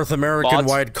North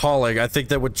American-wide calling. I think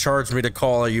that would charge me to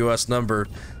call a US number.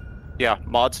 Yeah,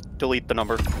 mods, delete the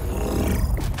number.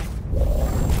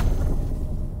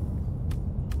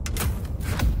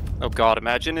 Oh god,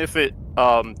 imagine if it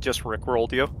just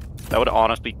rickrolled you. That would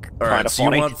honestly be kind of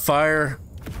funny. You want fire?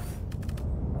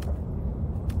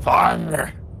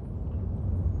 Fire!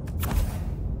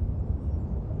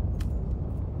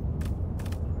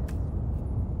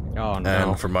 Oh no.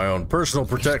 And for my own personal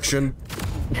protection...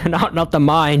 not the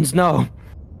mines, no.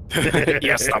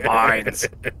 Yes, the mines.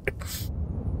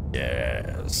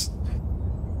 Yes.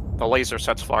 The laser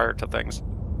sets fire to things,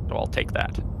 so I'll take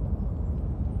that.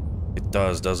 It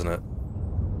does, doesn't it?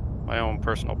 My own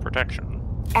personal protection.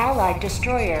 Allied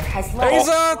destroyer has left.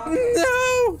 Azoth,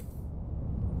 no!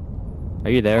 Are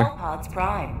you there? Hellpods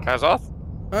Prime. Azoth?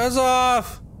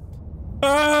 Azoth!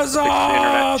 Azoth! The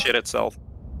internet shit itself.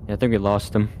 Yeah, I think we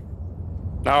lost him.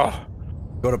 No.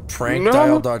 Go to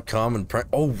prankdial.com and prank.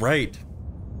 Oh, right.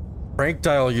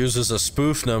 Prankdial uses a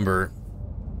spoof number.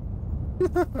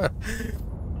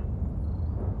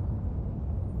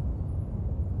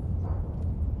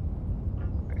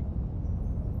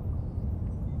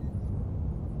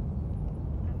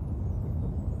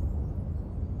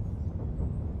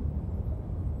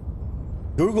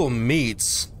 Google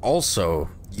Meets also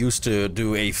used to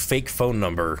do a fake phone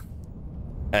number,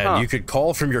 and you could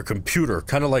call from your computer,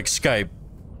 kind of like Skype.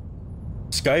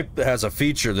 Skype has a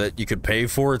feature that you could pay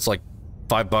for. It's like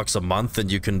 $5 a month,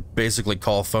 and you can basically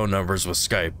call phone numbers with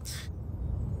Skype,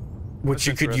 which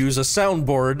you could use a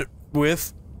soundboard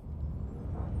with.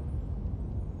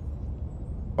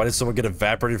 Why did someone get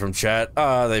evaporated from chat?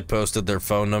 They posted their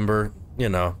phone number, you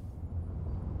know,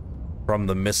 from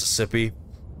the Mississippi.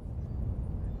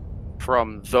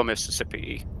 From the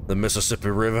Mississippi. The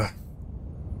Mississippi River.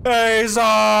 Hey,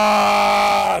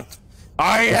 Zod!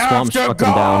 I have to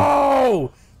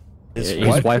go! His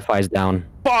Wi-Fi's down.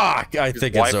 Fuck! I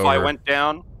think it's over. Wi-Fi went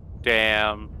down?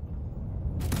 Damn.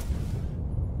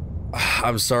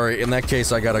 I'm sorry. In that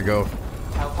case, I gotta go.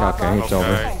 Okay, it's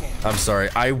over. I'm sorry.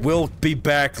 I will be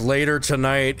back later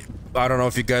tonight. I don't know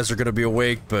if you guys are gonna be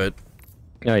awake, but...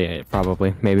 Oh yeah,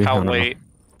 probably. Maybe. How late?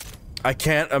 I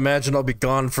can't imagine I'll be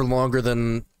gone for longer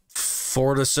than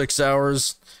 4 to 6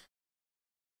 hours.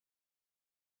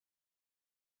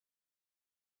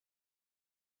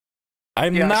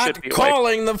 I'm not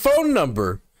calling the phone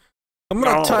number. I'm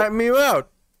gonna time you out.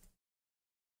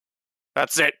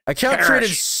 That's it. Account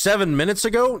created 7 minutes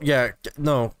ago? Yeah,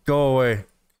 no, go away.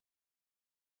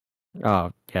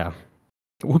 Oh, yeah.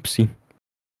 Whoopsie.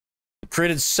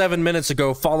 Created 7 minutes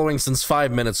ago, following since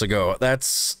 5 minutes ago.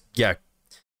 That's, yeah,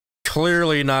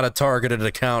 clearly not a targeted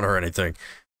account or anything.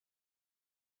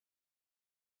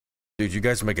 Dude, you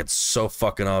guys make it so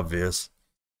fucking obvious.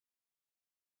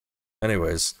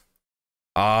 Anyways.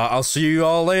 I'll see you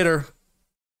all later.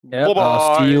 Yep,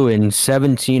 I'll see you in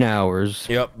 17 hours.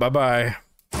 Yep, bye-bye.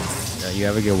 Yeah, you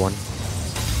have a good one.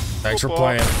 Thanks for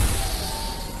playing.